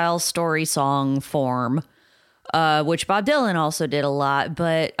folk style story song form, which Bob Dylan also did a lot.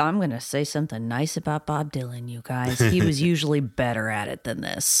 But I'm going to say something nice about Bob Dylan, you guys. He was usually better at it than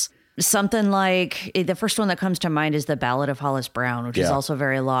this. Something like the first one that comes to mind is the Ballad of Hollis Brown, which is also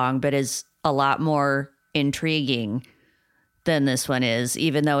very long, but is a lot more intriguing than this one is,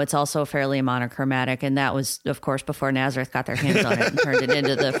 even though it's also fairly monochromatic. And that was, of course, before Nazareth got their hands on it and turned it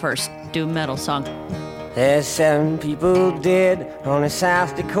into the first doom metal song. There's 7 people dead on a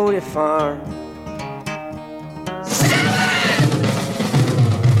South Dakota farm.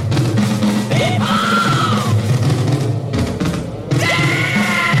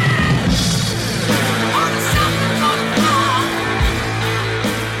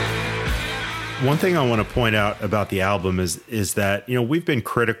 One thing I want to point out about the album is that, you know, we've been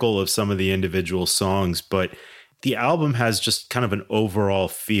critical of some of the individual songs, but the album has just kind of an overall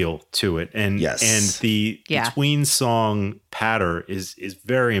feel to it. And the between song patter is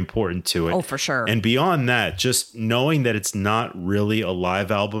very important to it. Oh, for sure. And beyond that, just knowing that it's not really a live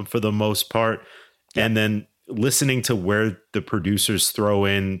album for the most part, and then listening to where the producers throw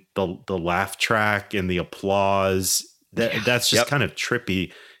in the laugh track and the applause, that's just kind of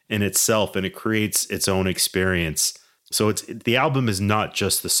trippy in itself, and it creates its own experience. So the album is not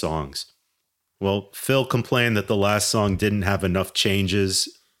just the songs. Well, Phil complained that the last song didn't have enough changes.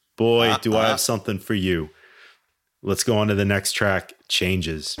 Boy, do I have something for you. Let's go on to the next track,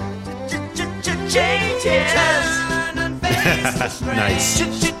 Changes. Changes. Nice.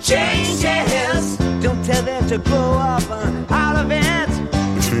 Changes. Don't tell them to grow up out of it.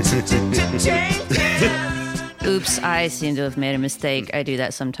 Oops, I seem to have made a mistake. I do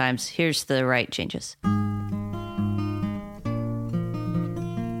that sometimes. Here's the right changes.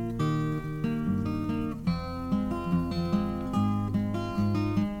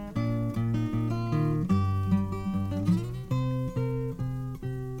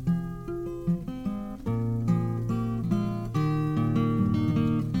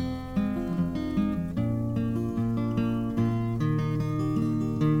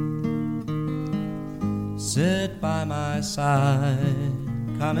 Sit by my side,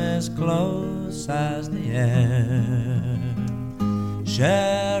 come as close as the air,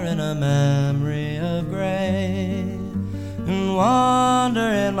 sharing a memory of gray, and wander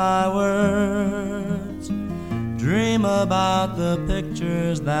in my words, dream about the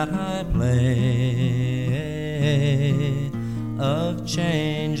pictures that I play of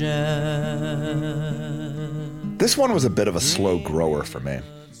changes. This one was a bit of a slow grower for me.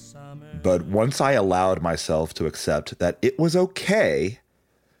 But once I allowed myself to accept that it was okay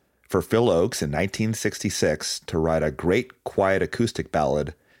for Phil Ochs in 1966 to write a great quiet acoustic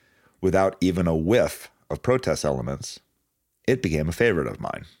ballad without even a whiff of protest elements, it became a favorite of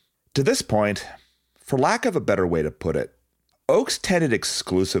mine. To this point, for lack of a better way to put it, Ochs tended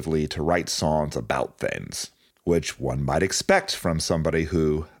exclusively to write songs about things, which one might expect from somebody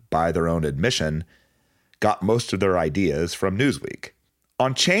who, by their own admission, got most of their ideas from Newsweek.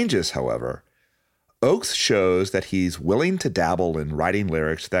 On Changes, however, Ochs shows that he's willing to dabble in writing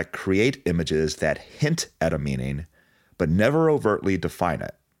lyrics that create images that hint at a meaning, but never overtly define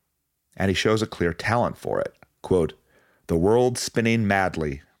it. And he shows a clear talent for it. Quote, "The world spinning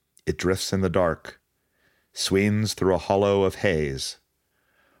madly, it drifts in the dark, swings through a hollow of haze,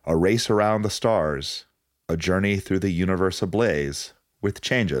 a race around the stars, a journey through the universe ablaze, with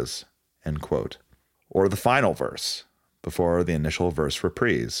changes," end quote. Or the final verse, before the initial verse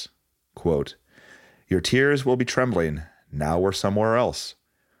reprise. Quote, "Your tears will be trembling, now we're somewhere else.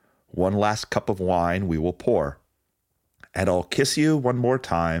 One last cup of wine we will pour, and I'll kiss you one more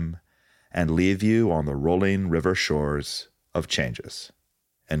time and leave you on the rolling river shores of changes,"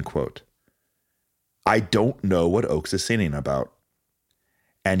 end quote. I don't know what Ochs is singing about.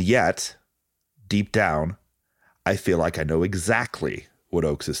 And yet, deep down, I feel like I know exactly what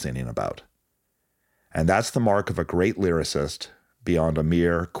Ochs is singing about. And that's the mark of a great lyricist beyond a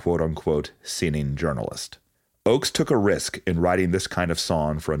mere quote-unquote singing journalist. Ochs took a risk in writing this kind of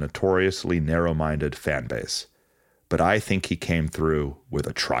song for a notoriously narrow-minded fan base, but I think he came through with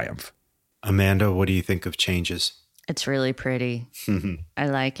a triumph. Amanda, what do you think of Changes? It's really pretty. I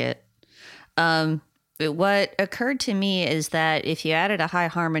like it. What occurred to me is that if you added a high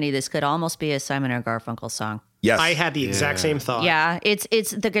harmony, this could almost be a Simon & Garfunkel song. Yes. I had the exact same thought. Yeah,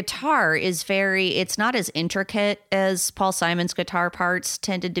 it's the guitar is it's not as intricate as Paul Simon's guitar parts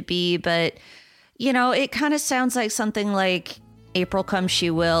tended to be, but you know, it kind of sounds like something like April Come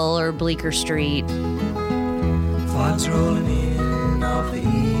She Will or Bleecker Street. Fogs rolling in off the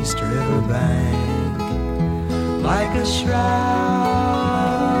East River bank like a shroud.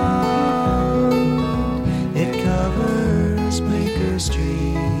 It covers Bleecker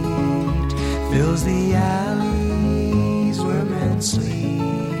Street, fills the alleys where men sleep,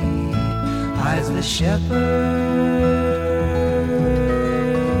 hides the shepherd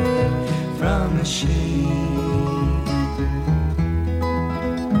from the sheep.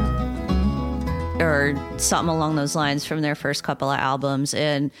 Or something along those lines from their first couple of albums.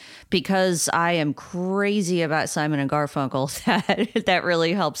 And because I am crazy about Simon & Garfunkel, that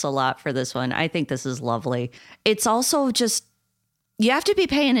really helps a lot for this one. I think this is lovely. It's also just, you have to be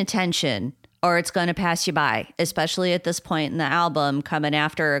paying attention or it's going to pass you by, especially at this point in the album, coming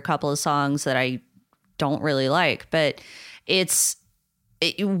after a couple of songs that I don't really like. But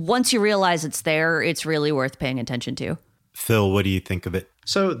once you realize it's there, it's really worth paying attention to. Phil, what do you think of it?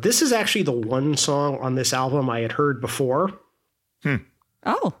 So this is actually the one song on this album I had heard before.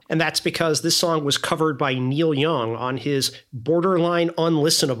 Oh. And that's because this song was covered by Neil Young on his borderline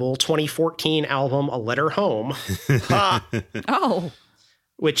unlistenable 2014 album, A Letter Home. Oh.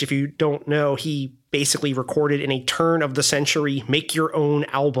 Which, if you don't know, he basically recorded in a turn of the century, make your own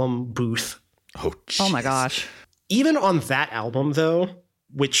album booth. Oh, geez. Oh my gosh. Even on that album, though,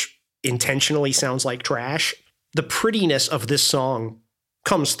 which intentionally sounds like trash, the prettiness of this song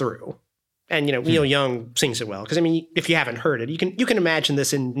comes through. And, you know, Neil Young sings it well. Because, I mean, if you haven't heard it, you can imagine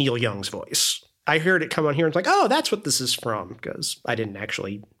this in Neil Young's voice. I heard it come on here and it's like, oh, that's what this is from. Because I didn't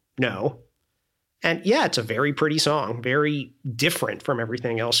actually know. And yeah, it's a very pretty song. Very different from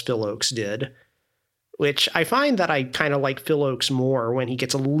everything else Phil Ochs did. which I find that I kind of like Phil Ochs more when he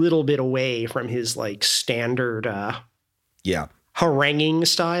gets a little bit away from his like standard haranguing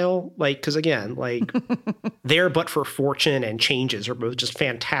style. Like, because again, like There But For Fortune and Changes are both just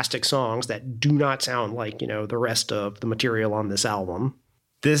fantastic songs that do not sound like, the rest of the material on this album.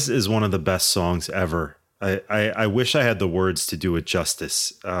 This is one of the best songs ever. I wish I had the words to do it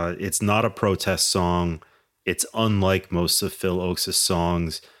justice. It's not a protest song. It's unlike most of Phil Ochs'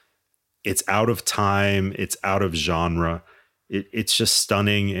 songs. It's out of time. It's out of genre. It's just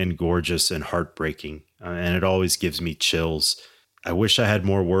stunning and gorgeous and heartbreaking. And it always gives me chills. I wish I had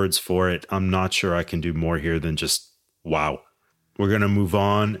more words for it. I'm not sure I can do more here than just wow. We're going to move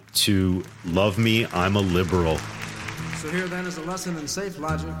on to Love Me, I'm a Liberal. So here then is a lesson in safe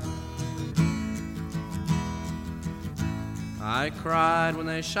logic. I cried when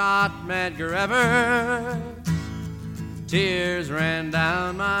they shot Medgar Evers. Tears ran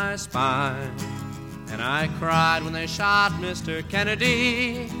down my spine. And I cried when they shot Mr.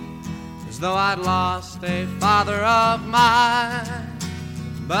 Kennedy, as though I'd lost a father of mine.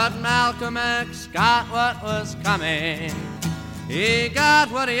 But Malcolm X got what was coming. He got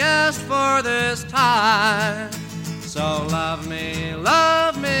what he asked for this time. So love me,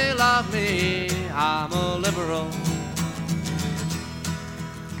 love me, love me, I'm a liberal.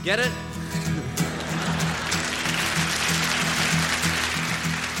 Get it?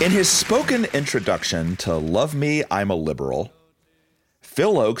 In his spoken introduction to Love Me, I'm a Liberal,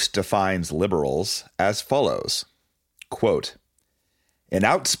 Phil Ochs defines liberals as follows, quote, an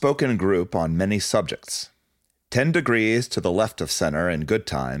outspoken group on many subjects, 10 degrees to the left of center in good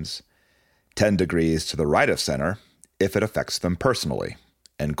times, 10 degrees to the right of center if it affects them personally,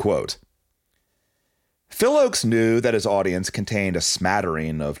 end quote. Phil Ochs knew that his audience contained a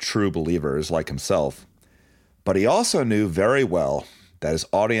smattering of true believers like himself, but he also knew very well that his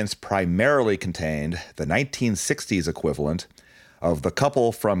audience primarily contained the 1960s equivalent of the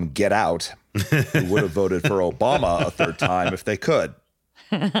couple from Get Out who would have voted for Obama a third time if they could.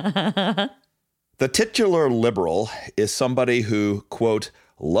 The titular liberal is somebody who, quote,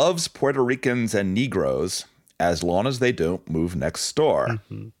 loves Puerto Ricans and Negroes as long as they don't move next door,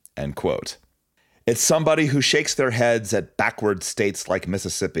 end quote. It's somebody who shakes their heads at backward states like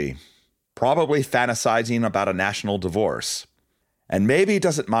Mississippi, probably fantasizing about a national divorce, and maybe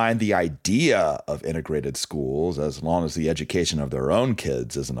doesn't mind the idea of integrated schools as long as the education of their own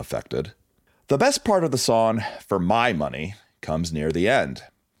kids isn't affected. The best part of the song, for my money, comes near the end,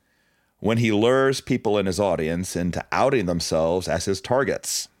 when he lures people in his audience into outing themselves as his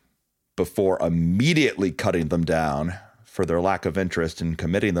targets, before immediately cutting them down for their lack of interest in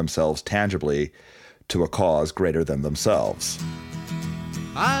committing themselves tangibly to a cause greater than themselves.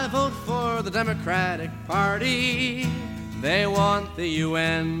 I vote for the Democratic Party. They want the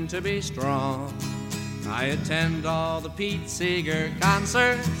UN to be strong. I attend all the Pete Seeger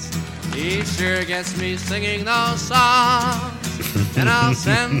concerts. He sure gets me singing those songs. And I'll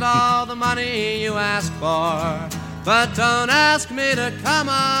send all the money you ask for, but don't ask me to come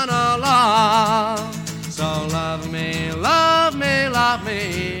on along. So love me, love me, love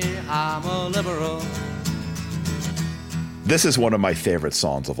me, I'm a liberal. This is one of my favorite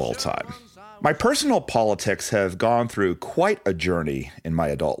songs of all time. My personal politics have gone through quite a journey in my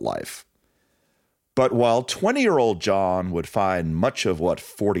adult life. But while 20-year-old John would find much of what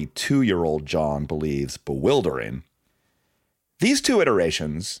 42-year-old John believes bewildering, these two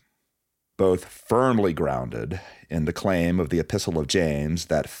iterations, both firmly grounded in the claim of the Epistle of James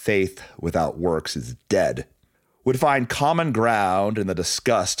that faith without works is dead, would find common ground in the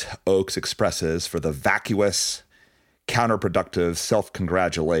disgust Ochs expresses for the vacuous, counterproductive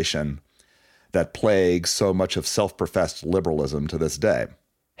self-congratulation that plagues so much of self-professed liberalism to this day.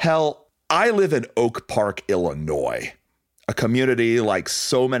 Hell, I live in Oak Park, Illinois, a community like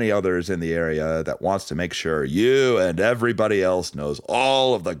so many others in the area that wants to make sure you and everybody else knows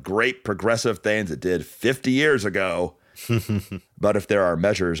all of the great progressive things it did 50 years ago. But if there are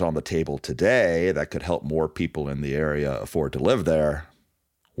measures on the table today that could help more people in the area afford to live there,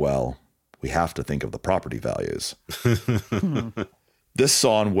 well, we have to think of the property values. This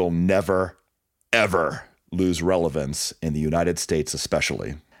song will never, ever lose relevance in the United States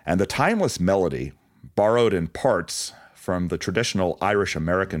especially. And the timeless melody, borrowed in parts from the traditional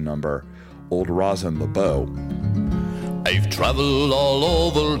Irish-American number, Old Rosin the Bow. I've traveled all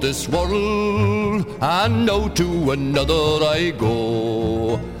over this world, and now to another I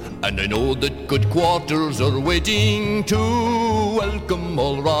go. And I know that good quarters are waiting to welcome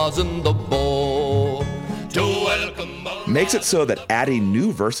all Rosin the Bow. To welcome all Makes it so that adding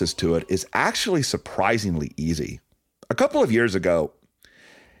new verses to it is actually surprisingly easy. A couple of years ago,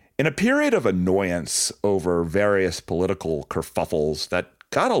 In a period of annoyance over various political kerfuffles that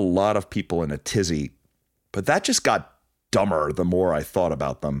got a lot of people in a tizzy, but that just got dumber the more I thought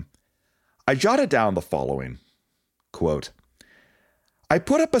about them, I jotted down the following, quote, I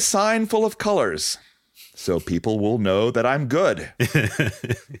put up a sign full of colors so people will know that I'm good.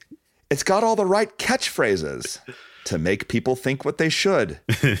 It's got all the right catchphrases to make people think what they should.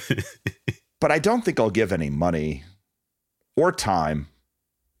 But I don't think I'll give any money or time.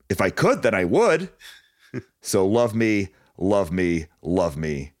 If I could, then I would. So love me, love me, love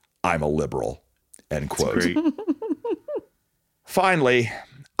me. I'm a liberal. End quote. Finally,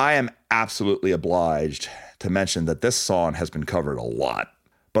 I am absolutely obliged to mention that this song has been covered a lot.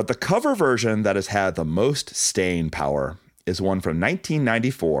 But the cover version that has had the most staying power is one from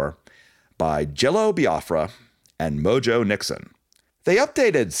 1994 by Jello Biafra and Mojo Nixon. They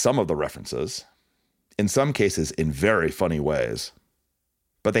updated some of the references, in some cases in very funny ways,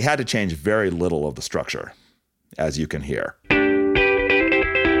 but they had to change very little of the structure, as you can hear.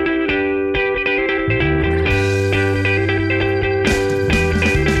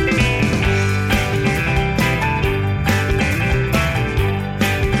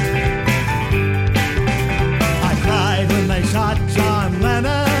 I cried when they shot John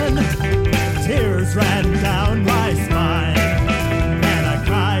Lennon. Tears ran down my spine. And I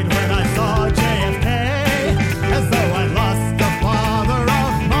cried when I saw JFK, as though I lost a father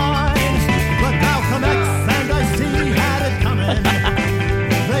of mine. But Malcolm X and I-C had it coming.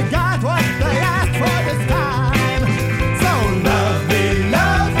 They got what they asked for this time. So love me,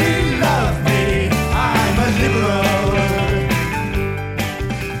 love me, love me. I'm a liberal.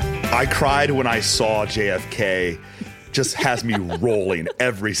 I cried when I saw JFK just has me rolling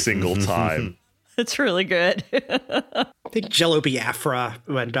every single time. It's really good. I think Jello Biafra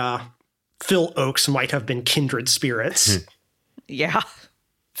and Phil Ochs might have been kindred spirits. Yeah.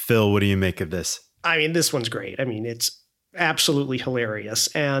 Phil, what do you make of this? I mean, this one's great. I mean, it's absolutely hilarious.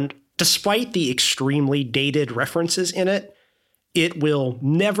 And despite the extremely dated references in it, it will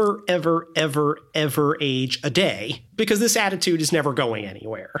never, ever, ever, ever age a day because this attitude is never going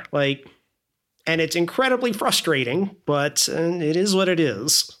anywhere. And it's incredibly frustrating, but it is what it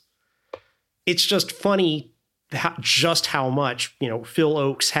is. It's just funny just how much, Phil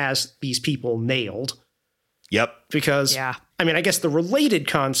Ochs has these people nailed. Yep. Because, I mean, I guess the related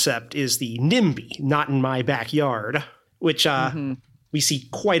concept is the NIMBY, not in my backyard, which we see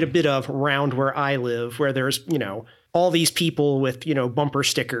quite a bit of around where I live, where there's, all these people with, bumper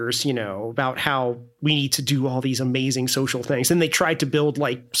stickers, about how we need to do all these amazing social things. And they tried to build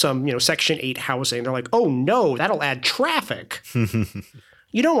some, Section 8 housing. They're like, oh no, that'll add traffic.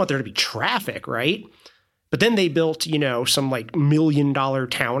 You don't want there to be traffic, right? But then they built, some $1 million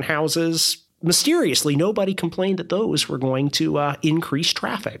townhouses. Mysteriously, nobody complained that those were going to increase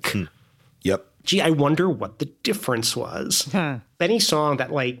traffic. Yep. Gee, I wonder what the difference was. Any song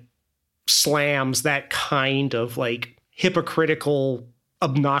that slams that kind of hypocritical,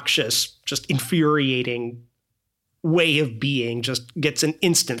 obnoxious, just infuriating way of being just gets an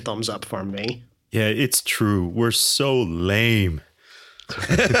instant thumbs up from me. Yeah, it's true. We're so lame.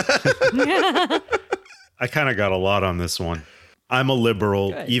 I kind of got a lot on this one. I'm a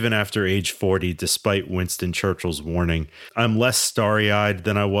liberal, even after age 40, despite Winston Churchill's warning. I'm less starry-eyed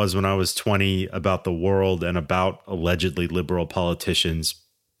than I was when I was 20 about the world and about allegedly liberal politicians.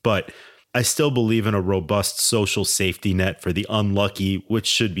 But I still believe in a robust social safety net for the unlucky, which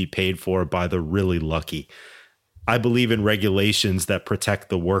should be paid for by the really lucky. I believe in regulations that protect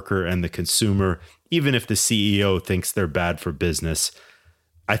the worker and the consumer, even if the CEO thinks they're bad for business.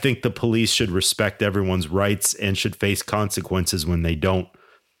 I think the police should respect everyone's rights and should face consequences when they don't.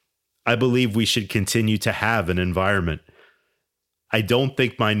 I believe we should continue to have an environment. I don't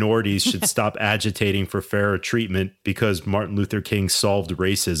think minorities should stop agitating for fairer treatment because Martin Luther King solved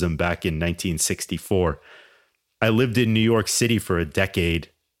racism back in 1964. I lived in New York City for a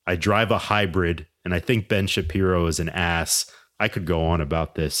decade. I drive a hybrid, and I think Ben Shapiro is an ass. I could go on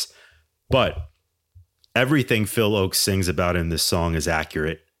about this. But everything Phil Ochs sings about in this song is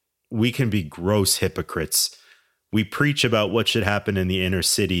accurate. We can be gross hypocrites. We preach about what should happen in the inner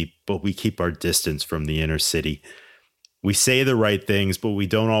city, but we keep our distance from the inner city. We say the right things, but we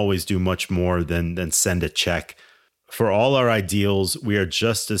don't always do much more than send a check. For all our ideals, we are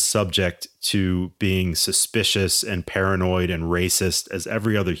just as subject to being suspicious and paranoid and racist as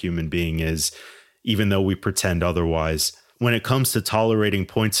every other human being is, even though we pretend otherwise. When it comes to tolerating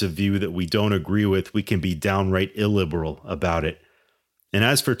points of view that we don't agree with, we can be downright illiberal about it. And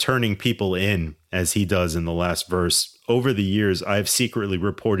as for turning people in, as he does in the last verse, over the years, I have secretly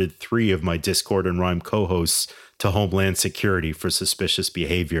reported 3 of my Discord and Rhyme co-hosts to Homeland Security for suspicious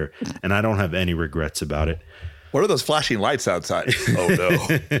behavior, and I don't have any regrets about it. What are those flashing lights outside? Oh,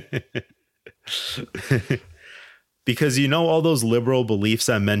 no. Because all those liberal beliefs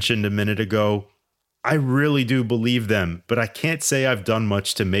I mentioned a minute ago, I really do believe them, but I can't say I've done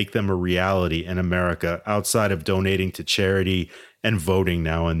much to make them a reality in America outside of donating to charity and voting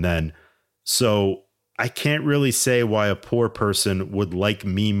now and then. So I can't really say why a poor person would like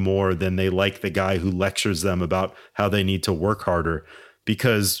me more than they like the guy who lectures them about how they need to work harder,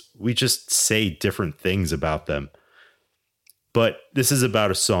 because we just say different things about them. But this is about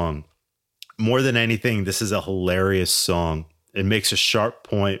a song. More than anything, this is a hilarious song. It makes a sharp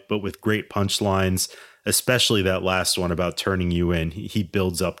point, but with great punchlines, especially that last one about turning you in. He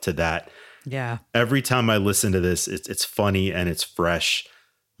builds up to that. Yeah. Every time I listen to this, it's funny and it's fresh.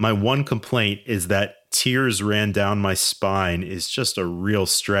 My one complaint is that tears ran down my spine is just a real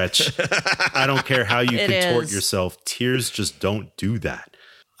stretch. I don't care how you contort yourself. Tears just don't do that.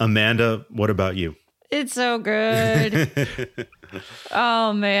 Amanda, what about you? It's so good.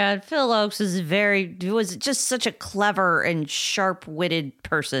 Oh man, Phil Ochs was just such a clever and sharp-witted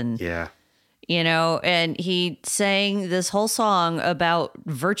person. Yeah. And he sang this whole song about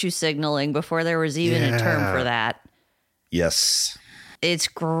virtue signaling before there was even a term for that. Yes. It's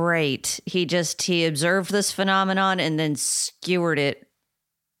great. He observed this phenomenon and then skewered it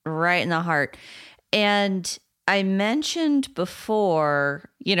right in the heart. And I mentioned before,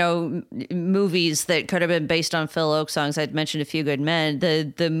 movies that could have been based on Phil Ochs songs. I'd mentioned A Few Good Men.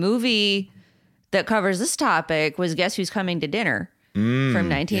 The movie that covers this topic was Guess Who's Coming to Dinner from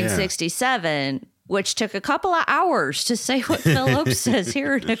 1967, which took a couple of hours to say what Phil Ochs says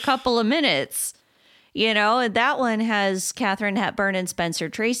here in a couple of minutes. And that one has Katharine Hepburn and Spencer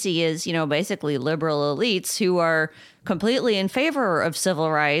Tracy as, basically liberal elites who are completely in favor of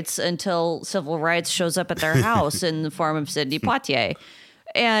civil rights until civil rights shows up at their house in the form of Sidney Poitier.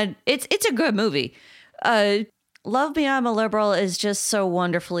 And it's a good movie. Love Me, I'm a Liberal is just so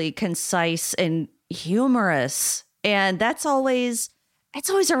wonderfully concise and humorous. And it's always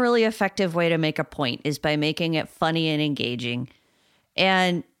a really effective way to make a point, is by making it funny and engaging.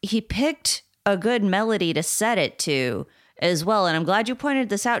 And he picked a good melody to set it to as well. And I'm glad you pointed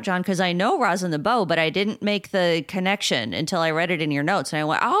this out, John, because I know Rosin the Bow, but I didn't make the connection until I read it in your notes. And I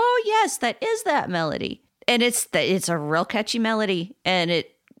went, oh, yes, that is that melody. And it's a real catchy melody, and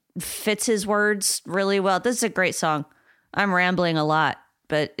it fits his words really well. This is a great song. I'm rambling a lot,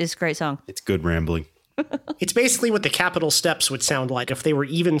 but it's a great song. It's good rambling. It's basically what the Capitol Steps would sound like if they were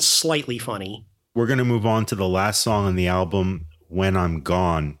even slightly funny. We're going to move on to the last song on the album, When I'm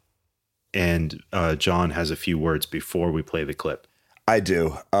Gone. And John has a few words before we play the clip. I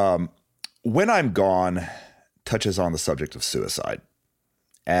do. When I'm Gone touches on the subject of suicide.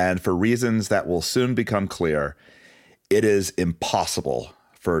 And for reasons that will soon become clear, it is impossible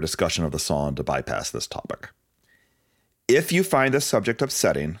for a discussion of the song to bypass this topic. If you find this subject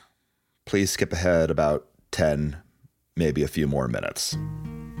upsetting, please skip ahead about 10, maybe a few more minutes.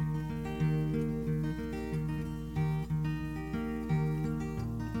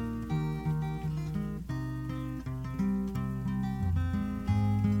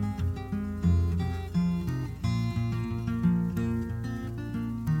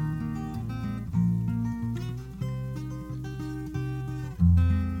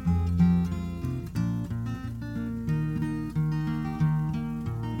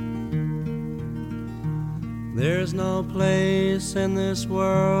 There's no place in this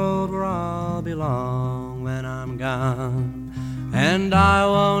world where I'll belong when I'm gone, and I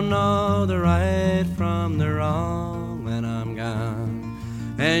won't know the right from the wrong when I'm gone,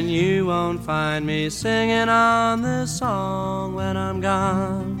 and you won't find me singing on this song when I'm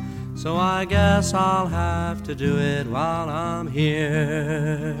gone, so I guess I'll have to do it while I'm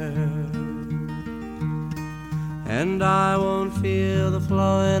here. And I won't feel the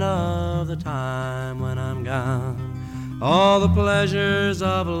flowing of the time when I'm gone. All the pleasures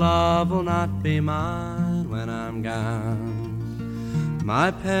of love will not be mine when I'm gone.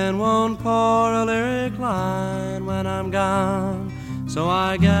 My pen won't pour a lyric line when I'm gone, so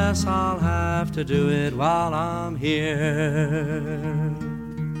I guess I'll have to do it while I'm here.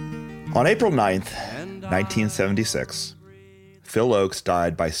 On April 9th, 1976, Phil Ochs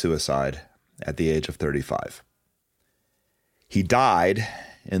died by suicide at the age of 35. He died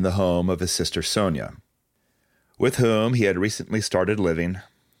in the home of his sister Sonia, with whom he had recently started living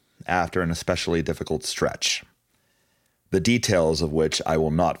after an especially difficult stretch, the details of which I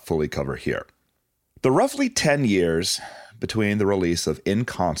will not fully cover here. The roughly 10 years between the release of In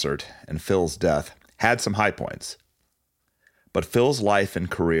Concert and Phil's death had some high points, But Phil's life and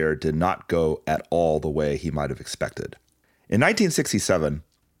career did not go at all the way he might have expected. In 1967,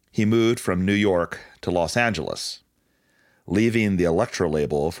 he moved from New York to Los Angeles, leaving the Elektra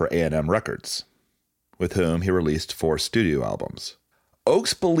label for A&M Records, with whom he released 4 studio albums.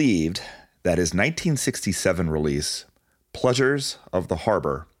 Ochs believed that his 1967 release, Pleasures of the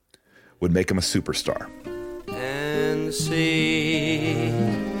Harbor, would make him a superstar. And the sea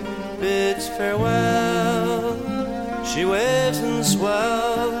bids farewell. She waves and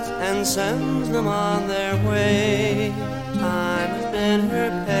swells and sends them on their way. Time has been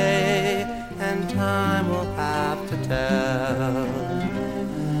her pay, and time will have to tell.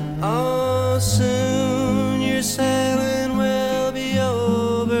 Oh, soon your sailing will be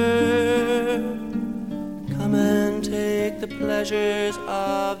over. Come and take the pleasures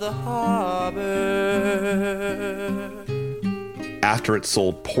of the harbor. After it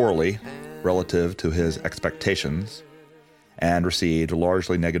sold poorly relative to his expectations and received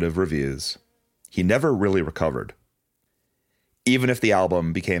largely negative reviews, he never really recovered, even if the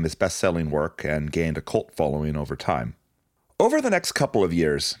album became his best-selling work and gained a cult following over time. Over the next couple of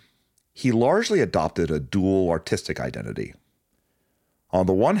years, he largely adopted a dual artistic identity. On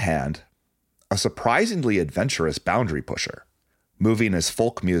the one hand, a surprisingly adventurous boundary pusher, moving his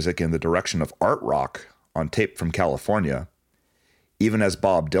folk music in the direction of art rock on Tape from California, even as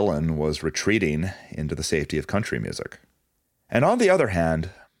Bob Dylan was retreating into the safety of country music. And on the other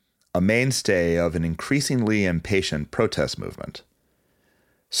hand, a mainstay of an increasingly impatient protest movement,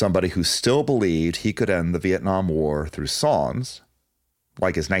 somebody who still believed he could end the Vietnam War through songs,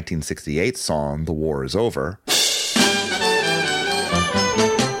 like his 1968 song, The War Is Over.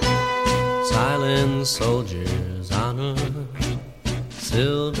 Silent soldiers on a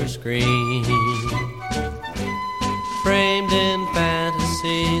silver screen, framed in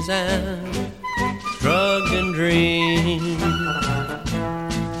fantasies and drugged in dreams,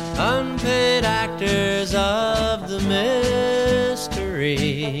 unpaid actors of the mystery.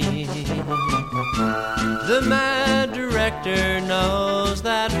 The mad director knows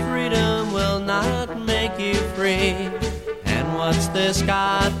that freedom will not make you free. And what's this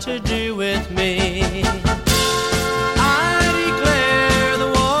got to do with me? I declare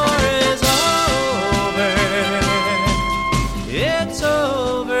the war is over. It's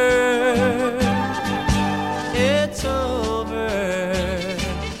over. It's over.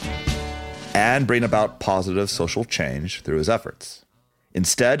 And bring about positive social change through his efforts.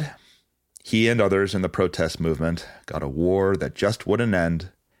 Instead, he and others in the protest movement got a war that just wouldn't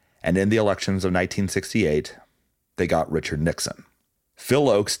end, and in the elections of 1968, they got Richard Nixon. Phil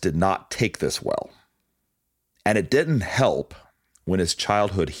Ochs did not take this well. And it didn't help when his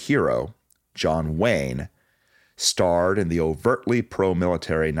childhood hero, John Wayne, starred in the overtly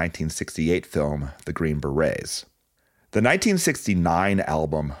pro-military 1968 film The Green Berets. The 1969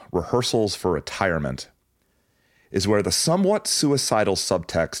 album, Rehearsals for Retirement, is where the somewhat suicidal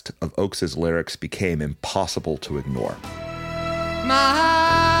subtext of Ochs' lyrics became impossible to ignore.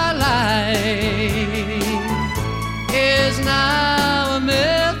 My life is now a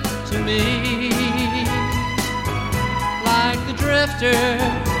myth to me, like the drifter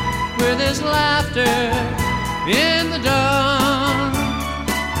with his laughter in the dawn.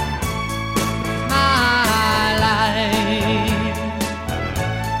 My life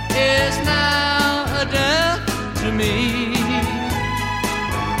is now a death to me,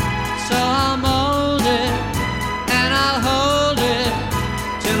 so I'll mold it and I'll hold it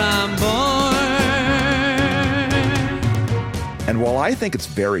till I'm born. And while I think it's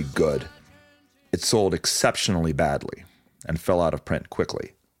very good, it sold exceptionally badly and fell out of print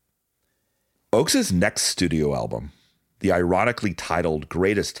quickly. Ochs' next studio album, the ironically titled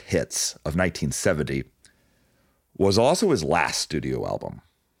Greatest Hits of 1970, was also his last studio album.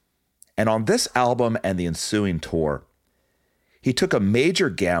 And on this album and the ensuing tour, he took a major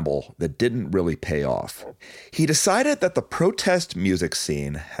gamble that didn't really pay off. He decided that the protest music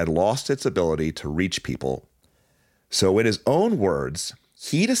scene had lost its ability to reach people. So in his own words,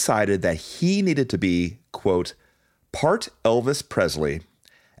 he decided that he needed to be, quote, part Elvis Presley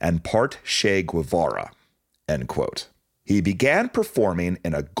and part Che Guevara, end quote. He began performing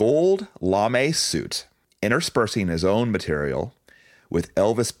in a gold lame suit, interspersing his own material with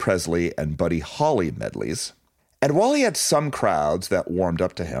Elvis Presley and Buddy Holly medleys. And while he had some crowds that warmed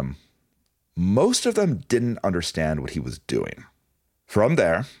up to him, most of them didn't understand what he was doing. From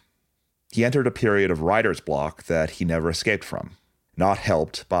there, he entered a period of writer's block that he never escaped from, not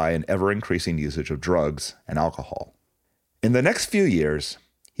helped by an ever-increasing usage of drugs and alcohol. In the next few years,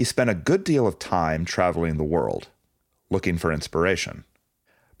 he spent a good deal of time traveling the world, looking for inspiration.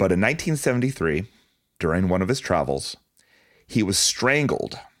 But in 1973, during one of his travels, He was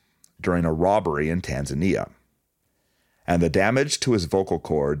strangled during a robbery in Tanzania, and the damage to his vocal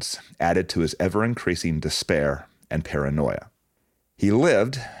cords added to his ever-increasing despair and paranoia. He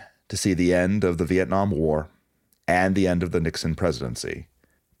lived to see the end of the Vietnam War and the end of the Nixon presidency,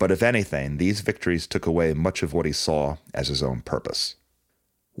 but if anything, these victories took away much of what he saw as his own purpose.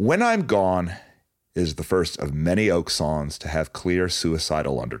 When I'm Gone is the first of many Ochs songs to have clear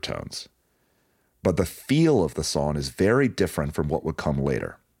suicidal undertones, but the feel of the song is very different from what would come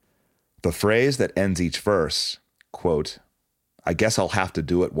later. The phrase that ends each verse, quote, "I guess I'll have to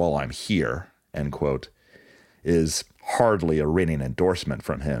do it while I'm here," end quote, is hardly a ringing endorsement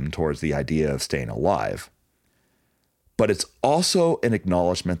from him towards the idea of staying alive. But it's also an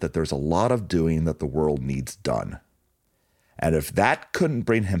acknowledgement that there's a lot of doing that the world needs done. And if that couldn't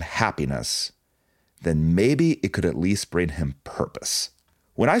bring him happiness, then maybe it could at least bring him purpose.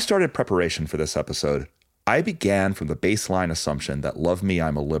 When I started preparation for this episode, I began from the baseline assumption that Love Me,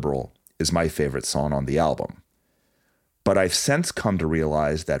 I'm a Liberal is my favorite song on the album. But I've since come to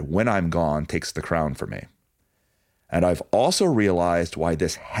realize that When I'm Gone takes the crown for me. And I've also realized why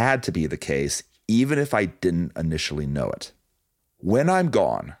this had to be the case, even if I didn't initially know it. When I'm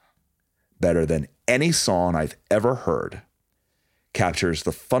Gone, better than any song I've ever heard, captures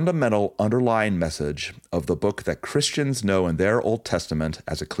the fundamental underlying message of the book that Christians know in their Old Testament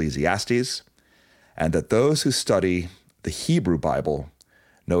as Ecclesiastes, and that those who study the Hebrew Bible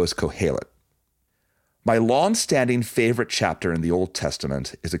know as Kohelet. My long-standing favorite chapter in the Old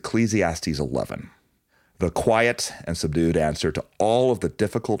Testament is Ecclesiastes 11, the quiet and subdued answer to all of the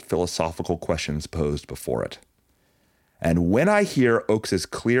difficult philosophical questions posed before it. And when I hear Ochs'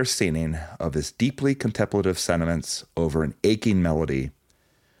 clear singing of his deeply contemplative sentiments over an aching melody,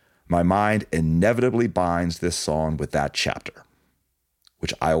 my mind inevitably binds this song with that chapter,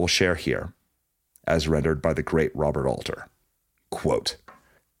 which I will share here, as rendered by the great Robert Alter. Quote,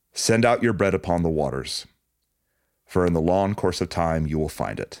 "Send out your bread upon the waters, for in the long course of time you will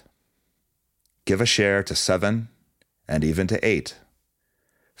find it. Give a share to 7 and even to 8,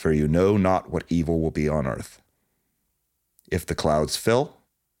 for you know not what evil will be on earth. If the clouds fill,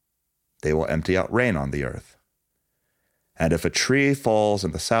 they will empty out rain on the earth. And if a tree falls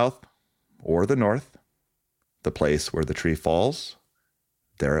in the south or the north, the place where the tree falls,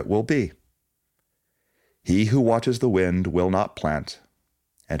 there it will be. He who watches the wind will not plant,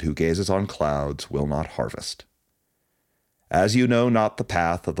 and who gazes on clouds will not harvest. As you know not the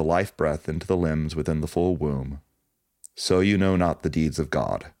path of the life breath into the limbs within the full womb, so you know not the deeds of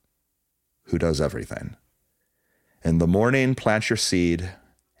God, who does everything. In the morning plant your seed,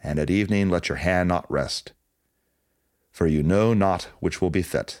 and at evening let your hand not rest. For you know not which will be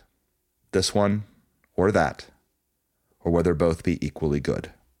fit, this one or that, or whether both be equally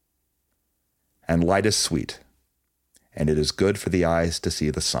good. And light is sweet, and it is good for the eyes to see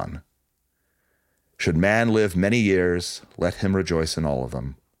the sun. Should man live many years, let him rejoice in all of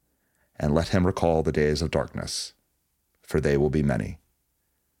them, and let him recall the days of darkness, for they will be many.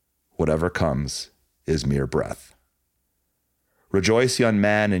 Whatever comes is mere breath. Rejoice, young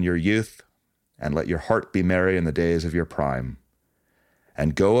man, in your youth, and let your heart be merry in the days of your prime,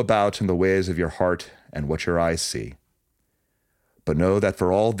 and go about in the ways of your heart and what your eyes see. But know that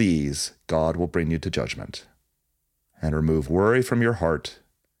for all these God will bring you to judgment, and remove worry from your heart,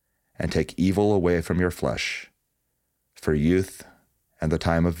 and take evil away from your flesh, for youth and the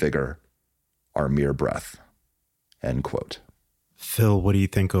time of vigor are mere breath." End quote. Phil, what do you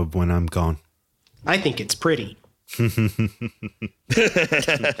think of When I'm Gone? I think it's pretty.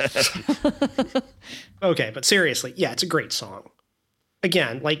 Okay, but seriously, yeah, it's a great song.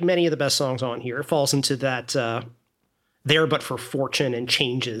 Again, like many of the best songs on here, it falls into that There But For Fortune and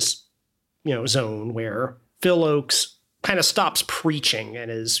Changes, zone where Phil Ochs kind of stops preaching and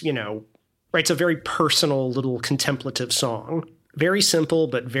is, writes a very personal little contemplative song. Very simple,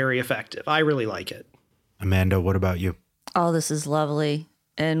 but very effective. I really like it. Amanda, what about you? Oh, this is lovely.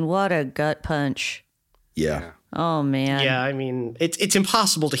 And what a gut punch. Yeah. Oh, man. Yeah, I mean, it's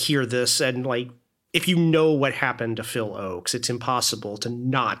impossible to hear this and, if you know what happened to Phil Ochs, it's impossible to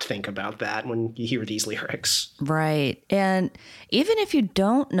not think about that when you hear these lyrics. Right. And even if you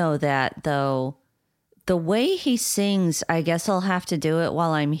don't know that, though, the way he sings, I guess I'll have to do it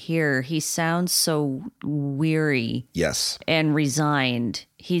while I'm here. He sounds so weary. Yes. And resigned.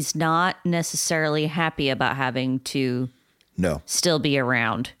 He's not necessarily happy about having to still be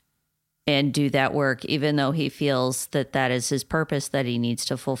around and do that work, even though he feels that that is his purpose that he needs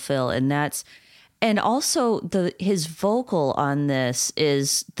to fulfill. And also his vocal on this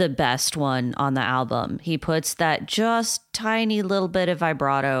is the best one on the album. He puts that just tiny little bit of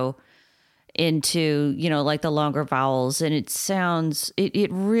vibrato into, like the longer vowels. And it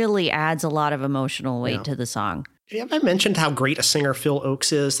really adds a lot of emotional weight to the song. Have I mentioned how great a singer Phil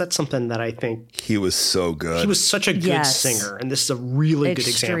Ochs is? That's something that I think... He was so good. He was such a good singer, and this is a really good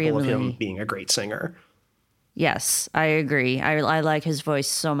example of him being a great singer. Yes, I agree. I like his voice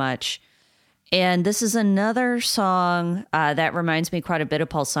so much. And this is another song that reminds me quite a bit of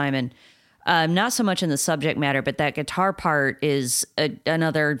Paul Simon. Not so much in the subject matter, but that guitar part is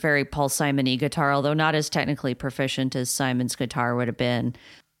another very Paul Simon-y guitar, although not as technically proficient as Simon's guitar would have been.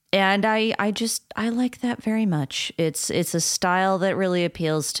 And I like that very much. It's a style that really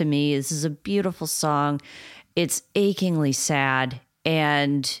appeals to me. This is a beautiful song. It's achingly sad,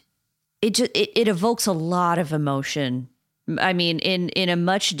 and it evokes a lot of emotion. I mean, in a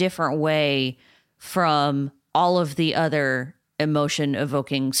much different way from all of the other emotion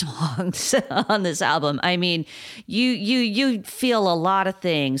evoking songs on this album. I mean, you feel a lot of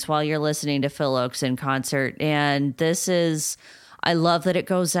things while you're listening to Phil Ochs in concert, and I love that it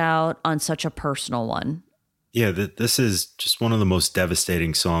goes out on such a personal one. Yeah, this is just one of the most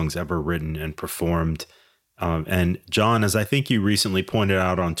devastating songs ever written and performed. And John, as I think you recently pointed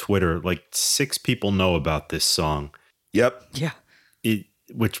out on Twitter, like 6 people know about this song. Yep. Yeah.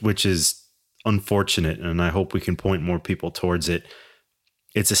 Which is unfortunate, and I hope we can point more people towards it.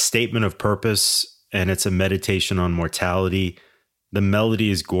 It's a statement of purpose, and it's a meditation on mortality. The melody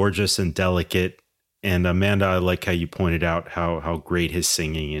is gorgeous and delicate. And Amanda, I like how you pointed out how great his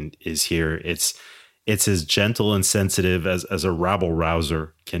singing is here. It's as gentle and sensitive as a rabble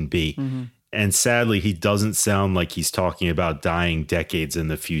rouser can be. Mm-hmm. And sadly, he doesn't sound like he's talking about dying decades in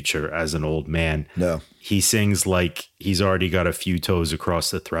the future as an old man. No. He sings like he's already got a few toes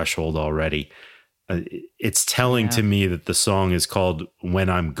across the threshold already. It's telling to me that the song is called When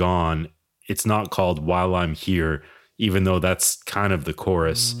I'm Gone. It's not called While I'm Here, even though that's kind of the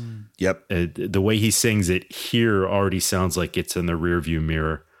chorus. Yep. The way he sings it here already sounds like it's in the rearview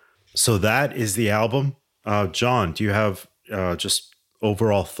mirror. So that is the album. John, do you have just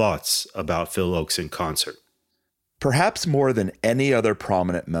overall thoughts about Phil Ochs in concert? Perhaps more than any other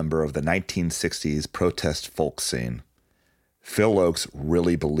prominent member of the 1960s protest folk scene, Phil Ochs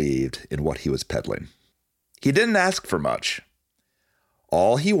really believed in what he was peddling. He didn't ask for much.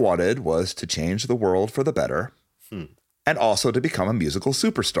 All he wanted was to change the world for the better, and also to become a musical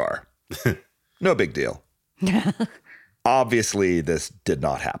superstar. No big deal. Obviously, this did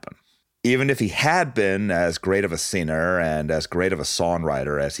not happen. Even if he had been as great of a singer and as great of a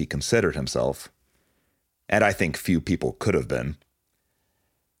songwriter as he considered himself, and I think few people could have been,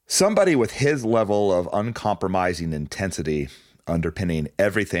 somebody with his level of uncompromising intensity underpinning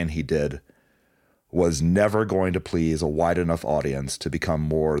everything he did was never going to please a wide enough audience to become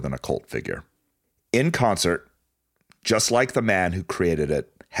more than a cult figure. In concert, just like the man who created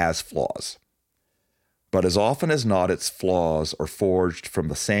it, has flaws. But as often as not, its flaws are forged from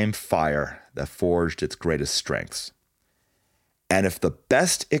the same fire that forged its greatest strengths. And if the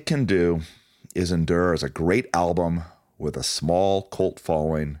best it can do is endure as a great album with a small cult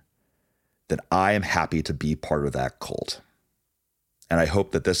following, then I am happy to be part of that cult. And I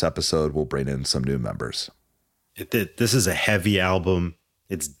hope that this episode will bring in some new members. This is a heavy album.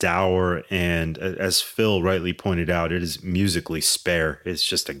 It's dour, and as Phil rightly pointed out, it is musically spare. It's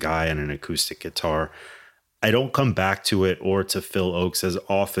just a guy and an acoustic guitar. I don't come back to it or to Phil Ochs as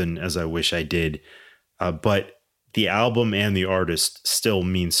often as I wish I did, but the album and the artist still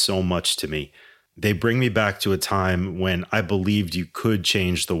mean so much to me. They bring me back to a time when I believed you could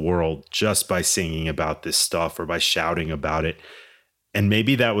change the world just by singing about this stuff or by shouting about it. And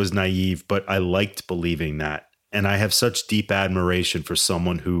maybe that was naive, but I liked believing that. And I have such deep admiration for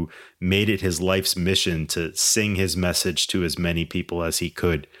someone who made it his life's mission to sing his message to as many people as he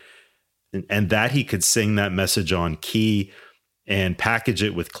could. And that he could sing that message on key and package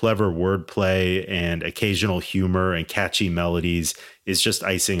it with clever wordplay and occasional humor and catchy melodies is just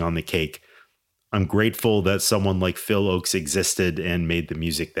icing on the cake. I'm grateful that someone like Phil Ochs existed and made the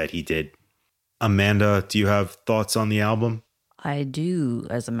music that he did. Amanda, do you have thoughts on the album? I do,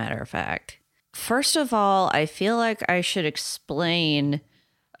 as a matter of fact. First of all, I feel like I should explain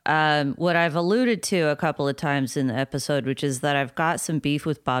what I've alluded to a couple of times in the episode, which is that I've got some beef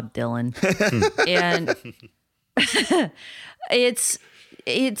with Bob Dylan. And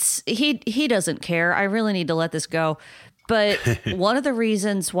he doesn't care. I really need to let this go. But one of the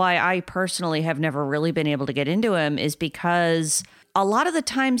reasons why I personally have never really been able to get into him is because a lot of the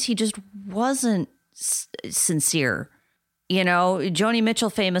times he just wasn't sincere. You know, Joni Mitchell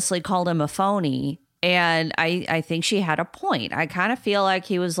famously called him a phony, and I think she had a point. I kind of feel like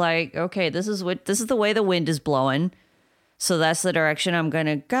he was like, okay, this is the way the wind is blowing, So that's the direction I'm going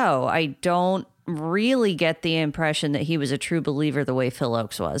to go. I don't really get the impression that he was a true believer the way Phil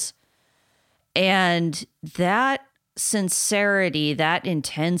Ochs was. And that sincerity, that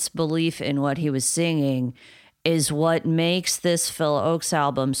intense belief in what he was singing is what makes this Phil Ochs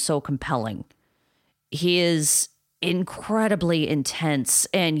album so compelling. He is incredibly intense,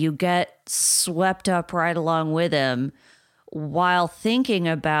 and you get swept up right along with him while thinking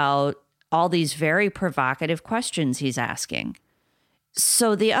about all these very provocative questions he's asking.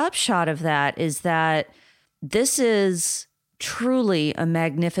 So the upshot of that is that this is truly a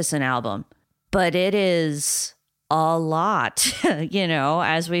magnificent album, but it is a lot,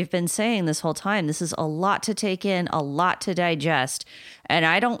 as we've been saying this whole time. This is a lot to take in, a lot to digest. And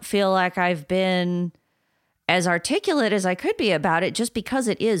I don't feel like I've been as articulate as I could be about it just because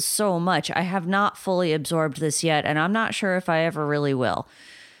it is so much. I have not fully absorbed this yet, and I'm not sure if I ever really will.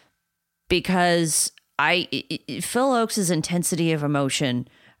 Because Phil Ochs' intensity of emotion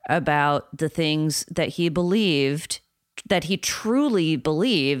about the things that he believed, that he truly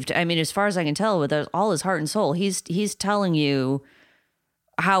believed. I mean, as far as I can tell, with all his heart and soul, he's telling you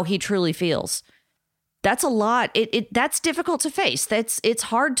how he truly feels. That's a lot. That's difficult to face. It's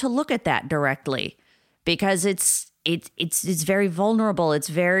hard to look at that directly because it's very vulnerable. It's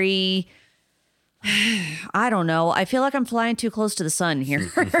very, I don't know. I feel like I'm flying too close to the sun here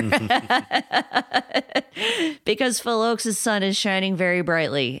because Phil Ochs' sun is shining very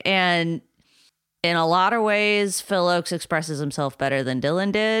brightly. And in a lot of ways, Phil Ochs expresses himself better than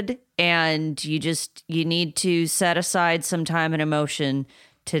Dylan did. And you need to set aside some time and emotion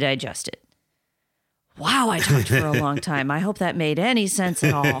to digest it. Wow, I talked for a long time. I hope that made any sense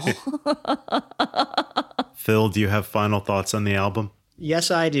at all. Phil, do you have final thoughts on the album?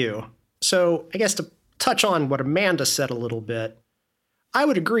 Yes, I do. So I guess to touch on what Amanda said a little bit, I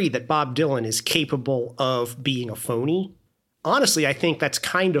would agree that Bob Dylan is capable of being a phony. Honestly, I think that's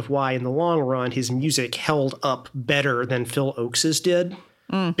kind of why in the long run his music held up better than Phil Ochs's did.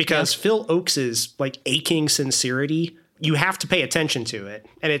 Because Phil Ochs's aching sincerity, you have to pay attention to it.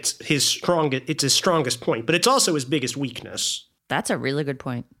 And it's his strongest point, but it's also his biggest weakness. That's a really good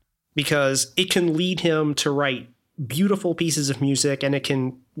point. Because it can lead him to write beautiful pieces of music, and it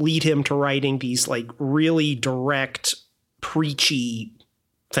can lead him to writing these really direct, preachy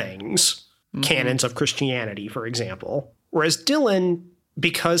things, canons of Christianity, for example. Whereas Dylan,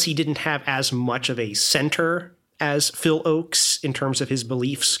 because he didn't have as much of a center as Phil Ochs in terms of his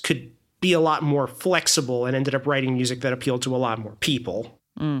beliefs, could be a lot more flexible and ended up writing music that appealed to a lot more people.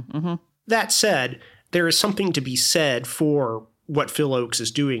 Mm-hmm. That said, there is something to be said for what Phil Ochs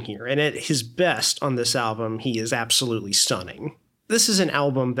is doing here. And at his best on this album, he is absolutely stunning. This is an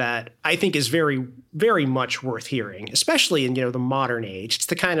album that I think is very, very much worth hearing, especially in, the modern age. It's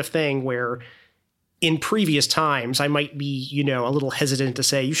the kind of thing where in previous times, I might be, a little hesitant to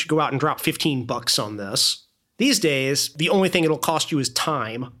say you should go out and drop $15 on this. These days, the only thing it'll cost you is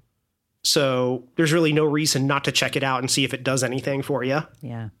time. So there's really no reason not to check it out and see if it does anything for you.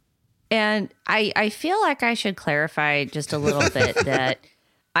 Yeah. And I feel like I should clarify just a little bit that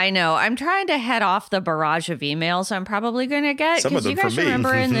I know I'm trying to head off the barrage of emails I'm probably going to get. Some of them you guys from me.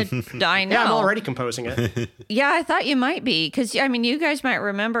 remember in the, I know. Yeah, I'm already composing it. Yeah, I thought you might be. Because, you guys might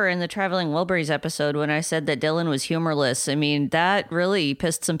remember in the Traveling Wilburys episode when I said that Dylan was humorless. I mean, that really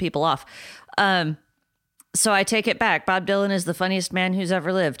pissed some people off. So I take it back. Bob Dylan is the funniest man who's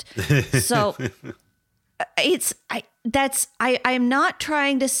ever lived. So I'm not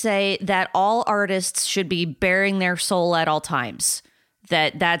trying to say that all artists should be bearing their soul at all times.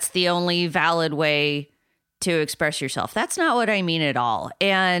 That's the only valid way to express yourself. That's not what I mean at all.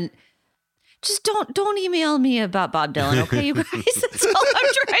 And just don't email me about Bob Dylan, okay, you guys? That's all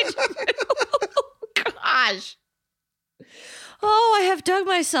I'm trying to do. Gosh. Oh, I have dug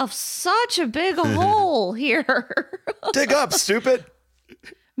myself such a big hole here. Dig up, stupid.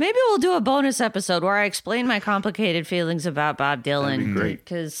 Maybe we'll do a bonus episode where I explain my complicated feelings about Bob Dylan. That'd be great.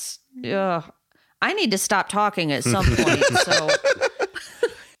 Because I need to stop talking at some point. So,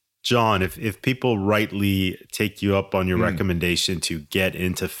 John, if people rightly take you up on your recommendation to get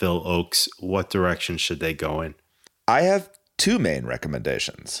into Phil Ochs, what direction should they go in? I have two main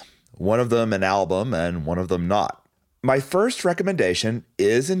recommendations. One of them an album and one of them not. My first recommendation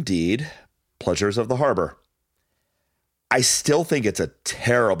is indeed Pleasures of the Harbor. I still think it's a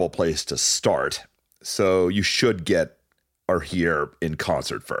terrible place to start, so you should get or hear in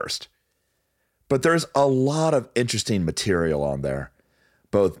concert first. But there's a lot of interesting material on there,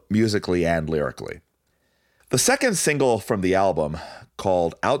 both musically and lyrically. The second single from the album,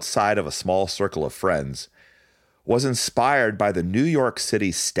 called Outside of a Small Circle of Friends, was inspired by the New York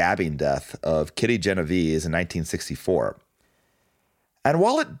City stabbing death of Kitty Genovese in 1964. And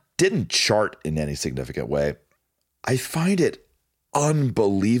while it didn't chart in any significant way, I find it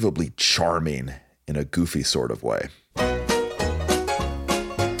unbelievably charming in a goofy sort of way.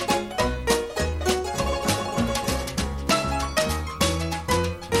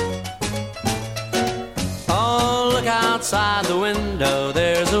 Oh, look outside the window,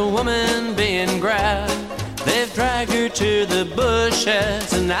 there's a woman being grabbed. They've dragged her to the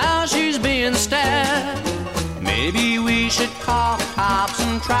bushes, and now she's being stabbed. Maybe we should call the cops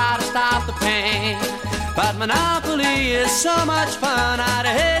and try to stop the pain. But Monopoly is so much fun, I'd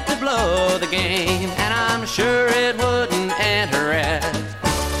hate to blow the game. And I'm sure it wouldn't interest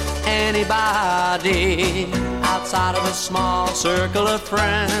anybody outside of a small circle of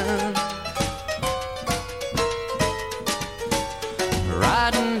friends.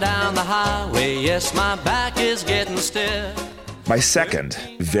 Riding down the highway, yes, my back is getting stiff. My second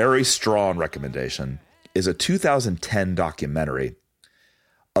very strong recommendation is a 2010 documentary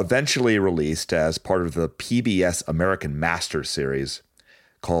eventually released as part of the PBS American Masters series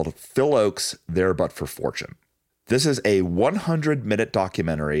called Phil Ochs, There But for Fortune. This is a 100-minute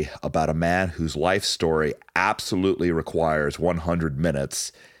documentary about a man whose life story absolutely requires 100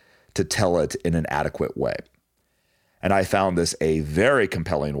 minutes to tell it in an adequate way. And I found this a very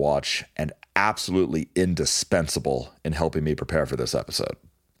compelling watch and absolutely indispensable in helping me prepare for this episode.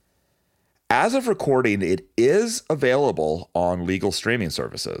 As of recording, it is available on legal streaming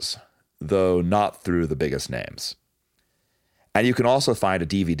services, though not through the biggest names. And you can also find a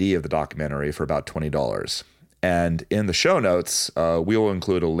DVD of the documentary for about $20. And in the show notes, we will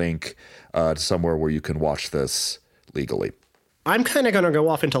include a link to somewhere where you can watch this legally. I'm kind of going to go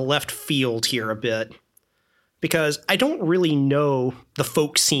off into left field here a bit, because I don't really know the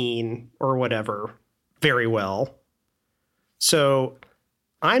folk scene or whatever very well. So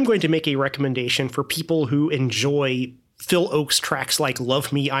I'm going to make a recommendation for people who enjoy Phil Ochs tracks like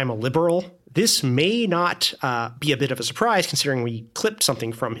Love Me, I'm a Liberal. This may not be a bit of a surprise considering we clipped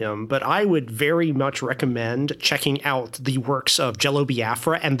something from him, but I would very much recommend checking out the works of Jello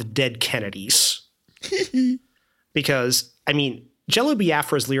Biafra and the Dead Kennedys. Because, I mean, Jello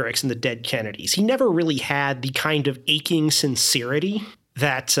Biafra's lyrics in the Dead Kennedys, he never really had the kind of aching sincerity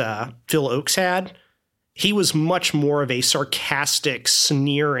that Phil Ochs had. He was much more of a sarcastic,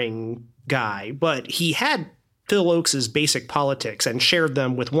 sneering guy, but he had Phil Ochs' basic politics and shared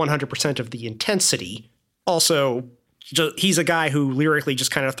them with 100% of the intensity. Also, he's a guy who lyrically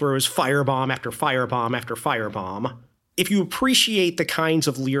just kind of throws firebomb after firebomb after firebomb. If you appreciate the kinds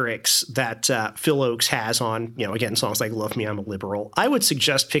of lyrics that Phil Ochs has on, again, songs like Love Me, I'm a Liberal, I would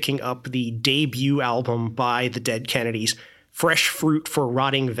suggest picking up the debut album by the Dead Kennedys, Fresh Fruit for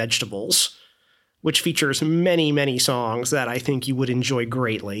Rotting Vegetables, which features many, many songs that I think you would enjoy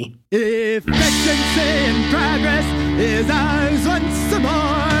greatly. Efficiency in progress is ours once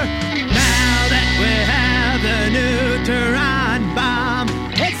more. Now that we have the neutron bomb,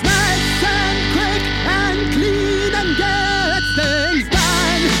 it's nice and quick and clean and gets things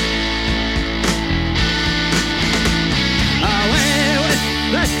done. Away with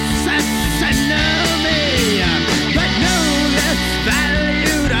the sessionomy, but no less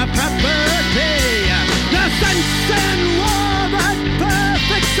valued a property. The sense and war, but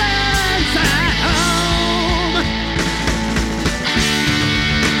perfect sense at home.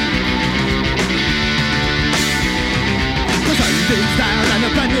 The sun beats down on a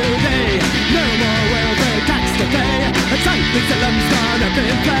brand new day. No more welfare tax to pay. It's time the lumps gone up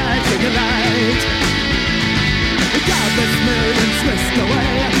in flashing a light. Godless millions whisked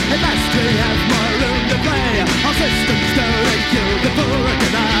away. At last we have more room to play. Our systems go and kill the poor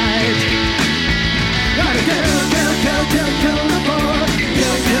tonight. Gotta kill, kill, kill, kill, kill the poor.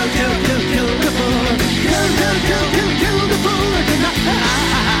 Kill, kill, kill, kill, kill the poor. Kill, kill, kill, kill, kill the poor tonight.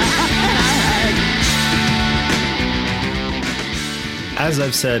 As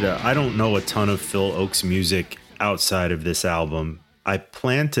I've said, I don't know a ton of Phil Ochs music outside of this album. I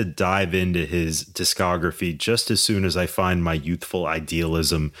plan to dive into his discography just as soon as I find my youthful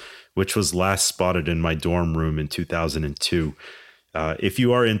idealism, which was last spotted in my dorm room in 2002. If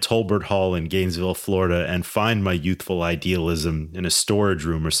you are in Tolbert Hall in Gainesville, Florida, and find my youthful idealism in a storage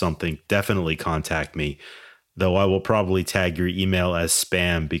room or something, definitely contact me, though I will probably tag your email as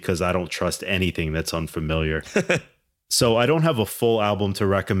spam because I don't trust anything that's unfamiliar. So I don't have a full album to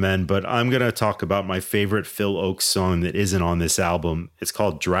recommend, but I'm going to talk about my favorite Phil Ochs song that isn't on this album. It's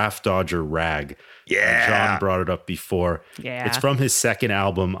called Draft Dodger Rag. Yeah. John brought it up before. Yeah. It's from his second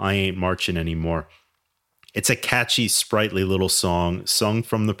album, I Ain't Marching Anymore. It's a catchy, sprightly little song sung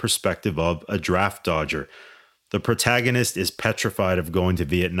from the perspective of a draft dodger. The protagonist is petrified of going to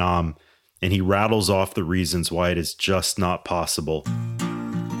Vietnam, and he rattles off the reasons why it is just not possible.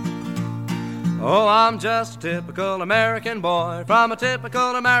 Oh, I'm just a typical American boy from a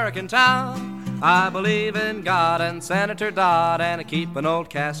typical American town. I believe in God and Senator Dodd, and I keep an old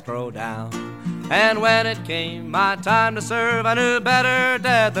Castro down. And when it came my time to serve, I knew better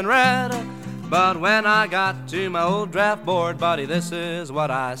dead than red. But when I got to my old draft board, buddy, this is what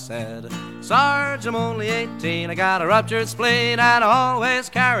I said. Sarge, I'm only 18, I got a ruptured spleen, and I always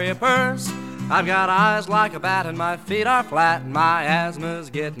carry a purse. I've got eyes like a bat, and my feet are flat, and my asthma's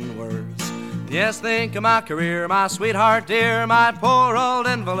getting worse. Yes, think of my career, my sweetheart dear, my poor old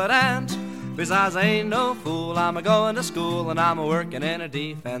invalid aunt. Besides, I ain't no fool, I'm a-going to school, and I'm a-working in a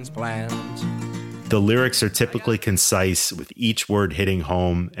defense plant. The lyrics are typically concise, with each word hitting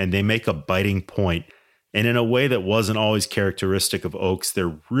home, and they make a biting point. And in a way that wasn't always characteristic of Ochs,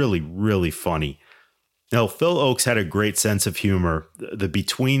 they're really, really funny. Now, Phil Ochs had a great sense of humor. The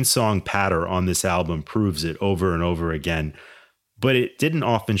between-song patter on this album proves it over and over again. But it didn't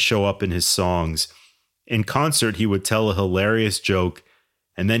often show up in his songs. In concert, he would tell a hilarious joke,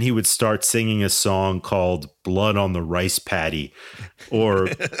 and then he would start singing a song called Blood on the Rice Paddy, or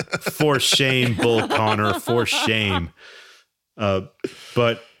For Shame, Bull Connor, For Shame.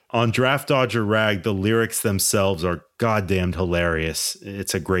 But on Draft Dodger Rag, the lyrics themselves are goddamned hilarious.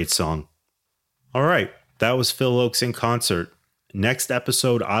 It's a great song. All right, that was Phil Ochs in concert. Next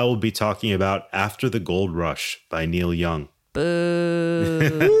episode, I will be talking about After the Gold Rush by Neil Young.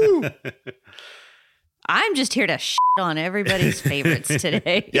 Boo. I'm just here to shit on everybody's favorites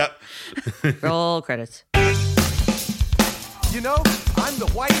today. Yep. Roll credits. You know, I'm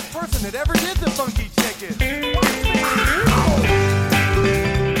the whitest person that ever did the funky chicken.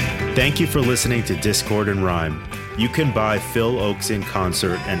 Thank you for listening to Discord and Rhyme. You can buy Phil Ochs in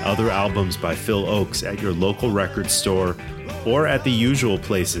concert and other albums by Phil Ochs at your local record store or at the usual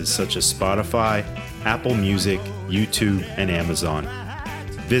places such as Spotify, Apple Music, YouTube, and Amazon.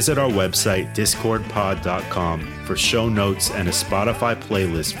 Visit our website, discordpod.com, for show notes and a Spotify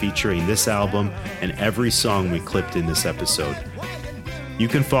playlist featuring this album and every song we clipped in this episode. You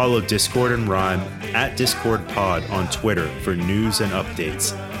can follow Discord and Rhyme at DiscordPod on Twitter for news and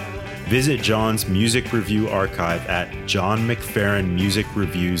updates. Visit John's music review archive at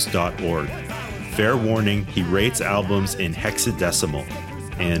johnmcferrinmusicreviews.org. Fair warning, he rates albums in hexadecimal,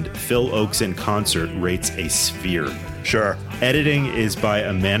 and Phil Ochs in concert rates a sphere. Sure. Editing is by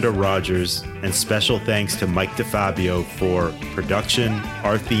Amanda Rogers, and special thanks to Mike DeFabio for production,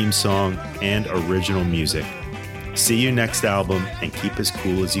 our theme song, and original music. See you next album, and keep as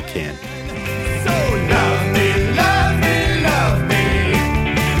cool as you can.